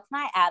 Michelle,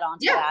 can I add on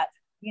to that?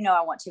 You know,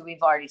 I want to.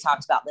 We've already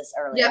talked about this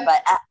earlier,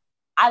 but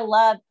I'm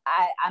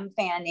a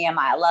fan of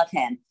Nehemiah. I love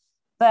him.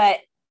 But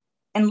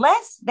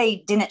unless they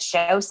didn't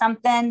show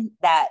something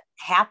that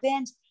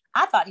happened,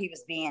 I thought he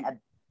was being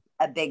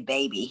a big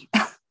baby.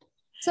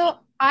 So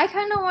I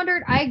kind of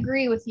wondered, I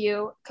agree with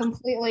you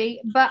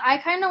completely, but I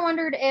kind of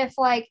wondered if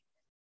like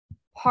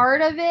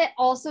part of it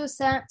also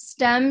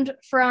stemmed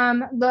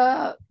from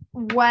the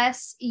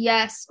Wes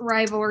Yes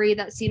rivalry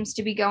that seems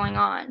to be going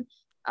on.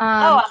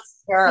 I'm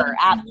sure.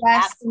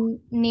 Wes and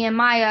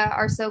Nehemiah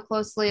are so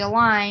closely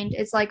aligned.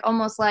 It's like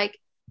almost like,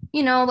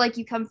 you know, like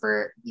you come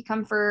for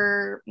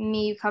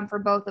me, you come for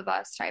both of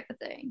us type of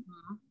thing.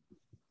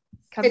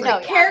 It's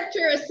a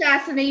character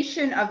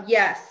assassination of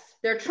Yes.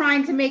 They're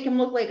trying to make him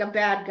look like a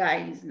bad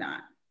guy. He's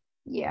not.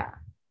 Yeah.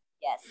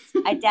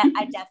 Yes. I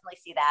definitely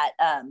see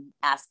that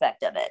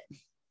aspect of it.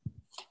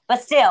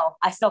 But still,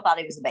 I still thought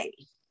he was a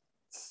baby.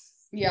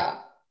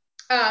 Yeah.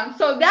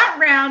 So that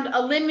round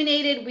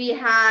eliminated, we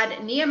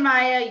had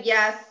Nehemiah,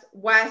 Yes,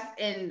 Wes,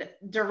 and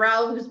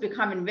Darrell, who's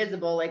become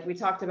invisible, like we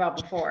talked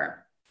about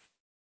before.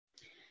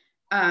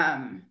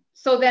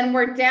 So then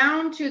we're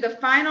down to the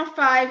final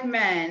 5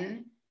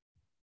 men,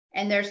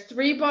 and there's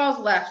 3 balls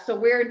left. So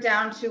we're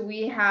down to,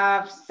 we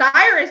have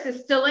Cyrus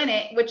is still in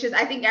it, which is,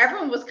 I think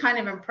everyone was kind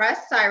of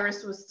impressed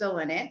Cyrus was still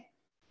in it.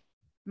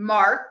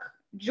 Mark,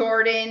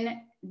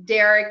 Jordan,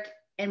 Derek,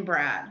 and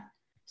Brad.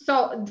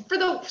 So for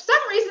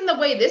some reason, the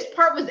way this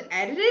part was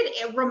edited,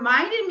 it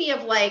reminded me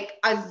of like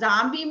a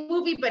zombie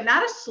movie, but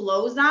not a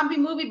slow zombie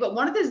movie, but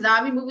one of the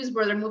zombie movies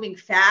where they're moving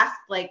fast,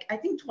 like I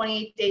think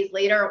 28 Days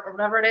Later or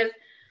whatever it is.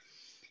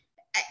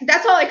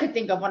 That's all I could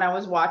think of when I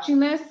was watching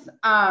this.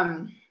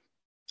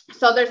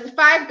 So there's the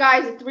 5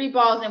 guys at 3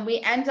 balls, and we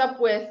end up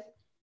with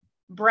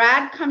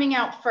Brad coming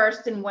out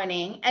first and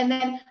winning. And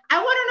then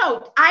I want to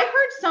know, I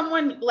heard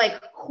someone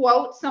like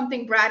quote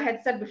something Brad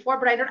had said before,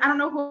 but I don't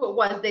know who it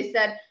was. They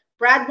said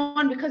Brad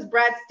won because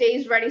Brad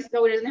stays ready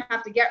so he doesn't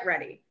have to get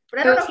ready.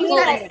 But I don't know who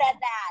said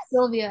that.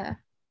 Sylvia.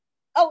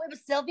 Oh, it was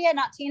Sylvia,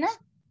 not Tina?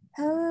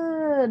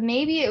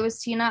 Maybe it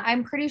was Tina.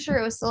 I'm pretty sure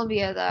it was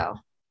Sylvia though.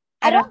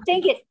 I don't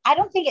think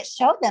it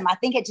showed them. I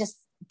think it just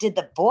did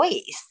the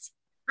voice.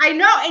 I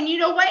know, and you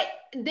know what?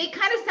 They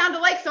kind of sound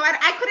alike, so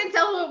I couldn't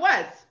tell who it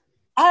was.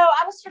 Oh,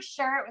 I was for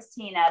sure it was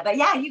Tina, but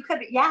yeah, you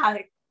could. Yeah,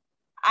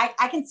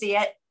 I can see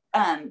it.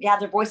 Yeah,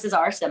 their voices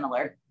are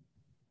similar.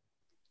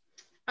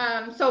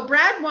 So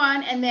Brad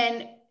won, and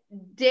then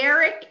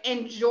Derek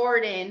and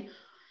Jordan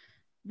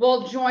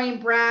will join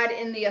Brad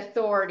in the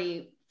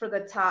authority for the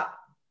top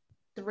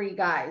 3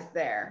 guys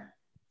there.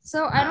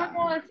 So I don't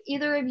know if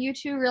either of you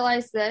two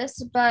realized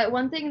this, but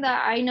one thing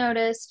that I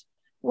noticed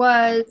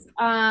was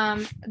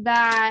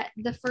that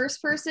the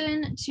first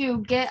person to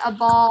get a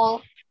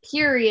ball,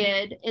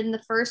 period, in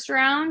the first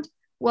round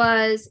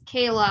was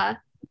Kayla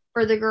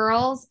for the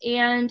girls,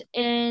 and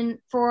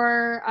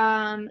for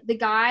the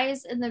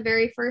guys in the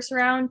very first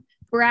round,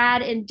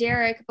 Brad and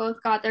Derek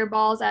both got their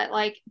balls at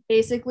like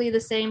basically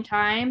the same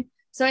time.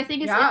 So I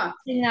think it's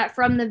interesting that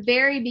from the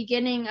very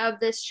beginning of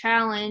this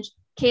challenge,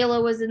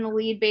 Kayla was in the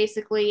lead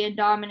basically and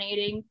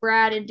dominating.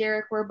 Brad and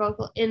Derek were both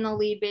in the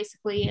lead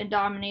basically and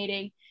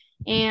dominating.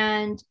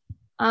 And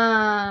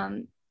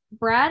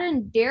Brad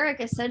and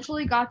Derek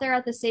essentially got there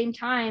at the same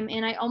time.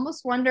 And I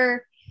almost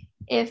wonder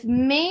if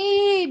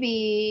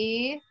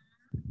maybe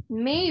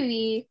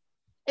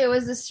it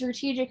was a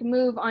strategic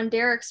move on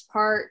Derek's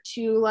part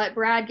to let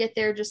Brad get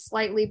there just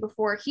slightly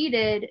before he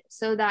did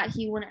so that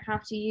he wouldn't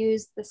have to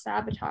use the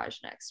sabotage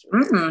next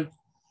week. Mm-hmm.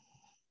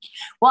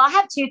 Well, I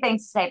have 2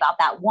 things to say about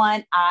that.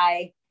 One,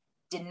 I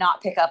did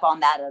not pick up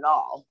on that at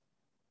all.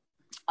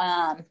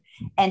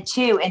 And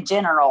 2, in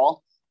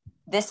general,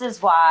 this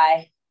is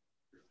why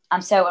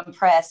I'm so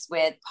impressed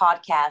with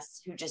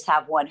podcasts who just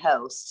have one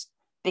host,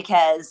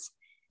 because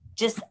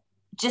just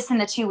in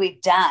the 2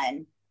 we've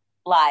done,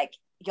 like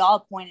y'all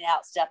pointed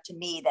out stuff to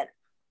me that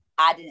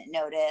I didn't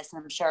notice,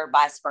 and I'm sure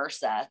vice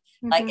versa.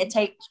 Mm-hmm. Like it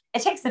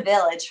takes a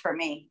village for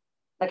me,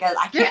 because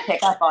I can't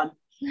pick up on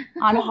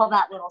all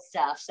that little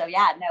stuff. So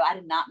yeah, no, I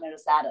did not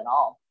notice that at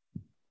all.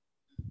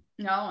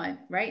 No,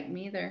 right,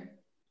 me either.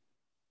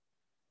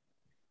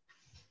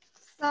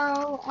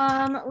 So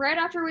right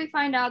after we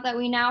find out that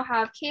we now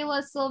have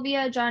Kayla,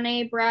 Sylvia,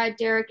 Janae, Brad,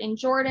 Derek, and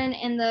Jordan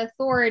in the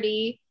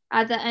authority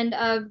at the end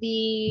of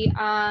the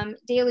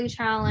daily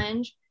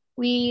challenge,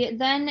 we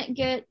then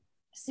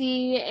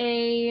see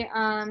a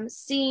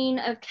scene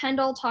of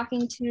Kendall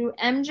talking to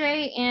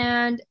MJ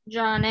and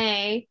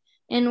Janae,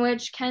 in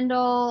which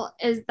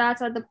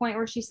that's at the point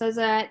where she says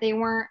that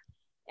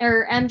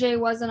MJ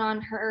wasn't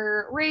on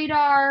her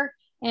radar,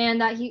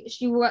 and that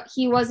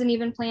he wasn't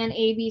even plan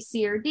A, B,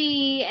 C, or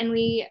D, and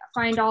we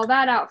find all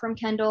that out from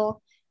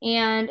Kendall,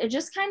 and it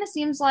just kind of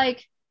seems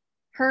like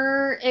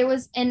it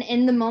was an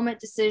in the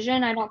moment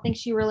decision. I don't think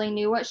she really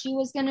knew what she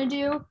was going to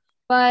do,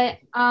 but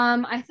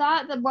I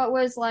thought that what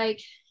was like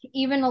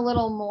even a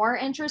little more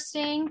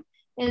interesting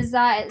is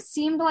that it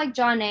seemed like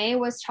Janae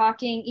was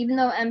talking, even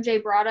though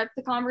MJ brought up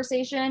the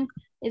conversation,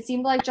 it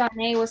seemed like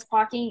Janae was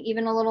talking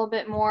even a little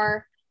bit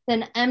more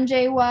than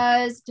MJ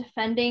was,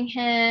 defending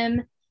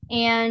him.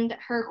 And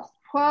her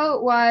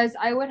quote was,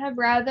 "I would have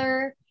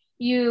rather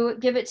you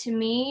give it to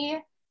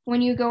me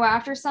when you go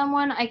after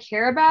someone I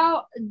care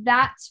about.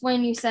 That's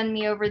when you send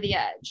me over the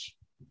edge."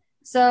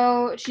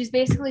 So she's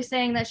basically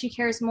saying that she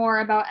cares more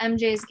about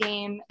MJ's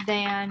game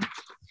than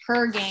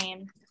her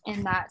game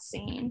in that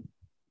scene.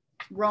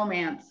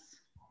 Romance.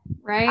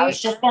 Right? I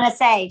was just going to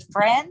say,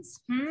 friends?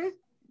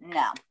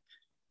 No.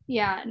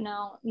 Yeah,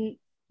 no.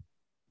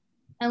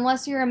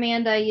 Unless you're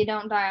Amanda, you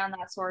don't die on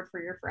that sword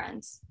for your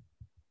friends.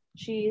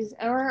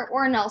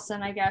 Or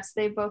Nelson, I guess.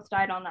 They both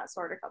died on that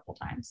sword a couple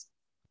times.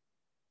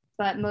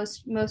 But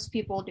most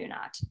people do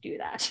not do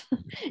that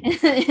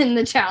in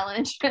the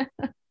challenge.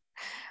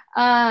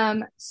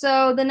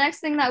 So the next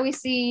thing that we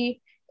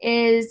see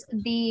is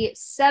the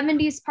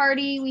 70s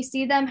party. We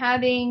see them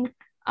having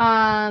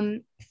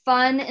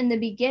fun in the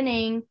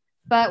beginning,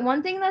 but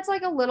one thing that's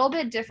like a little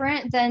bit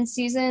different than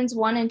seasons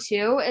 1 and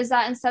 2 is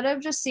that instead of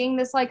just seeing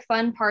this like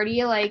fun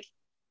party like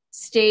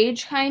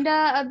stage kind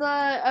of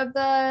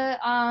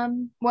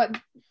the what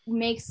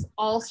makes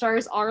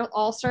all-stars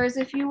all-stars,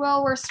 if you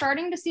will. We're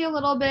starting to see a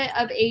little bit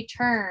of a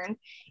turn,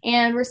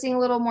 and we're seeing a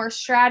little more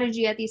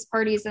strategy at these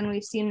parties than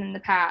we've seen in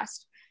the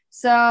past.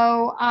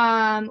 So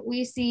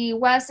we see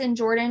Wes and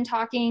Jordan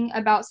talking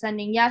about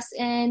sending Yes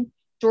in.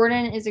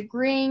 Jordan is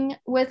agreeing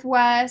with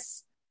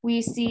Wes.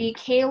 We see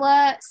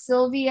Kayla,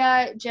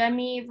 Sylvia,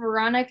 Jemmye,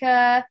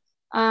 Veronica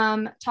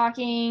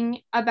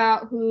talking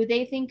about who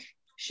they think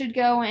should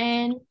go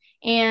in.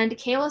 And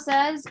Kayla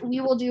says,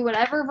 we will do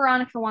whatever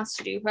Veronica wants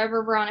to do.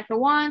 Whoever Veronica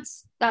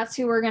wants, that's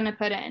who we're going to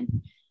put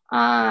in.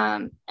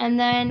 And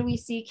then we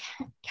see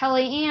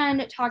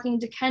Kellyanne talking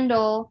to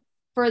Kendall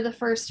for the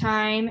first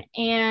time.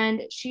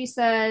 And she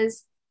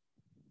says,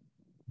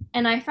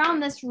 and I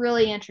found this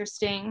really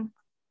interesting.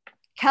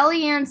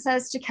 Kellyanne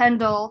says to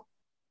Kendall,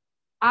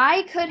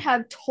 I could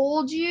have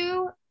told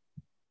you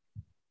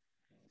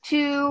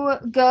to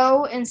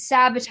go and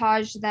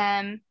sabotage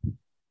them,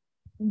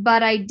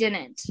 but I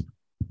didn't.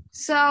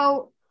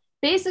 So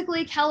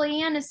basically,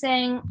 Kellyanne is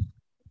saying,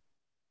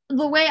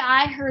 the way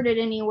I heard it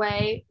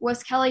anyway,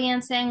 was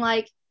Kellyanne saying,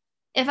 like,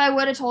 if I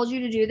would have told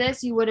you to do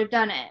this, you would have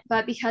done it.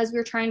 But because we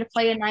were trying to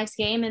play a nice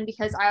game, and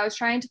because I was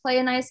trying to play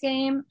a nice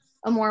game,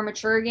 a more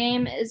mature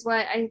game is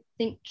what I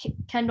think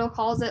Kendall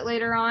calls it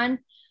later on,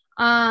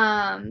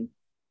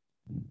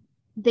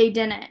 they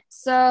didn't.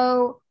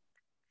 So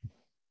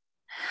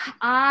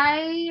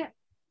I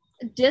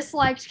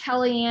disliked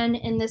Kellyanne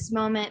in this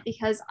moment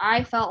because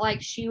I felt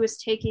like she was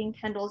taking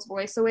Kendall's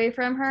voice away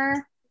from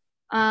her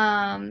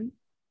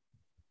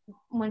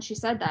when she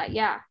said that.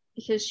 Yeah,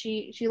 because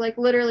she like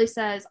literally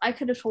says, I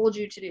could have told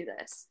you to do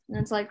this. And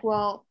it's like,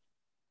 well,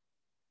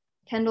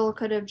 Kendall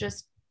could have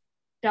just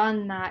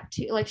done that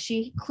too. Like,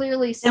 she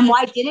clearly said, then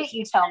why didn't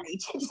you tell me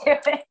to do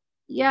it?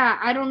 Yeah,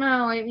 I don't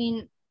know. I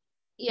mean,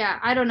 yeah,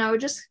 I don't know.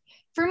 Just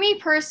for me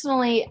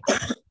personally,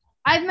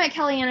 I've met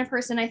Kellyanne in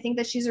person. I think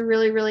that she's a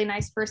really, really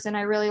nice person.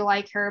 I really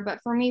like her.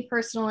 But for me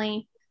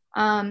personally,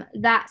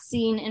 that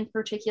scene in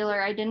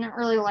particular, I didn't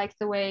really like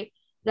the way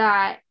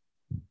that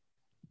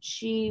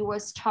she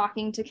was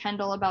talking to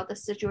Kendall about the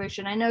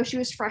situation. I know she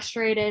was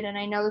frustrated, and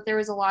I know that there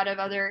was a lot of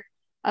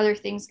other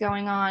things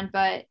going on,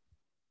 but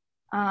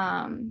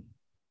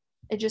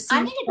it just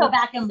I need to go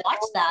back and watch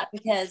that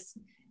because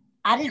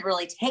I didn't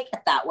really take it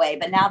that way.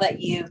 But now that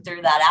you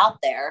threw that out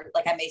there,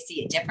 like, I may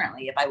see it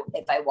differently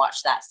if I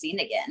watch that scene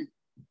again.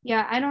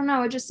 Yeah, I don't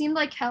know. It just seemed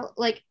like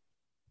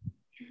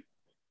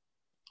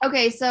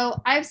okay,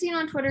 so I've seen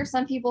on Twitter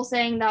some people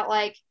saying that,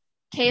 like,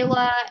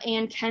 Kayla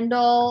and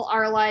Kendall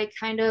are like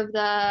kind of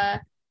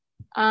the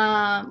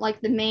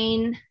like the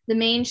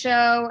main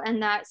show,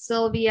 and that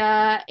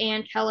Sylvia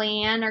and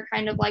Kellyanne are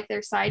kind of like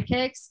their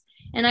sidekicks.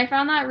 And I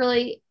found that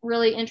really,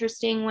 really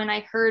interesting when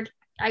I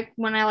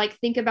like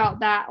think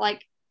about that,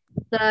 like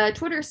the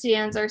Twitter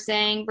stands are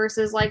saying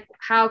versus like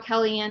how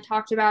Kellyanne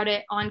talked about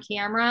it on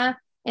camera.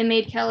 It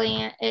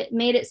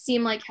made it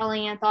seem like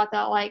Kellyanne thought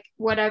that, like,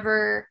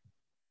 whatever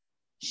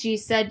she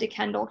said to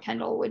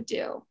Kendall would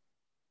do.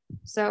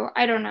 So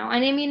I don't know.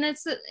 And I mean,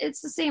 it's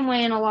the same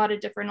way in a lot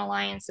of different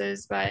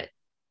alliances, but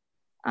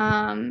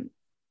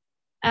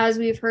as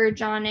we've heard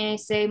Jonna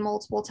say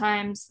multiple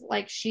times,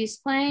 like, she's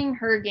playing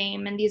her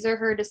game and these are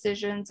her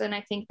decisions. And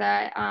I think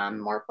that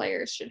more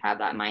players should have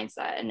that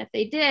mindset. And if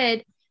they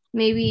did,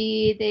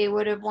 maybe they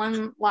would have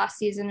won last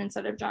season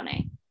instead of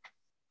Jonna.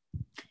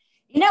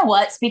 You know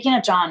what? Speaking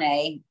of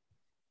Jonna,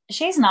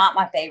 she's not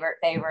my favorite.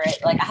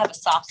 Like, I have a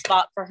soft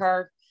spot for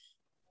her,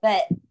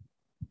 but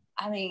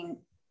I mean,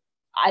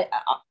 I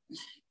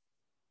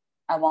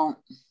won't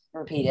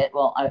repeat it.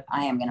 Well,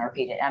 I am going to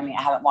repeat it. I mean,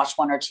 I haven't watched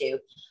one or two,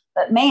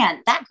 but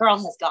man, that girl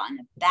has gotten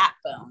a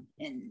backbone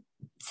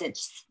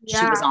since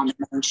she was on the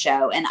main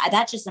show. And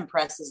that just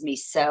impresses me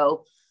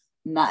so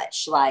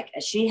much. Like,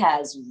 she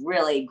has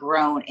really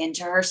grown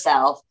into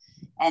herself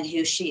and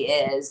who she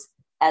is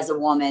as a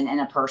woman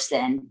and a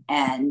person.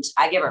 And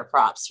I give her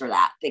props for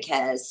that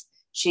because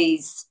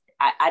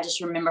I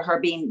just remember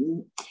her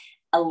being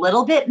a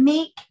little bit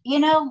meek, you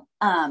know?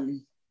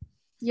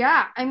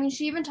 Yeah, I mean,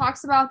 she even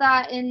talks about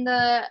that in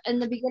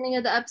the beginning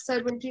of the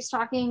episode when she's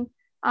talking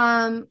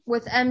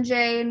with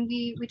MJ, and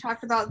we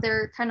talked about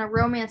their kind of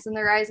romance in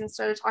their eyes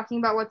instead of talking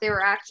about what they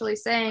were actually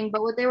saying.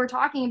 But what they were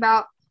talking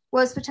about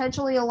was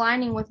potentially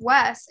aligning with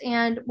Wes.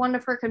 And one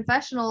of her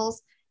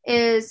confessionals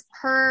is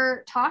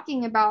her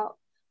talking about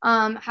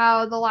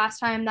how the last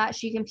time that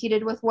she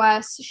competed with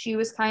Wes, she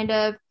was kind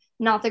of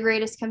not the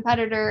greatest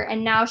competitor,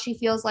 and now she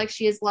feels like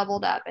she is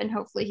leveled up, and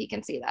hopefully he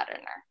can see that in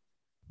her.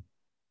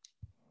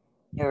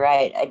 You're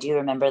right. I do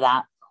remember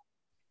that.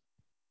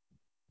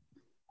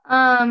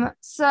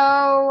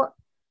 So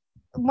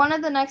one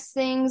of the next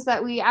things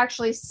that we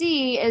actually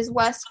see is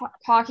Wes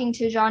talking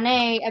to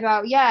Jonna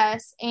about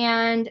Yes.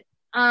 And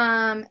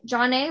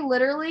Jonna,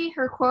 literally,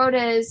 her quote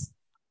is,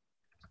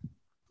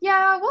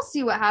 yeah, we'll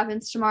see what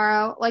happens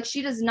tomorrow. Like,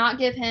 she does not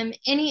give him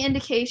any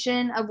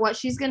indication of what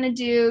she's going to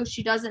do.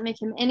 She doesn't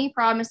make him any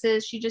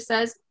promises. She just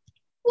says,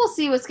 we'll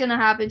see what's going to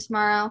happen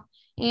tomorrow.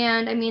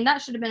 And I mean,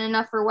 that should have been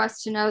enough for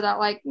Wes to know that,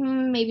 like,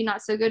 maybe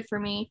not so good for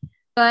me.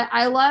 But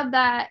I love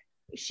that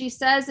she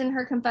says in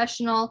her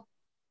confessional,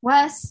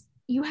 Wes,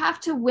 you have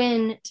to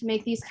win to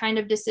make these kind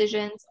of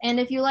decisions. And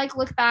if you like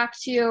look back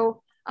to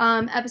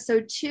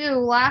episode 2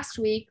 last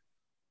week,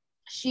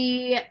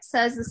 she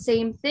says the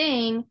same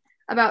thing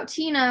about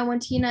Tina when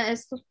Tina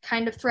is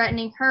kind of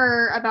threatening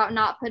her about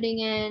not putting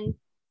in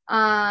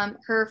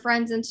her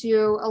friends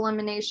into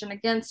elimination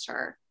against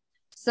her.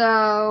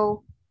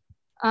 So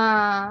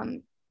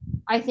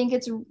I think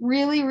it's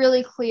really,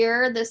 really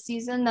clear this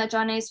season that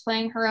Janae's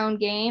playing her own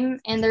game.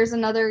 And there's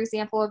another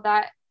example of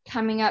that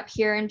coming up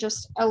here in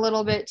just a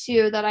little bit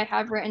too that I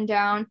have written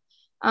down.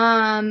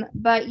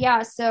 But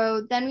yeah,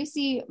 so then we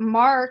see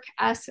Mark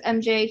ask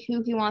MJ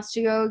who he wants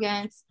to go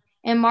against.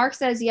 And Mark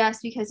says yes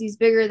because he's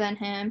bigger than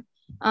him.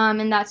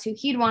 And that's who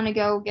he'd want to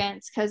go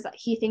against because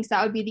he thinks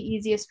that would be the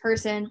easiest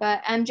person.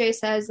 But MJ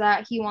says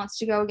that he wants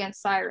to go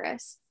against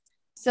Cyrus.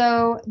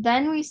 So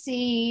then we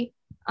see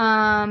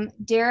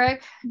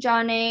Derek,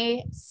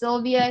 Janae,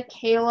 Sylvia,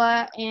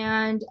 Kayla,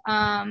 and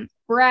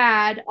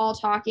Brad all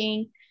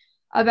talking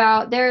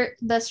about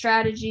the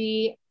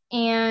strategy.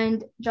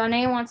 And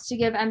Janae wants to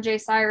give MJ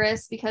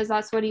Cyrus because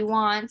that's what he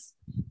wants.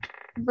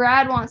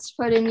 Brad wants to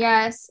put in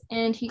yes,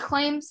 and he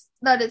claims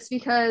that it's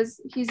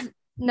because he's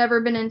never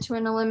been into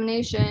an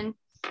elimination.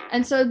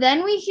 And so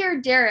then we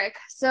hear Derek.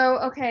 So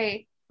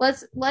okay,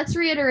 let's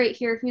reiterate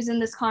here who's in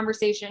this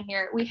conversation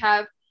here. We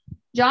have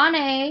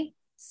Janae,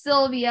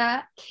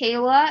 Sylvia,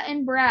 Kayla,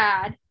 and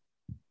Brad,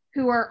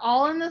 who are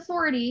all in the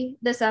authority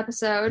this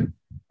episode.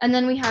 And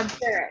then we have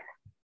Derek.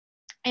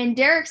 And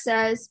Derek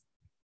says,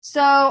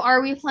 so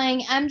are we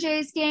playing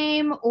MJ's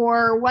game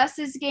or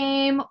Wes's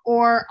game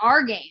or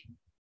our game?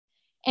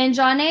 And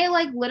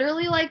Janae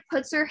literally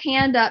puts her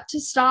hand up to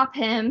stop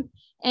him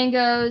and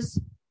goes,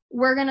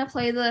 we're going to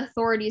play the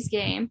authorities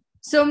game.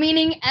 So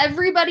meaning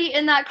everybody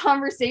in that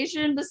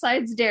conversation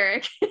besides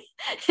Derek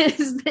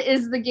is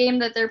the game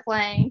that they're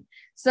playing.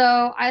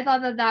 So I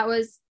thought that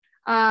was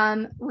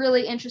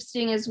really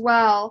interesting as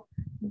well.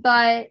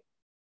 But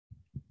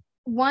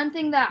one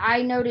thing that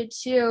I noted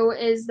too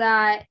is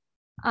that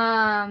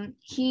I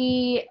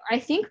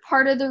think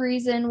part of the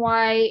reason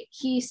why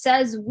he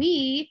says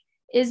we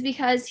is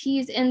because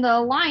he's in the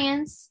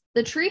alliance,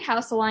 the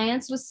Treehouse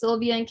Alliance with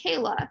Sylvia and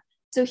Kayla.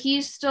 So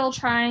he's still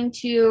trying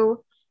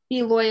to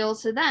be loyal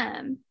to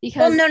them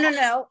because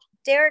no.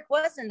 Derek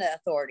was in the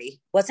authority,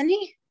 wasn't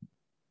he?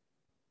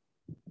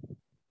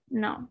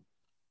 No.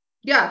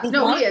 Yeah,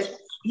 no, he is.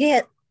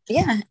 Yeah.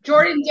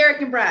 Jordan,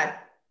 Derek, and Brad.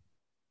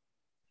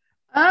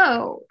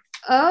 Oh,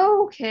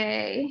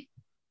 okay.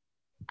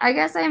 I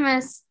guess I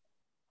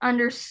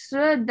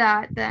misunderstood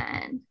that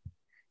then.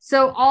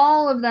 So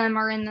all of them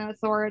are in the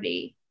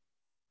authority.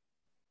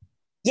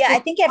 Yeah, so I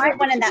think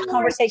everyone in that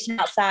conversation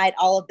outside,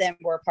 all of them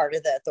were part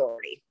of the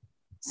authority.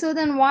 So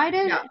then why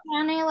did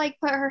Janae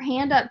put her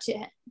hand up to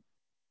him?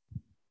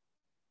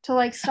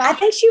 To stop? I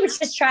think she was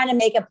just trying to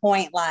make a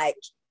point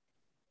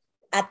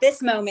at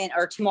this moment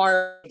or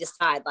tomorrow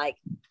decide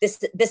this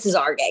is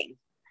our game.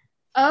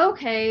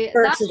 Okay.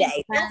 For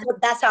today.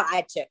 That's how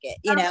I took it,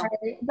 you know.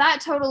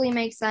 That totally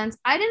makes sense.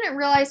 I didn't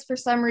realize for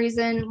some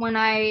reason when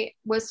I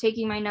was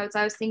taking my notes,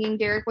 I was thinking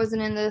Derek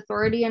wasn't in the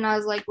authority and I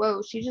was like,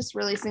 whoa, she just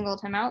really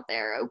singled him out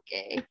there.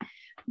 Okay.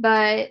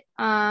 But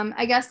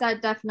I guess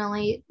that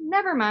definitely,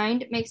 never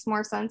mind. It makes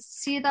more sense.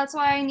 See, that's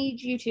why I need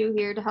you two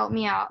here to help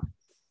me out.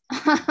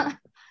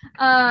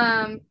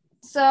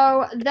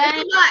 So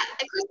then,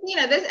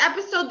 Christina, this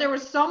episode, there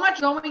was so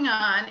much going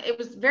on. It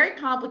was very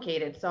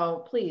complicated.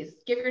 So please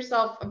give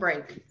yourself a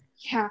break.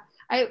 Yeah,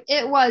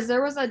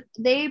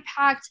 they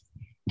packed,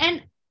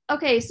 and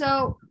okay,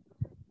 so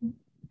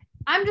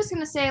I'm just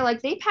going to say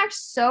they packed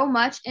so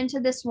much into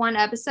this one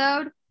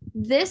episode.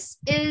 This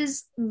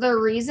is the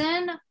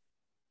reason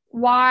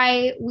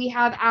why we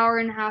have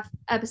 1.5-hour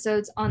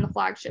episodes on the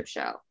flagship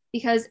show.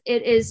 Because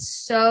it is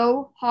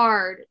so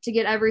hard to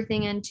get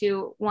everything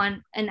into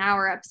an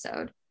hour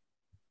episode.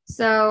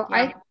 So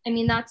yeah. I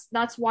mean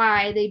that's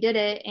why they did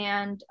it,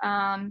 and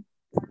I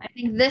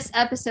think this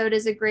episode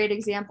is a great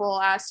example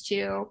as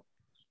to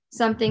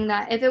something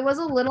that if it was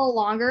a little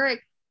longer,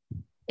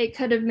 it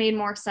could have made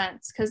more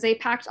sense because they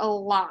packed a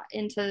lot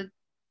into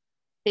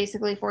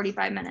basically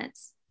 45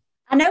 minutes.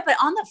 I know, but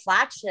on the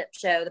flagship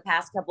show, the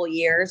past couple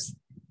years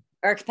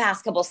or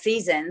past couple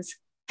seasons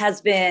has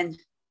been.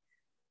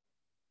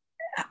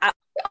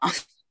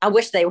 I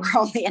wish they were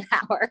only an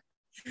hour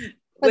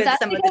with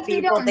some of the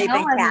people they've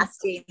been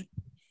casting.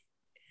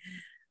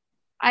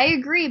 I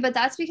agree, but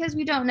that's because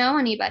we don't know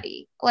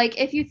anybody.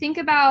 If you think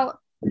about,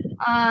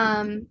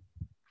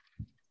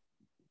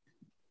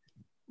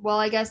 well,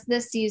 I guess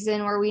this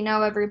season where we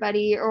know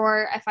everybody,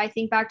 or if I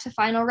think back to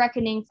Final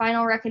Reckoning,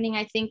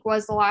 I think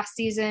was the last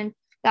season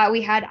that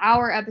we had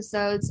hour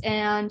episodes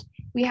and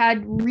we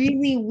had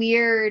really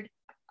weird,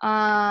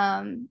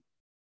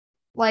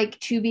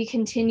 to be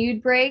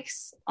continued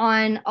breaks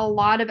on a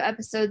lot of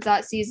episodes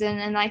that season.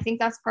 And I think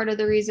that's part of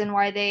the reason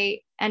why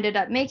they ended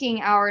up making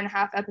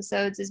 1.5-hour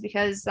episodes is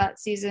because that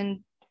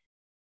season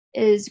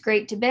is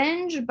great to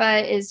binge,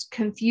 but is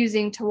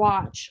confusing to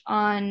watch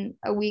on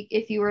a week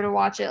if you were to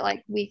watch it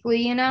like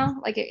weekly, you know,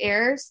 like it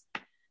airs.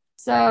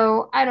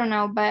 So I don't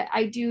know, but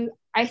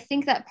I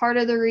think that part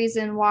of the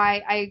reason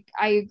why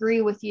I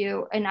agree with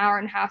you, an hour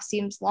and a half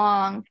seems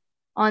long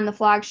on the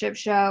flagship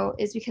show,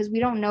 is because we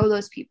don't know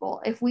those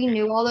people. If we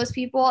knew all those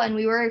people and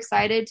we were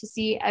excited to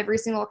see every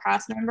single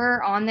cast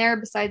member on there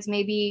besides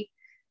maybe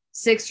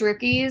 6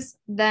 rookies,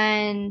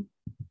 then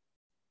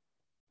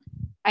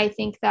I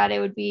think that it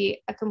would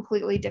be a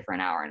completely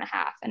different hour and a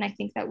half. And I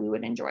think that we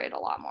would enjoy it a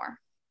lot more.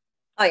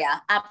 Oh yeah,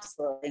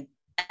 absolutely.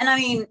 And I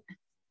mean,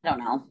 I don't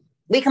know.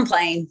 We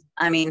complain.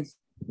 I mean,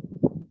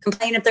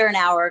 complain if they're an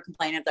hour,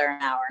 complain if they're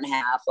an hour and a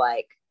half,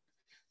 like.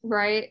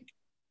 Right.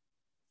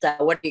 So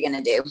what are you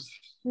going to do?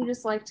 We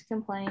just like to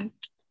complain.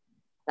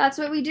 That's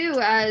what we do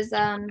as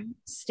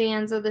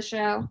stans of the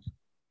show.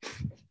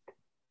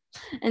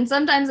 And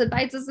sometimes it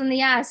bites us in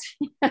the ass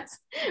because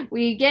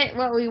we get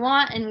what we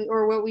want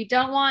or what we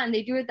don't want, and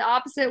they do it the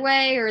opposite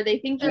way, or they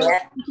think they're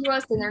listening to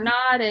us and they're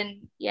not.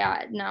 And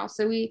yeah, no.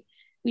 So we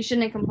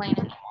shouldn't complain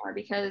anymore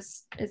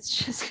because it's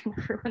just going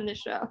to ruin the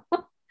show.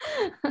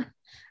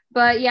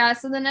 But yeah,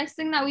 so the next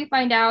thing that we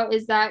find out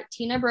is that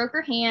Tina broke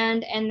her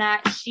hand and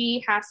that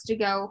she has to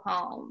go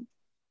home.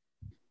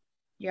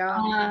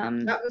 Yeah,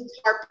 that was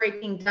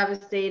heartbreaking,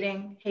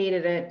 devastating.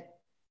 Hated it.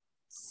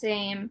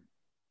 Same.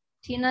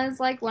 Tina is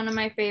like one of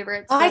my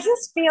favorites. I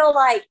just feel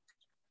like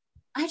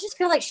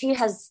she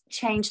has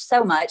changed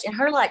so much, and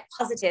her like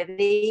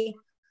positivity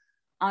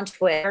on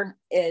Twitter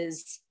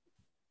is,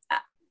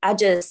 I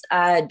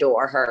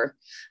adore her.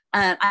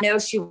 I know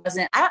she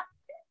wasn't,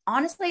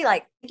 honestly,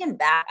 like thinking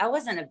back, I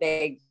wasn't a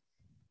big,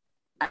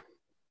 I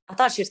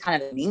thought she was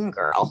kind of a mean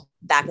girl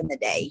back in the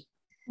day.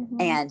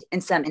 Mm-hmm. And in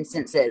some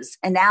instances,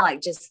 and now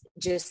like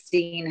just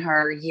seeing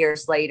her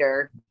years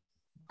later,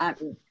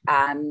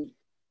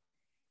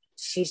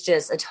 she's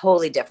just a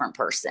totally different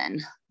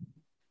person.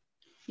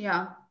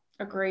 Yeah,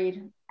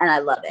 agreed. And I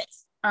love it.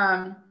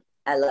 I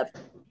love it.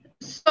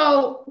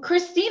 So,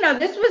 Christina,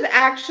 this was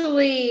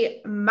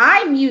actually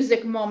my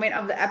music moment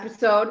of the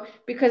episode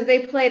because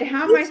they played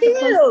How Am I Supposed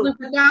to Live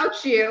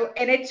Without You?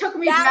 And it took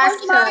me back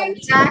to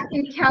Jack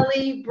and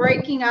Kelly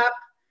breaking up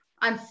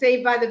on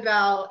Saved by the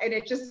Bell. And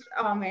it just,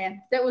 oh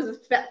man, that was a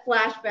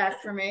flashback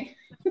for me.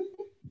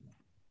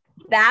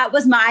 That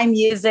was my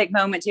music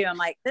moment too. I'm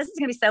like, this is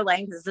going to be so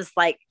lame because it's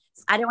like,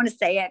 I don't want to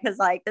say it because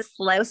like this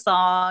slow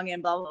song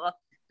and blah, blah, blah.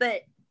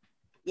 But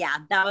yeah,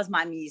 that was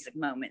my music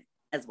moment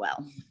as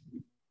well.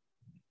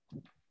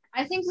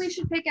 I think we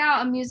should pick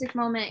out a music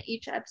moment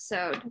each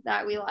episode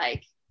that we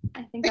like.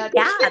 I think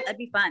that'd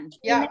be fun.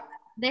 Yeah.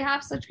 They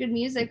have such good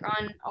music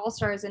on All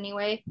Stars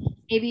anyway.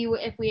 Maybe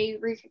if we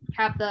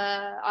recap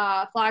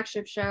the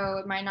flagship show,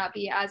 it might not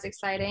be as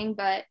exciting,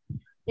 but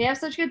they have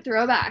such good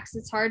throwbacks.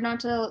 It's hard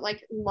not to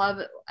like love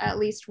at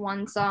least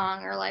one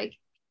song or like,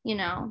 you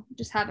know,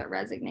 just have it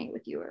resonate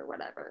with you or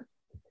whatever.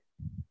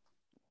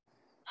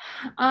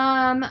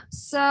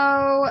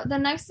 So the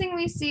next thing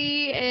we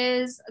see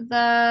is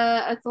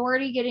the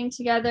authority getting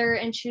together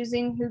and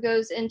choosing who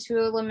goes into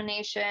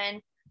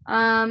elimination.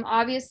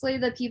 Obviously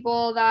the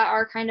people that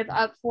are kind of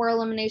up for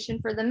elimination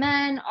for the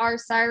men are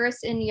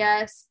Cyrus and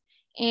Yes,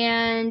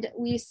 and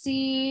we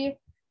see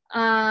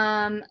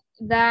that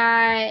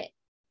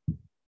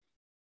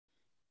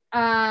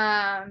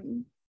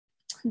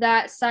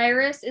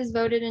Cyrus is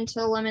voted into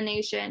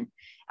elimination.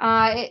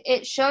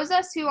 It shows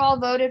us who all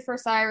voted for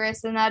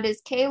Cyrus, and that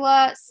is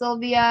Kayla,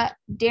 Sylvia,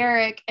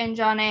 Derek, and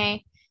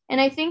Janae.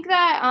 And I think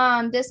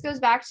that this goes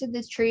back to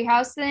this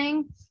treehouse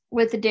thing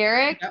with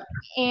Derek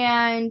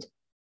and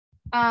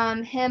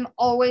him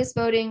always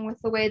voting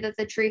with the way that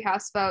the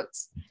treehouse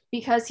votes,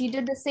 because he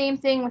did the same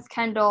thing with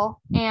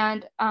Kendall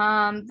and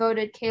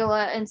voted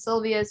Kayla and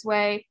Sylvia's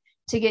way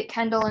to get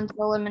Kendall into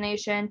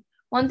elimination.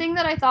 One thing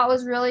that I thought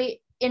was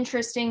really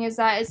interesting is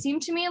that it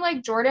seemed to me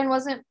like Jordan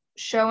wasn't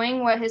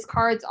showing what his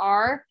cards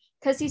are,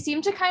 because he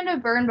seemed to kind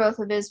of burn both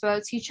of his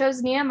votes. He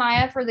chose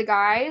Nehemiah for the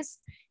guys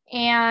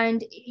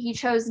and he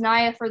chose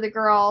Naya for the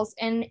girls,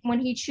 and when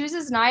he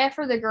chooses Naya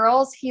for the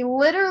girls, he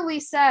literally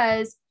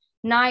says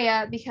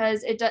Naya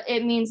because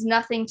it means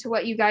nothing to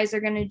what you guys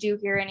are going to do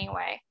here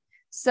anyway.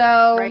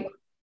 So right.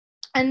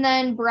 And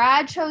then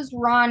Brad chose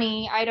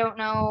Ronnie. I don't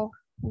know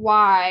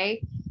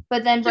why,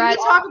 but then Brad.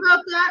 Can we talk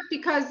about that?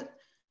 Because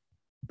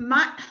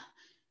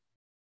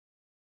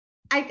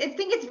I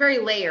think it's very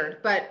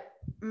layered, but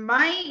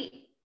my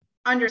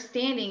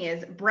understanding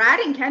is Brad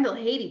and Kendall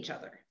hate each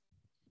other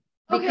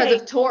because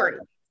of Tori,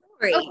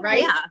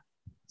 right? Yeah.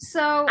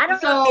 So I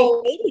don't know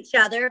if they hate each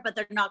other, but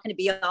they're not going to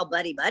be all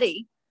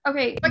buddy.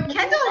 Okay. But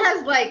Kendall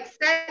has like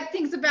said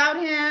things about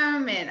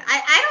him, and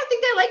I don't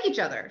think they like each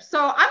other.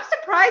 So I'm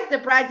surprised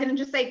that Brad didn't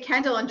just say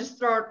Kendall and just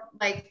throw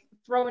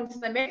into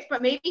the mix.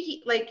 But maybe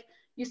he, like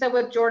you said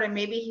with Jordan,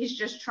 maybe he's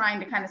just trying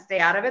to kind of stay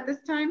out of it this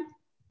time.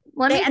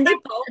 They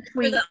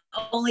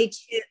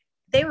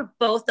were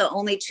both the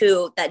only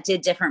two that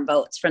did different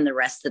votes from the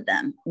rest of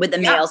them, with the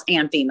males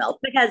and females,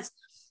 because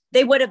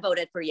they would have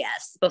voted for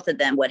Yes. Both of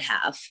them would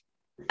have,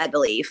 I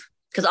believe.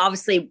 because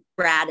obviously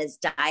Brad is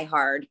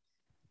diehard,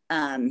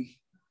 and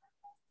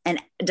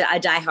a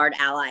diehard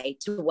ally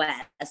to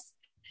Wes.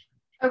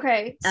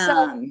 Okay,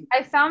 so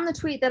I found the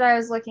tweet that I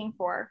was looking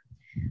for.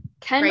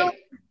 Kendall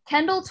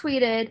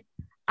tweeted,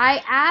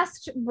 I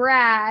asked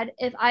Brad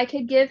if I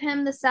could give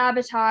him the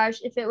sabotage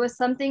if it was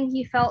something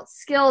he felt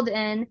skilled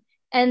in,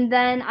 and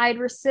then I'd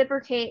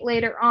reciprocate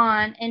later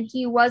on, and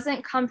he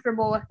wasn't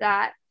comfortable with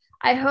that.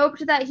 I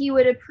hoped that he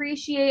would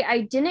appreciate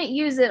I didn't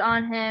use it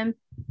on him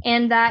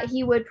and that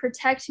he would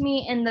protect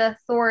me in the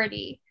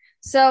authority.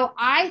 So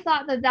I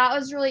thought that that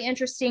was really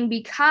interesting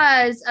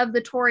because of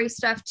the Tori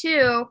stuff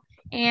too.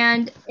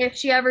 And if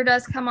she ever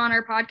does come on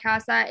our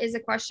podcast, that is a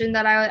question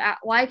that I would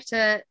like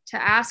to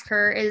ask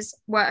her, is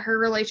what her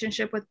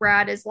relationship with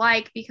Brad is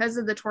like because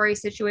of the Tori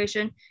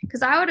situation.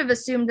 Because I would have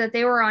assumed that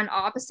they were on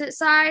opposite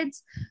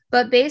sides.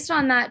 But based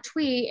on that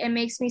tweet, it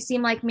makes me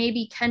seem like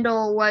maybe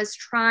Kendall was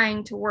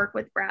trying to work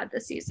with Brad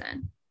this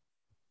season.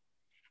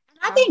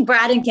 I think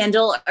Brad and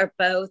Kendall are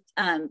both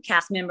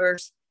cast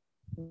members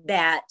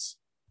that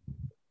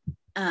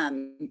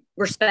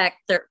respect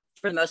their,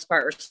 for the most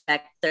part,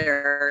 respect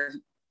their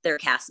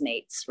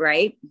castmates,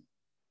 right?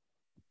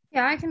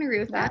 Yeah, I can agree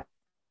with that.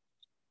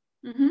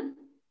 Mm-hmm.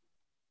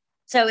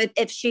 So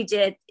if she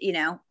did, you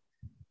know,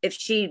 if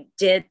she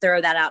did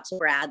throw that out to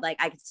Brad, like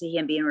I could see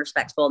him being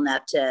respectful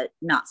enough to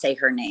not say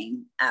her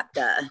name at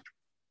the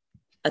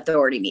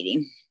authority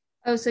meeting.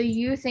 Oh, so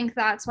you think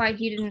that's why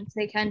he didn't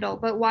say Kendall,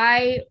 but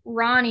why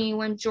Ronnie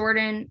when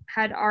Jordan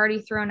had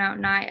already thrown out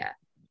Nia?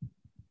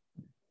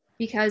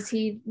 Because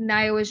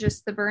Nia was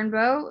just the burn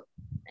vote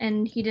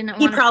and he didn't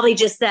want He probably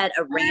just said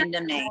a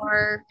random name.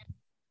 Or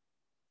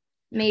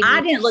maybe.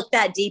 I didn't look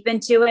that deep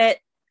into it.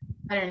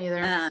 I didn't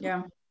either.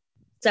 Yeah.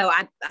 So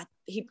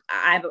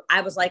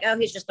I was like, oh,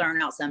 he's just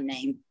throwing out some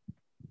name.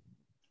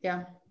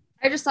 Yeah.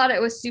 I just thought it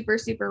was super,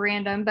 super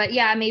random. But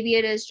yeah, maybe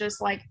it is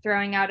just like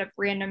throwing out a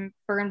random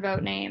burn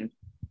vote name.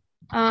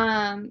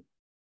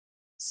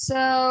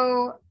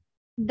 So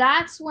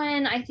that's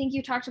when, I think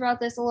you talked about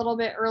this a little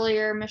bit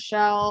earlier,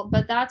 Michelle,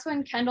 but that's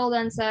when Kendall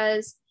then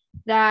says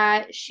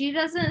that she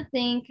doesn't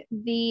think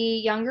the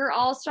younger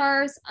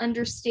All-Stars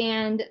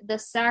understand the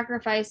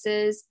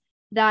sacrifices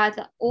that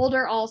the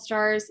older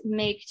All-Stars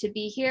make to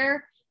be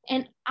here.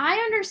 And I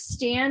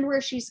understand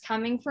where she's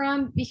coming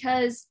from,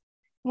 because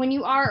when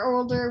you are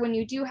older, when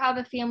you do have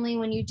a family,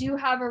 when you do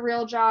have a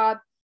real job,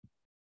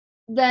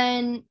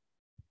 then,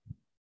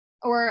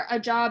 or a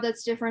job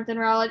that's different than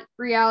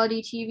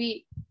reality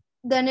TV,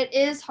 then it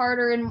is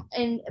harder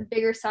and a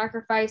bigger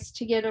sacrifice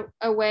to get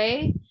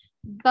away.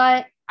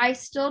 But I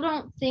still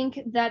don't think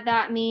that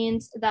that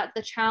means that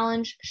the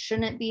challenge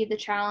shouldn't be the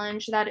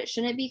challenge, that it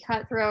shouldn't be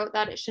cutthroat,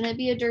 that it shouldn't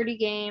be a dirty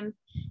game.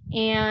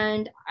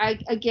 And I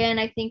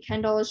think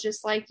Kendall is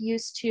just like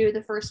used to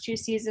the first two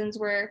seasons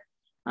where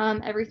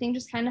everything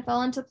just kind of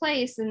fell into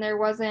place and there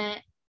wasn't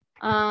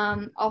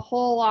a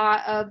whole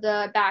lot of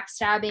the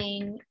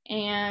backstabbing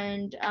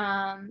and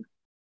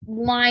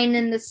line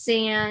in the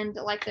sand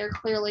like there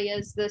clearly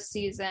is this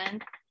season.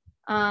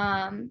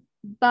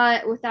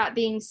 But with that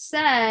being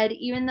said,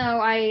 even though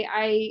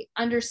I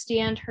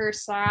understand her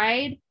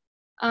side,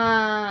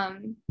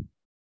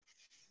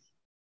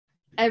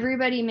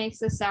 everybody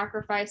makes a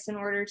sacrifice in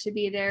order to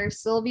be there.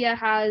 Sylvia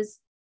has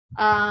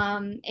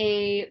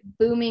a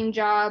booming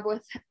job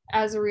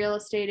as a real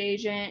estate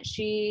agent.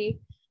 She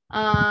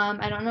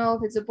I don't know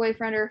if it's a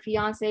boyfriend or a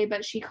fiance,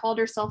 but she called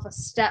herself a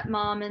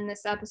stepmom in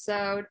this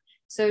episode.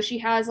 So she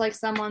has like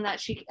someone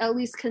that she at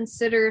least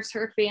considers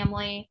her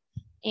family.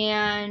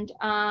 And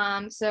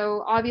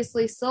so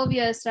obviously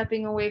Sylvia is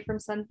stepping away from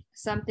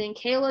something.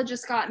 Kayla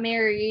just got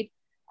married.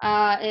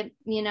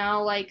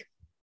 Like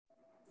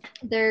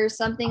there's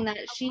something that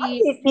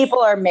these people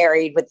are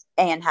married with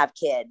and have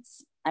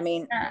kids. I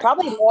mean,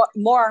 probably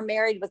more are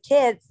married with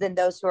kids than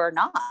those who are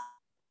not.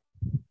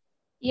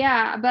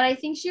 Yeah, but I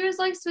think she was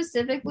like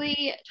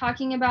specifically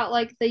talking about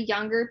like the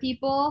younger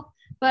people.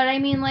 But I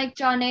mean, like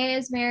Janae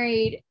is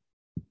married.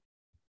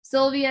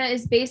 Sylvia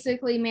is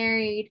basically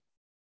married.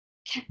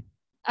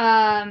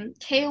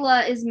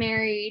 Kayla is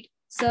married.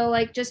 So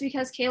like just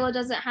because Kayla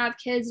doesn't have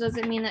kids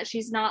doesn't mean that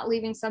she's not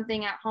leaving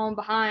something at home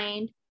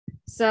behind.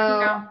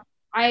 So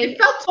it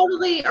felt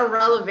totally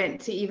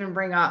irrelevant to even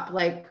bring up,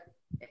 like,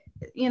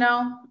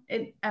 I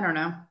don't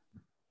know.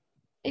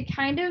 It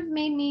kind of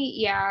made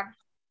me,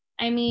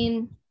 I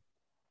mean,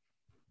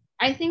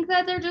 I think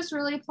that they're just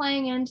really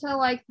playing into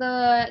like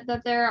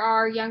that there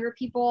are younger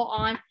people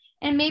on,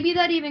 and maybe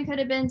that even could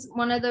have been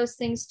one of those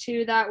things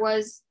too that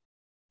was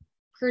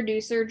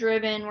producer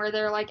driven, where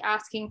they're like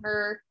asking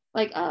her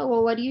like, oh,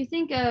 well, what do you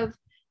think of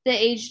the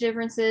age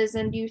differences,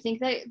 and do you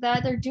think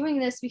that they're doing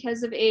this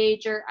because of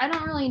age? Or I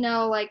don't really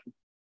know like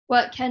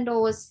what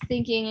Kendall was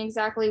thinking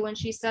exactly when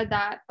she said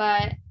that,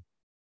 but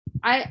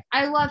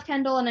I love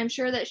Kendall, and I'm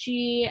sure that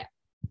she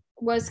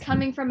was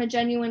coming from a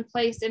genuine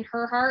place in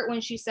her heart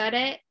when she said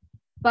it.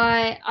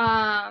 But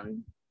I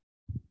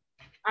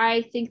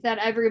think that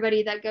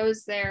everybody that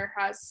goes there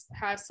has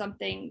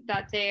something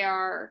that they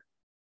are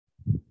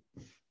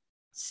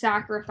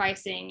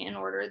sacrificing in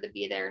order to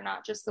be there,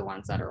 not just the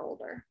ones that are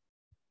older,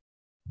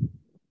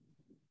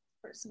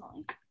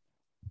 personally.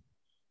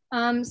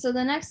 So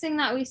the next thing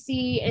that we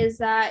see is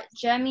that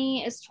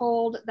Jemmye is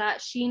told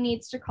that she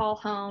needs to call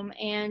home,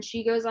 and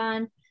she goes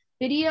on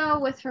video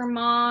with her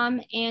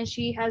mom, and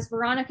she has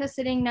Veronica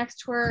sitting next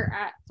to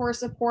her for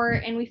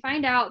support, and we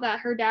find out that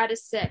her dad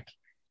is sick.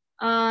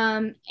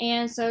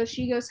 And so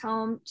she goes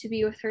home to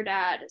be with her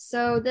dad.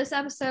 So this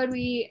episode,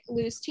 we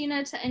lose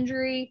Tina to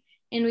injury,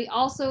 and we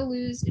also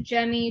lose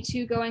Jemmye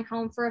to going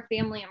home for a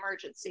family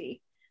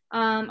emergency.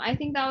 I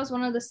think that was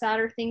one of the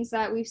sadder things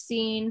that we've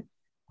seen.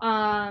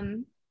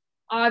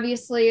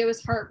 Obviously, it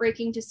was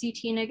heartbreaking to see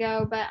Tina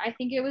go, but I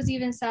think it was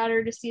even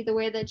sadder to see the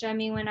way that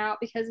Jemmye went out,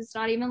 because it's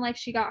not even like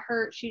she got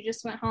hurt. She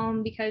just went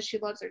home because she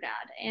loves her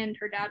dad, and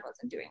her dad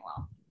wasn't doing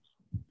well.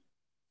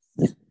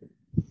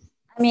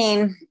 I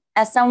mean,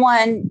 as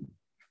someone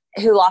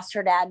who lost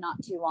her dad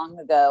not too long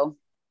ago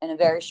in a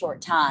very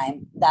short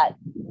time, that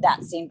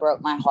scene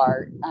broke my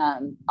heart.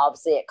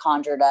 Obviously, it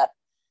conjured up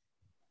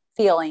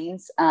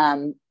feelings.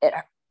 It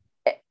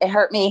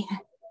hurt me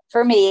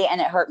for me,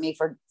 and it hurt me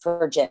for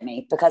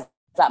Jemmye, because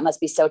that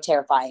must be so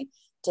terrifying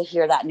to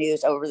hear that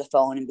news over the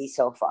phone and be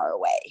so far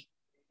away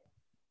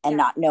and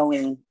not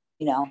knowing,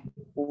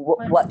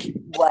 what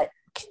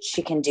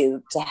she can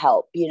do to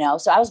help,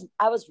 So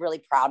I was really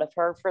proud of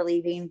her for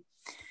leaving,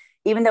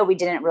 even though we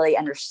didn't really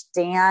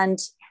understand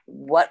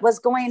what was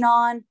going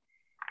on.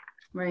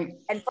 Right.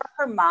 And for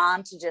her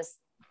mom to just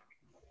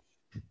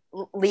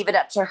leave it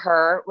up to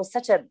her was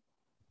such a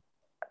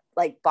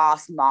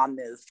boss mom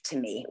move to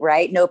me,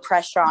 right? No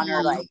pressure on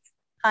her. Like,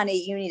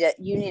 honey, you need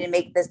to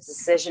make this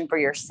decision for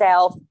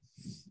yourself.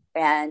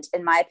 And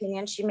in my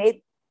opinion, she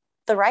made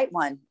the right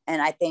one.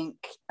 And I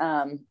think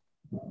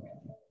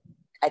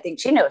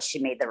she knows she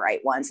made the right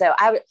one. So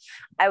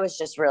I was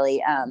just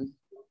really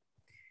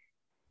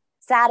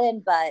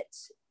saddened, but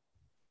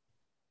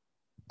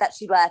that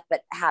she left,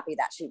 but happy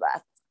that she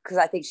left, because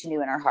I think she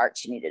knew in her heart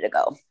she needed to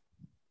go.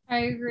 I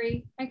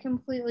agree. I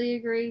completely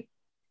agree.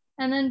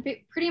 And then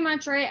pretty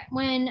much right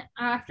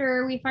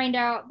after we find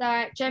out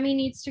that Jemmye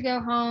needs to go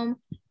home,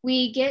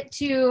 we get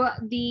to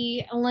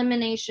the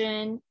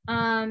elimination.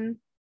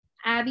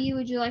 Abby,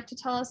 would you like to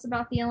tell us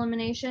about the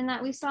elimination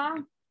that we saw?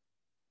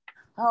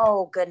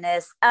 Oh,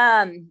 goodness.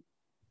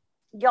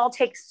 Y'all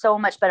take so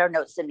much better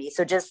notes than me.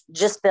 So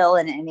just fill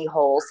in any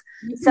holes.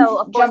 So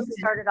of course we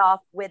started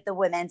off with the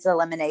women's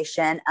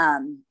elimination.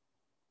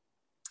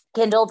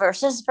 Kendall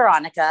versus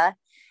Veronica.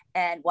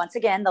 And once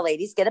again, the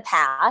ladies get a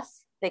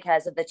pass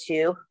because of the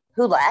two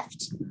who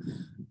left.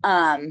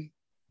 And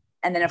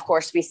then of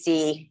course we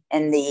see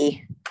in the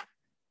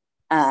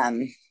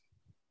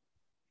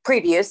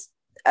previews,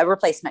 a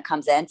replacement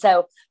comes in.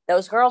 So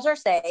those girls are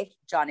safe.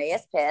 Johnny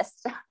is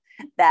pissed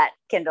that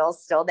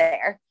Kendall's still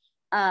there.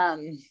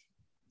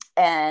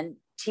 And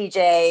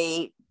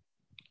TJ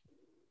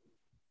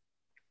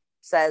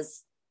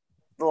says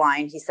the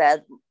line he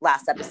said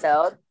last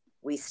episode,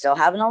 we still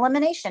have an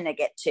elimination to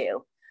get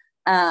to.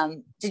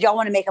 Did y'all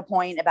want to make a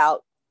point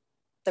about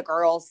the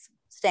girls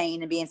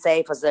staying and being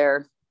safe? Was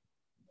there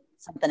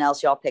something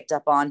else y'all picked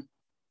up on?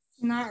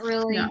 Not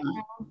really. No.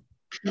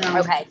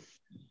 Okay.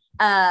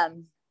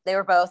 They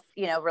were both,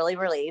 really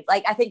relieved.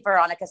 Like, I think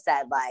Veronica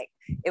said, like,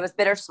 it was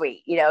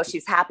bittersweet.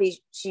 She's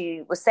happy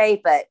she was safe,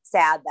 but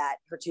sad that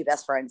her two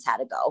best friends had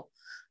to go,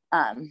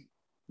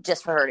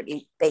 just for her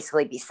to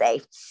basically be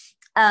safe.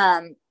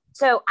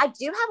 So I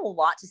do have a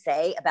lot to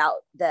say about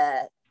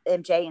the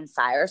MJ and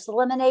Cyrus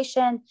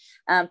elimination.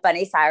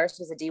 Funny, Cyrus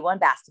was a D1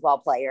 basketball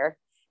player,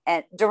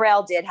 and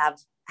Darrell did have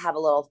a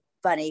little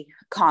funny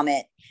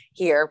comment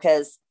here,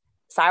 because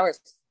Cyrus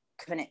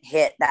couldn't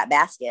hit that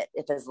basket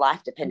if his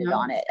life depended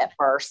on it at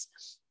first.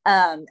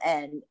 And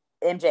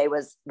MJ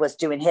was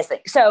doing his thing.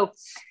 So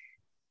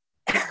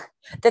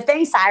the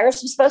thing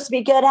Cyrus was supposed to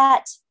be good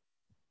at,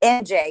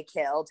 MJ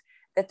killed.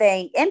 The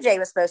thing MJ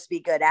was supposed to be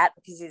good at,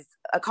 because he's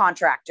a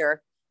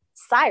contractor,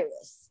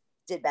 Cyrus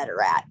did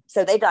better at.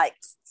 So they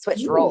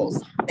switched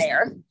roles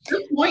there.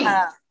 Good point.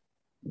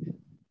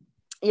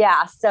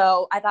 Yeah.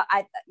 So I thought,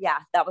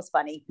 that was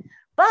funny.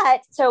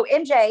 But so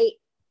MJ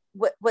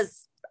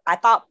was, I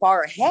thought,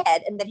 far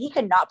ahead, and then he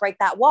could not break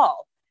that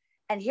wall.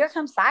 And here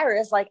comes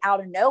Cyrus, like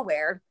out of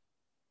nowhere,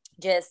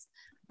 just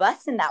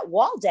busting that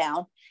wall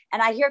down.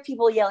 And I hear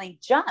people yelling,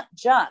 jump,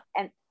 jump.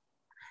 And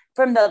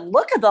from the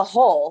look of the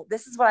hole,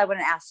 this is what I want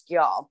to ask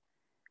y'all.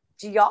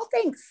 Do y'all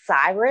think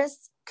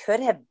Cyrus could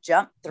have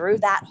jumped through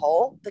that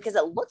hole? Because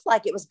it looked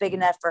like it was big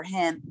enough for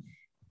him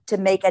to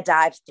make a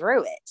dive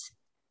through it.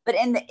 But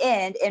in the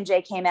end,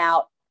 MJ came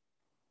out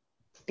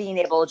being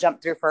able to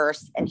jump through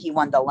first, and he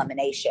won the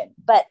elimination.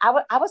 But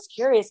I was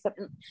curious, but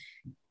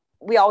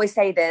we always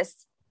say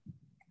this,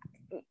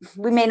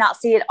 we may not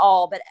see it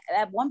all, but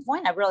at one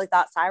point I really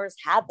thought Cyrus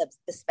had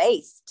the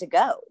space to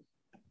go.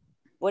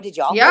 What did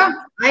y'all think?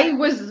 I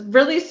was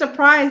really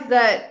surprised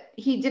that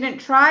he didn't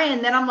try.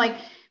 And then I'm like,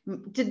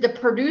 did the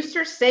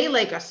producer say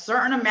like a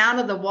certain amount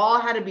of the wall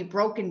had to be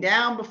broken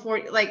down before?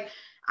 Like,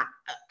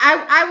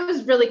 I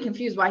was really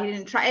confused why he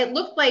didn't try. It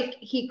looked like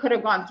he could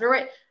have gone through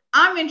it.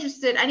 I'm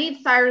interested. I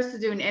need Cyrus to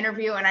do an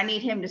interview, and I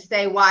need him to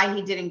say why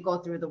he didn't go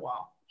through the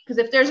wall. Because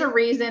if there's a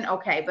reason,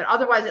 okay. But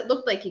otherwise, it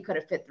looked like he could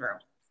have fit through.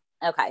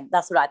 Okay,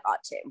 that's what I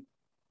thought too.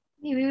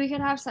 Maybe we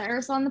could have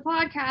Cyrus on the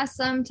podcast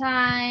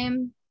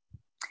sometime.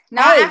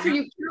 Not after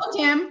you killed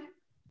him.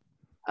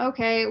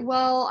 Okay,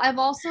 well, I've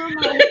also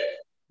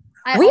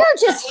we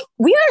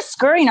are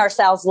screwing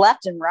ourselves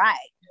left and right.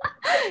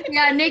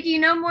 Yeah, Nikki,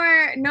 no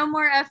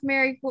more F,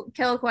 Marry,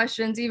 Kill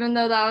questions, even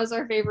though that was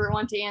our favorite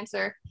one to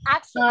answer.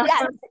 Actually,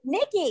 yeah,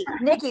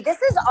 Nikki,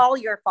 this is all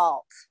your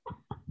fault.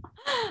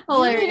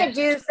 Hilarious. You need to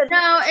do some,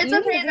 it's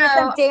okay though.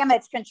 Some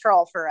damage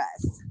control for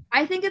us.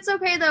 I think it's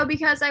okay though,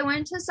 because I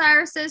went to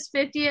Cyrus's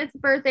 50th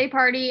birthday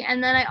party,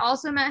 and then I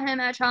also met him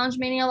at Challenge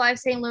Mania Live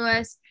St.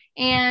 Louis,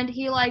 and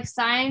he like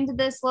signed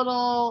this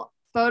little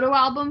photo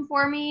album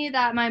for me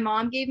that my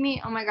mom gave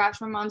me. Oh my gosh,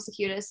 my mom's the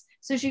cutest.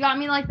 So she got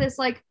me like this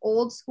like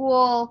old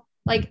school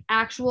like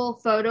actual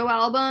photo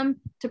album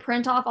to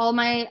print off all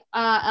my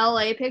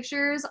LA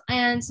pictures,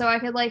 and so I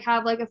could like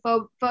have like a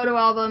photo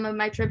album of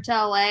my trip to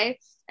LA.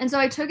 And so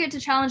I took it to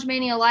Challenge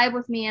Mania Live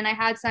with me, and I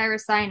had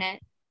Cyrus sign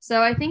it.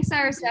 So I think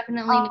Cyrus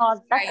definitely knows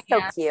that's so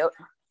cute.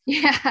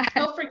 Yeah.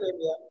 He'll forgive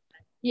you.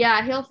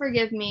 Yeah, he'll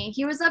forgive me.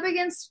 He was up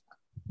against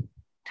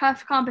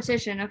tough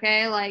competition,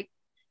 okay? Like,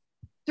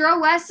 throw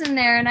Wes in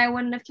there and I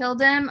wouldn't have killed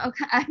him.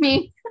 Okay, I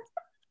mean,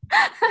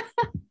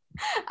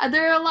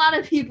 there are a lot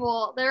of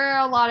people.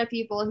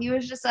 He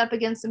was just up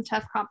against some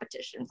tough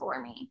competition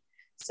for me.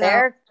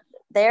 So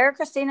there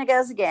Christina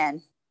goes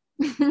again.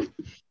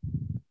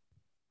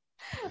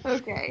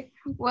 Okay,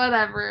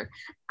 whatever.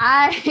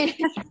 I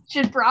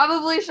should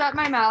probably shut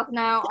my mouth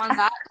now on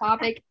that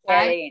topic,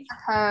 I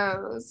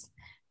suppose.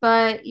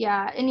 But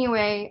yeah,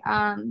 anyway,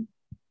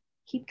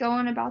 keep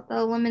going about the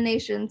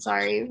elimination.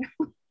 Sorry.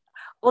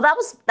 Well,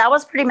 that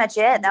was pretty much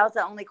it. That was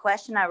the only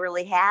question I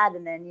really had,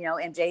 and then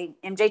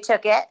MJ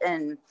took it,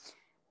 and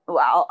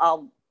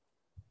well,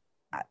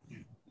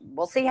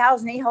 we'll see how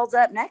his knee holds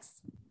up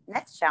next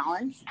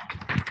challenge.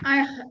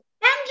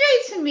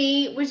 MJ to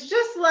me was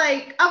just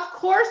like, of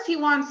course he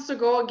wants to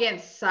go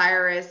against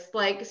Cyrus.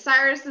 Like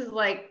Cyrus is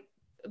like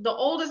the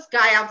oldest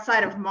guy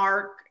outside of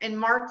Mark, and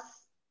Mark's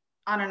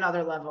on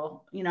another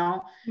level, you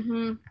know.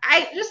 Mm-hmm.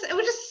 It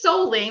was just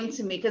so lame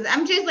to me, because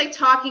MJ's like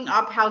talking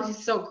up how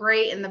he's so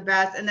great and the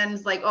best, and then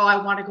it's like, oh,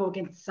 I want to go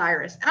against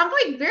Cyrus, and I'm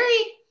like very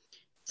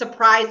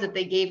surprised that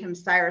they gave him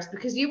Cyrus,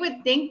 because you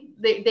would think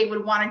they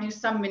would want to do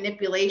some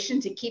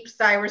manipulation to keep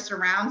Cyrus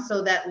around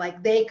so that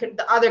like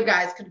the other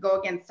guys could go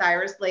against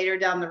Cyrus later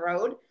down the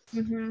road,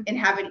 mm-hmm. and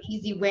have an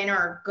easy win or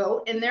a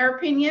GOAT in their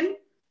opinion.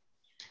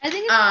 I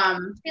think I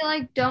feel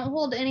like don't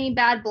hold any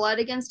bad blood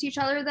against each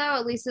other though.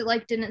 At least it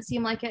like didn't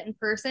seem like it in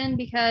person,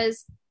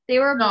 because they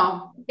were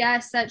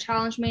guests at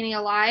Challenge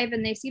Mania Live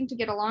and they seemed to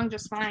get along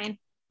just fine.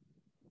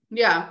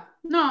 Yeah.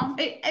 No,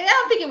 I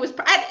don't think it was.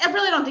 I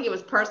really don't think it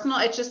was personal.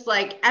 It's just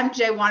like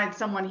MJ wanted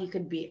someone he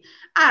could beat.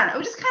 I don't know. It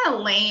was just kind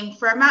of lame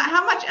for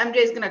how much MJ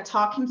is going to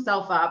talk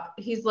himself up.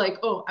 He's like,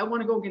 oh, I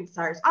want to go against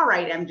Cyrus. All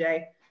right,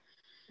 MJ.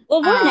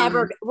 Well,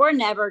 we're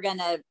never going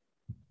to,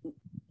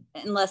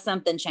 unless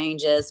something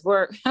changes.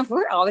 We're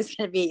always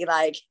going to be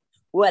like,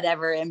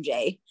 whatever,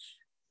 MJ,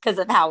 because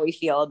of how we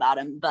feel about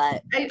him.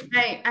 But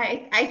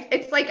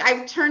it's like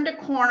I've turned a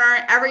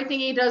corner. Everything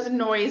he does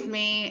annoys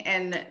me,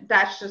 and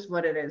that's just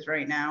what it is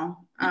right now.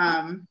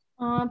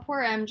 Oh,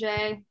 poor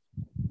MJ.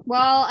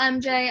 Well,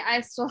 MJ,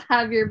 I still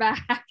have your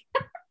back.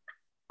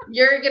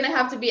 You're gonna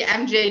have to be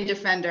MJ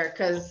defender,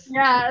 because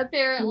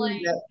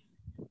apparently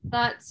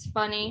that's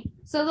funny.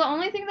 So the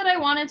only thing that I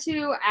wanted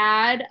to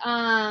add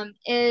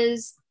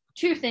is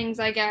two things,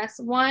 I guess.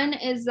 One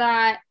is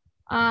that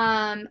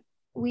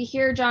we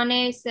hear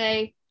Jonna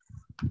say,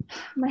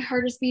 my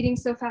heart is beating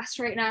so fast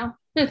right now.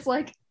 It's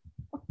like,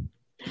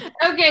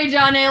 okay,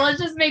 Jonna,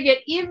 let's just make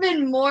it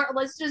even more.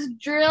 Let's just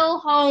drill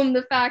home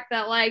the fact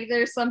that like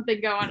there's something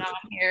going on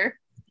here.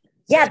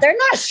 Yeah, they're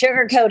not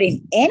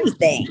sugarcoating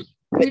anything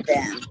with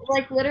them.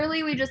 Like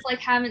literally, we just like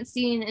haven't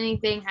seen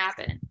anything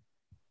happen.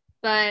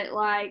 But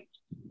like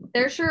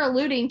they're sure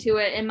alluding to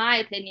it, in my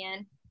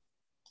opinion.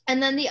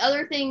 And then the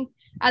other thing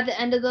at the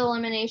end of the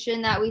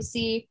elimination that we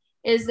see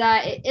is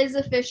that it is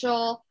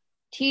official.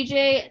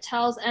 TJ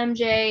tells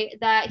MJ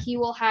that he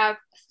will have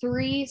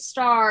 3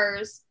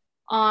 stars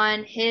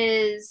on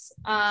his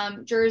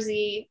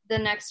jersey the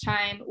next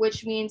time,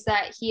 which means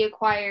that he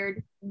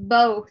acquired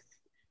both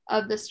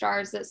of the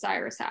stars that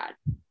Cyrus had.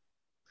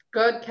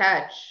 Good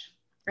catch.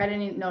 I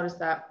didn't even notice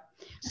that.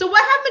 So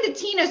what happened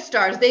to Tina's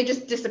stars? They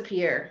just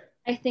disappear.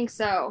 I think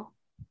so.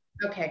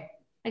 Okay.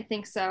 I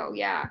think so,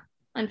 yeah,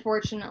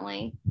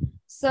 unfortunately.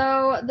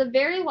 So the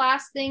very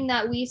last thing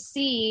that we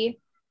see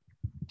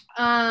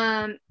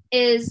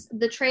is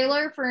the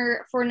trailer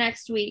for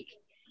next week.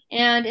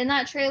 And in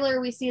that trailer,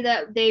 we see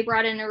that they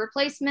brought in a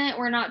replacement.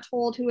 We're not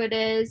told who it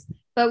is,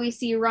 but we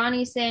see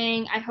Ronnie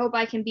saying, I hope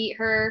I can beat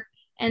her.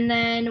 And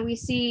then we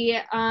see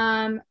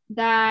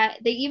that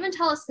they even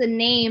tell us the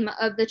name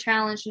of the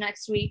challenge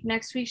next week.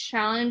 Next week's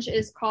challenge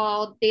is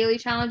called, daily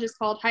challenge is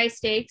called High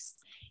Stakes.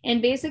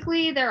 And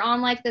basically they're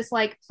on like this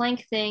like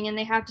plank thing, and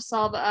they have to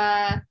solve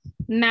a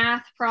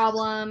math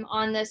problem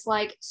on this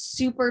like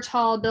super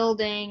tall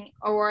building,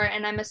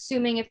 and I'm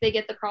assuming if they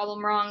get the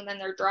problem wrong, then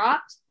they're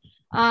dropped.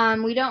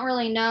 We don't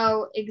really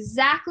know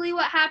exactly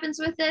what happens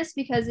with this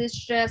because it's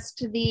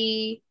just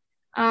the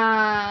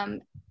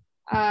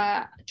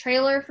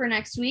trailer for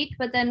next week.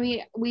 But then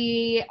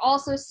we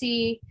also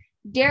see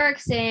Derek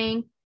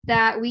saying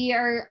that we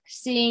are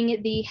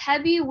seeing the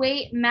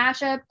heavyweight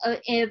matchup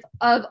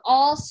of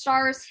All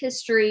Stars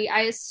history.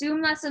 I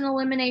assume that's an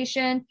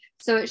elimination,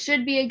 so it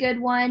should be a good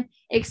one,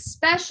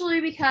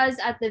 especially because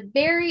at the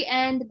very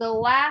end, the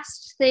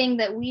last thing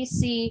that we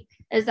see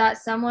is that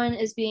someone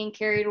is being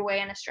carried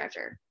away in a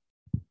stretcher.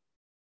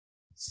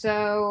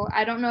 So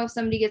I don't know if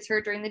somebody gets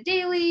hurt during the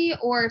daily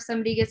or if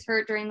somebody gets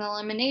hurt during the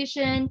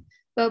elimination,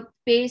 but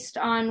based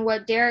on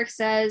what Derek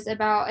says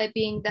about it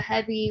being the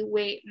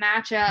heavyweight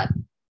matchup,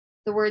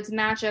 the words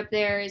matchup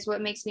there is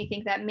what makes me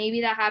think that maybe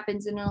that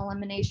happens in an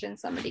elimination.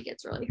 Somebody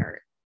gets really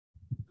hurt.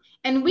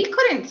 And we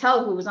couldn't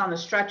tell who was on the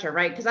stretcher,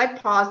 right? Because I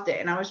paused it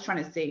and I was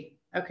trying to see.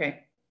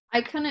 Okay.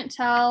 I couldn't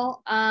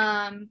tell.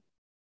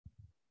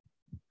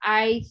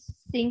 I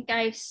think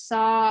I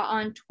saw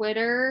on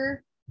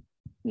Twitter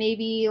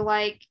maybe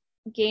like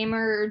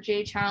Gamer or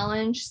J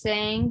Challenge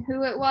saying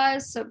who it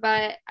was. So,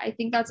 but I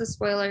think that's a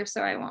spoiler,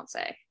 so I won't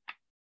say.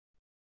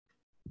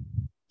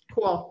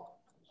 Cool.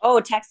 Oh,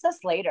 text us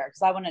later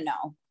because I want to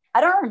know.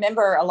 I don't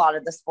remember a lot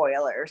of the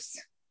spoilers.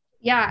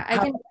 Yeah, I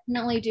can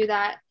definitely do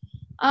that.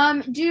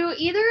 Do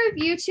either of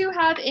you two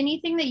have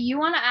anything that you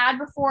want to add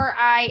before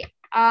I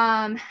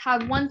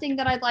have one thing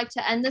that I'd like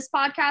to end this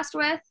podcast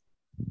with?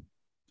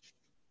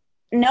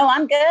 No,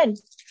 I'm good.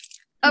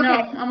 Okay.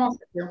 No, I'm all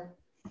here.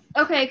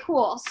 Okay,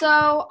 cool.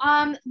 So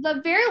the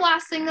very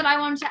last thing that I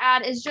wanted to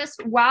add is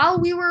just while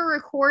we were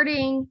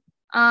recording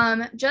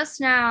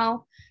just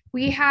now,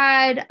 we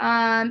had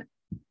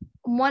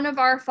one of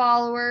our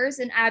followers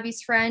and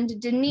Abby's friend,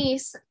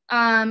 Denise,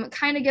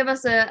 kind of give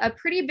us a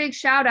pretty big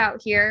shout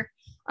out here.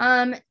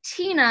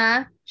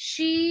 Tina,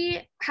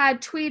 she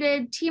had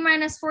tweeted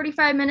T-minus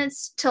 45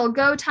 minutes till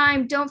go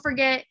time. Don't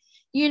forget,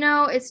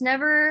 it's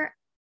never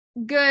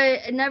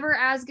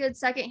as good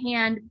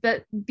secondhand,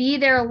 but be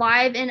there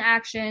live in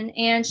action.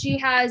 And she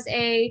has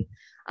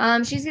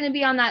she's going to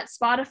be on that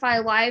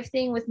Spotify live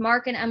thing with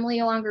Mark and Emily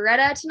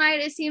Longaretta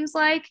tonight, it seems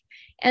like.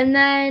 And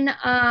then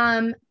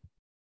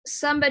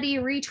somebody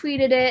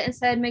retweeted it and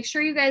said, make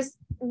sure you guys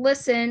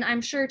listen.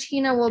 I'm sure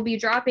Tina will be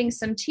dropping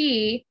some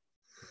tea.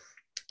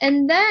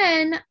 And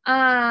then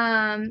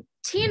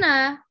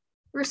Tina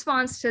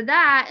responds to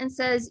that and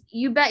says,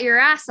 you bet your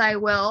ass I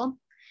will.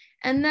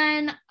 And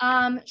then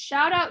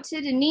shout out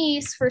to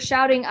Denise for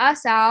shouting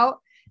us out,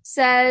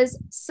 says,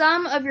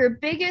 some of your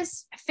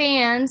biggest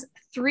fans,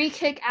 3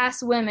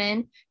 kick-ass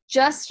women,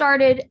 just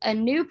started a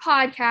new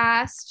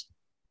podcast,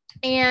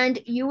 and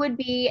you would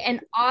be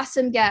an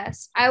awesome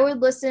guest. I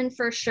would listen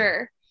for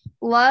sure.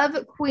 Love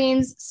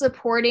queens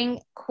supporting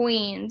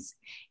queens.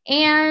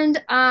 And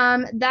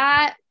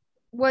that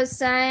was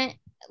sent,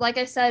 like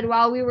I said,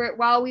 while we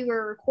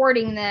were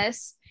recording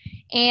this,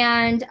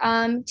 and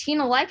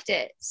Tina liked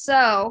it.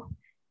 So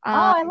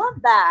I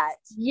love that.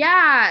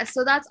 Yeah,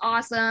 so that's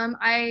awesome.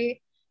 I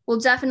will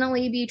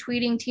definitely be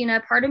tweeting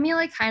Tina. Part of me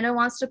like kind of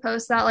wants to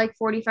post that like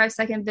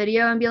 45-second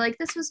video and be like,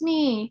 this was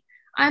me.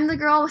 I'm the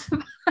girl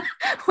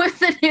with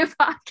the new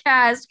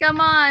podcast. Come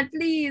on,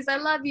 please. I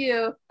love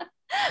you.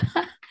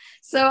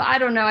 So I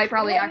don't know. I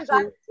probably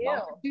actually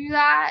won't do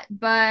that,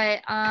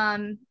 but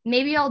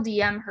maybe I'll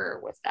DM her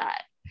with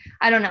that.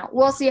 I don't know.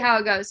 We'll see how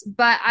it goes.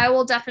 But I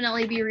will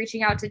definitely be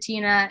reaching out to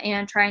Tina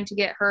and trying to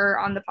get her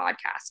on the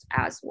podcast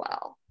as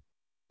well.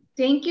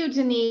 Thank you,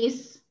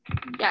 Denise.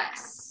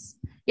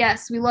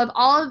 Yes, we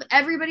love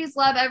everybody's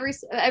love,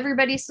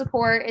 everybody's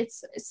support.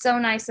 It's so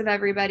nice of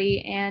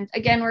everybody. And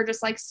again, we're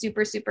just like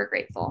super, super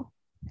grateful.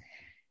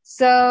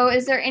 So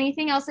is there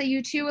anything else that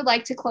you two would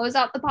like to close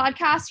out the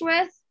podcast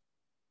with?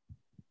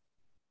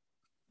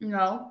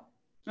 No.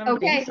 I don't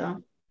think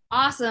so.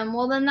 Awesome.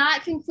 Well, then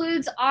that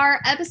concludes our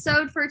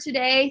episode for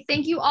today.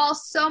 Thank you all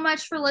so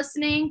much for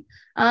listening.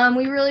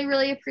 We really,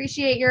 really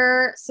appreciate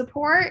your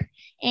support,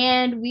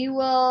 and we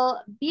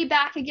will be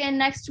back again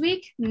next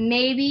week.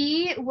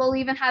 Maybe we'll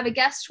even have a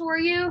guest for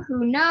you.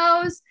 Who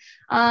knows?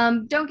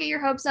 Don't get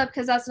your hopes up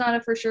because that's not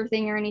a for sure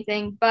thing or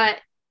anything, but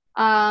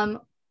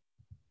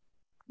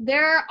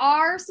there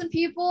are some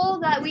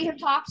people that we have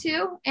talked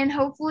to, and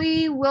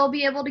hopefully we'll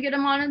be able to get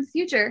them on in the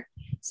future.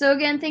 So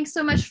again, thanks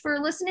so much for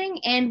listening,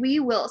 and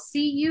we will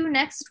see you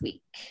next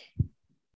week.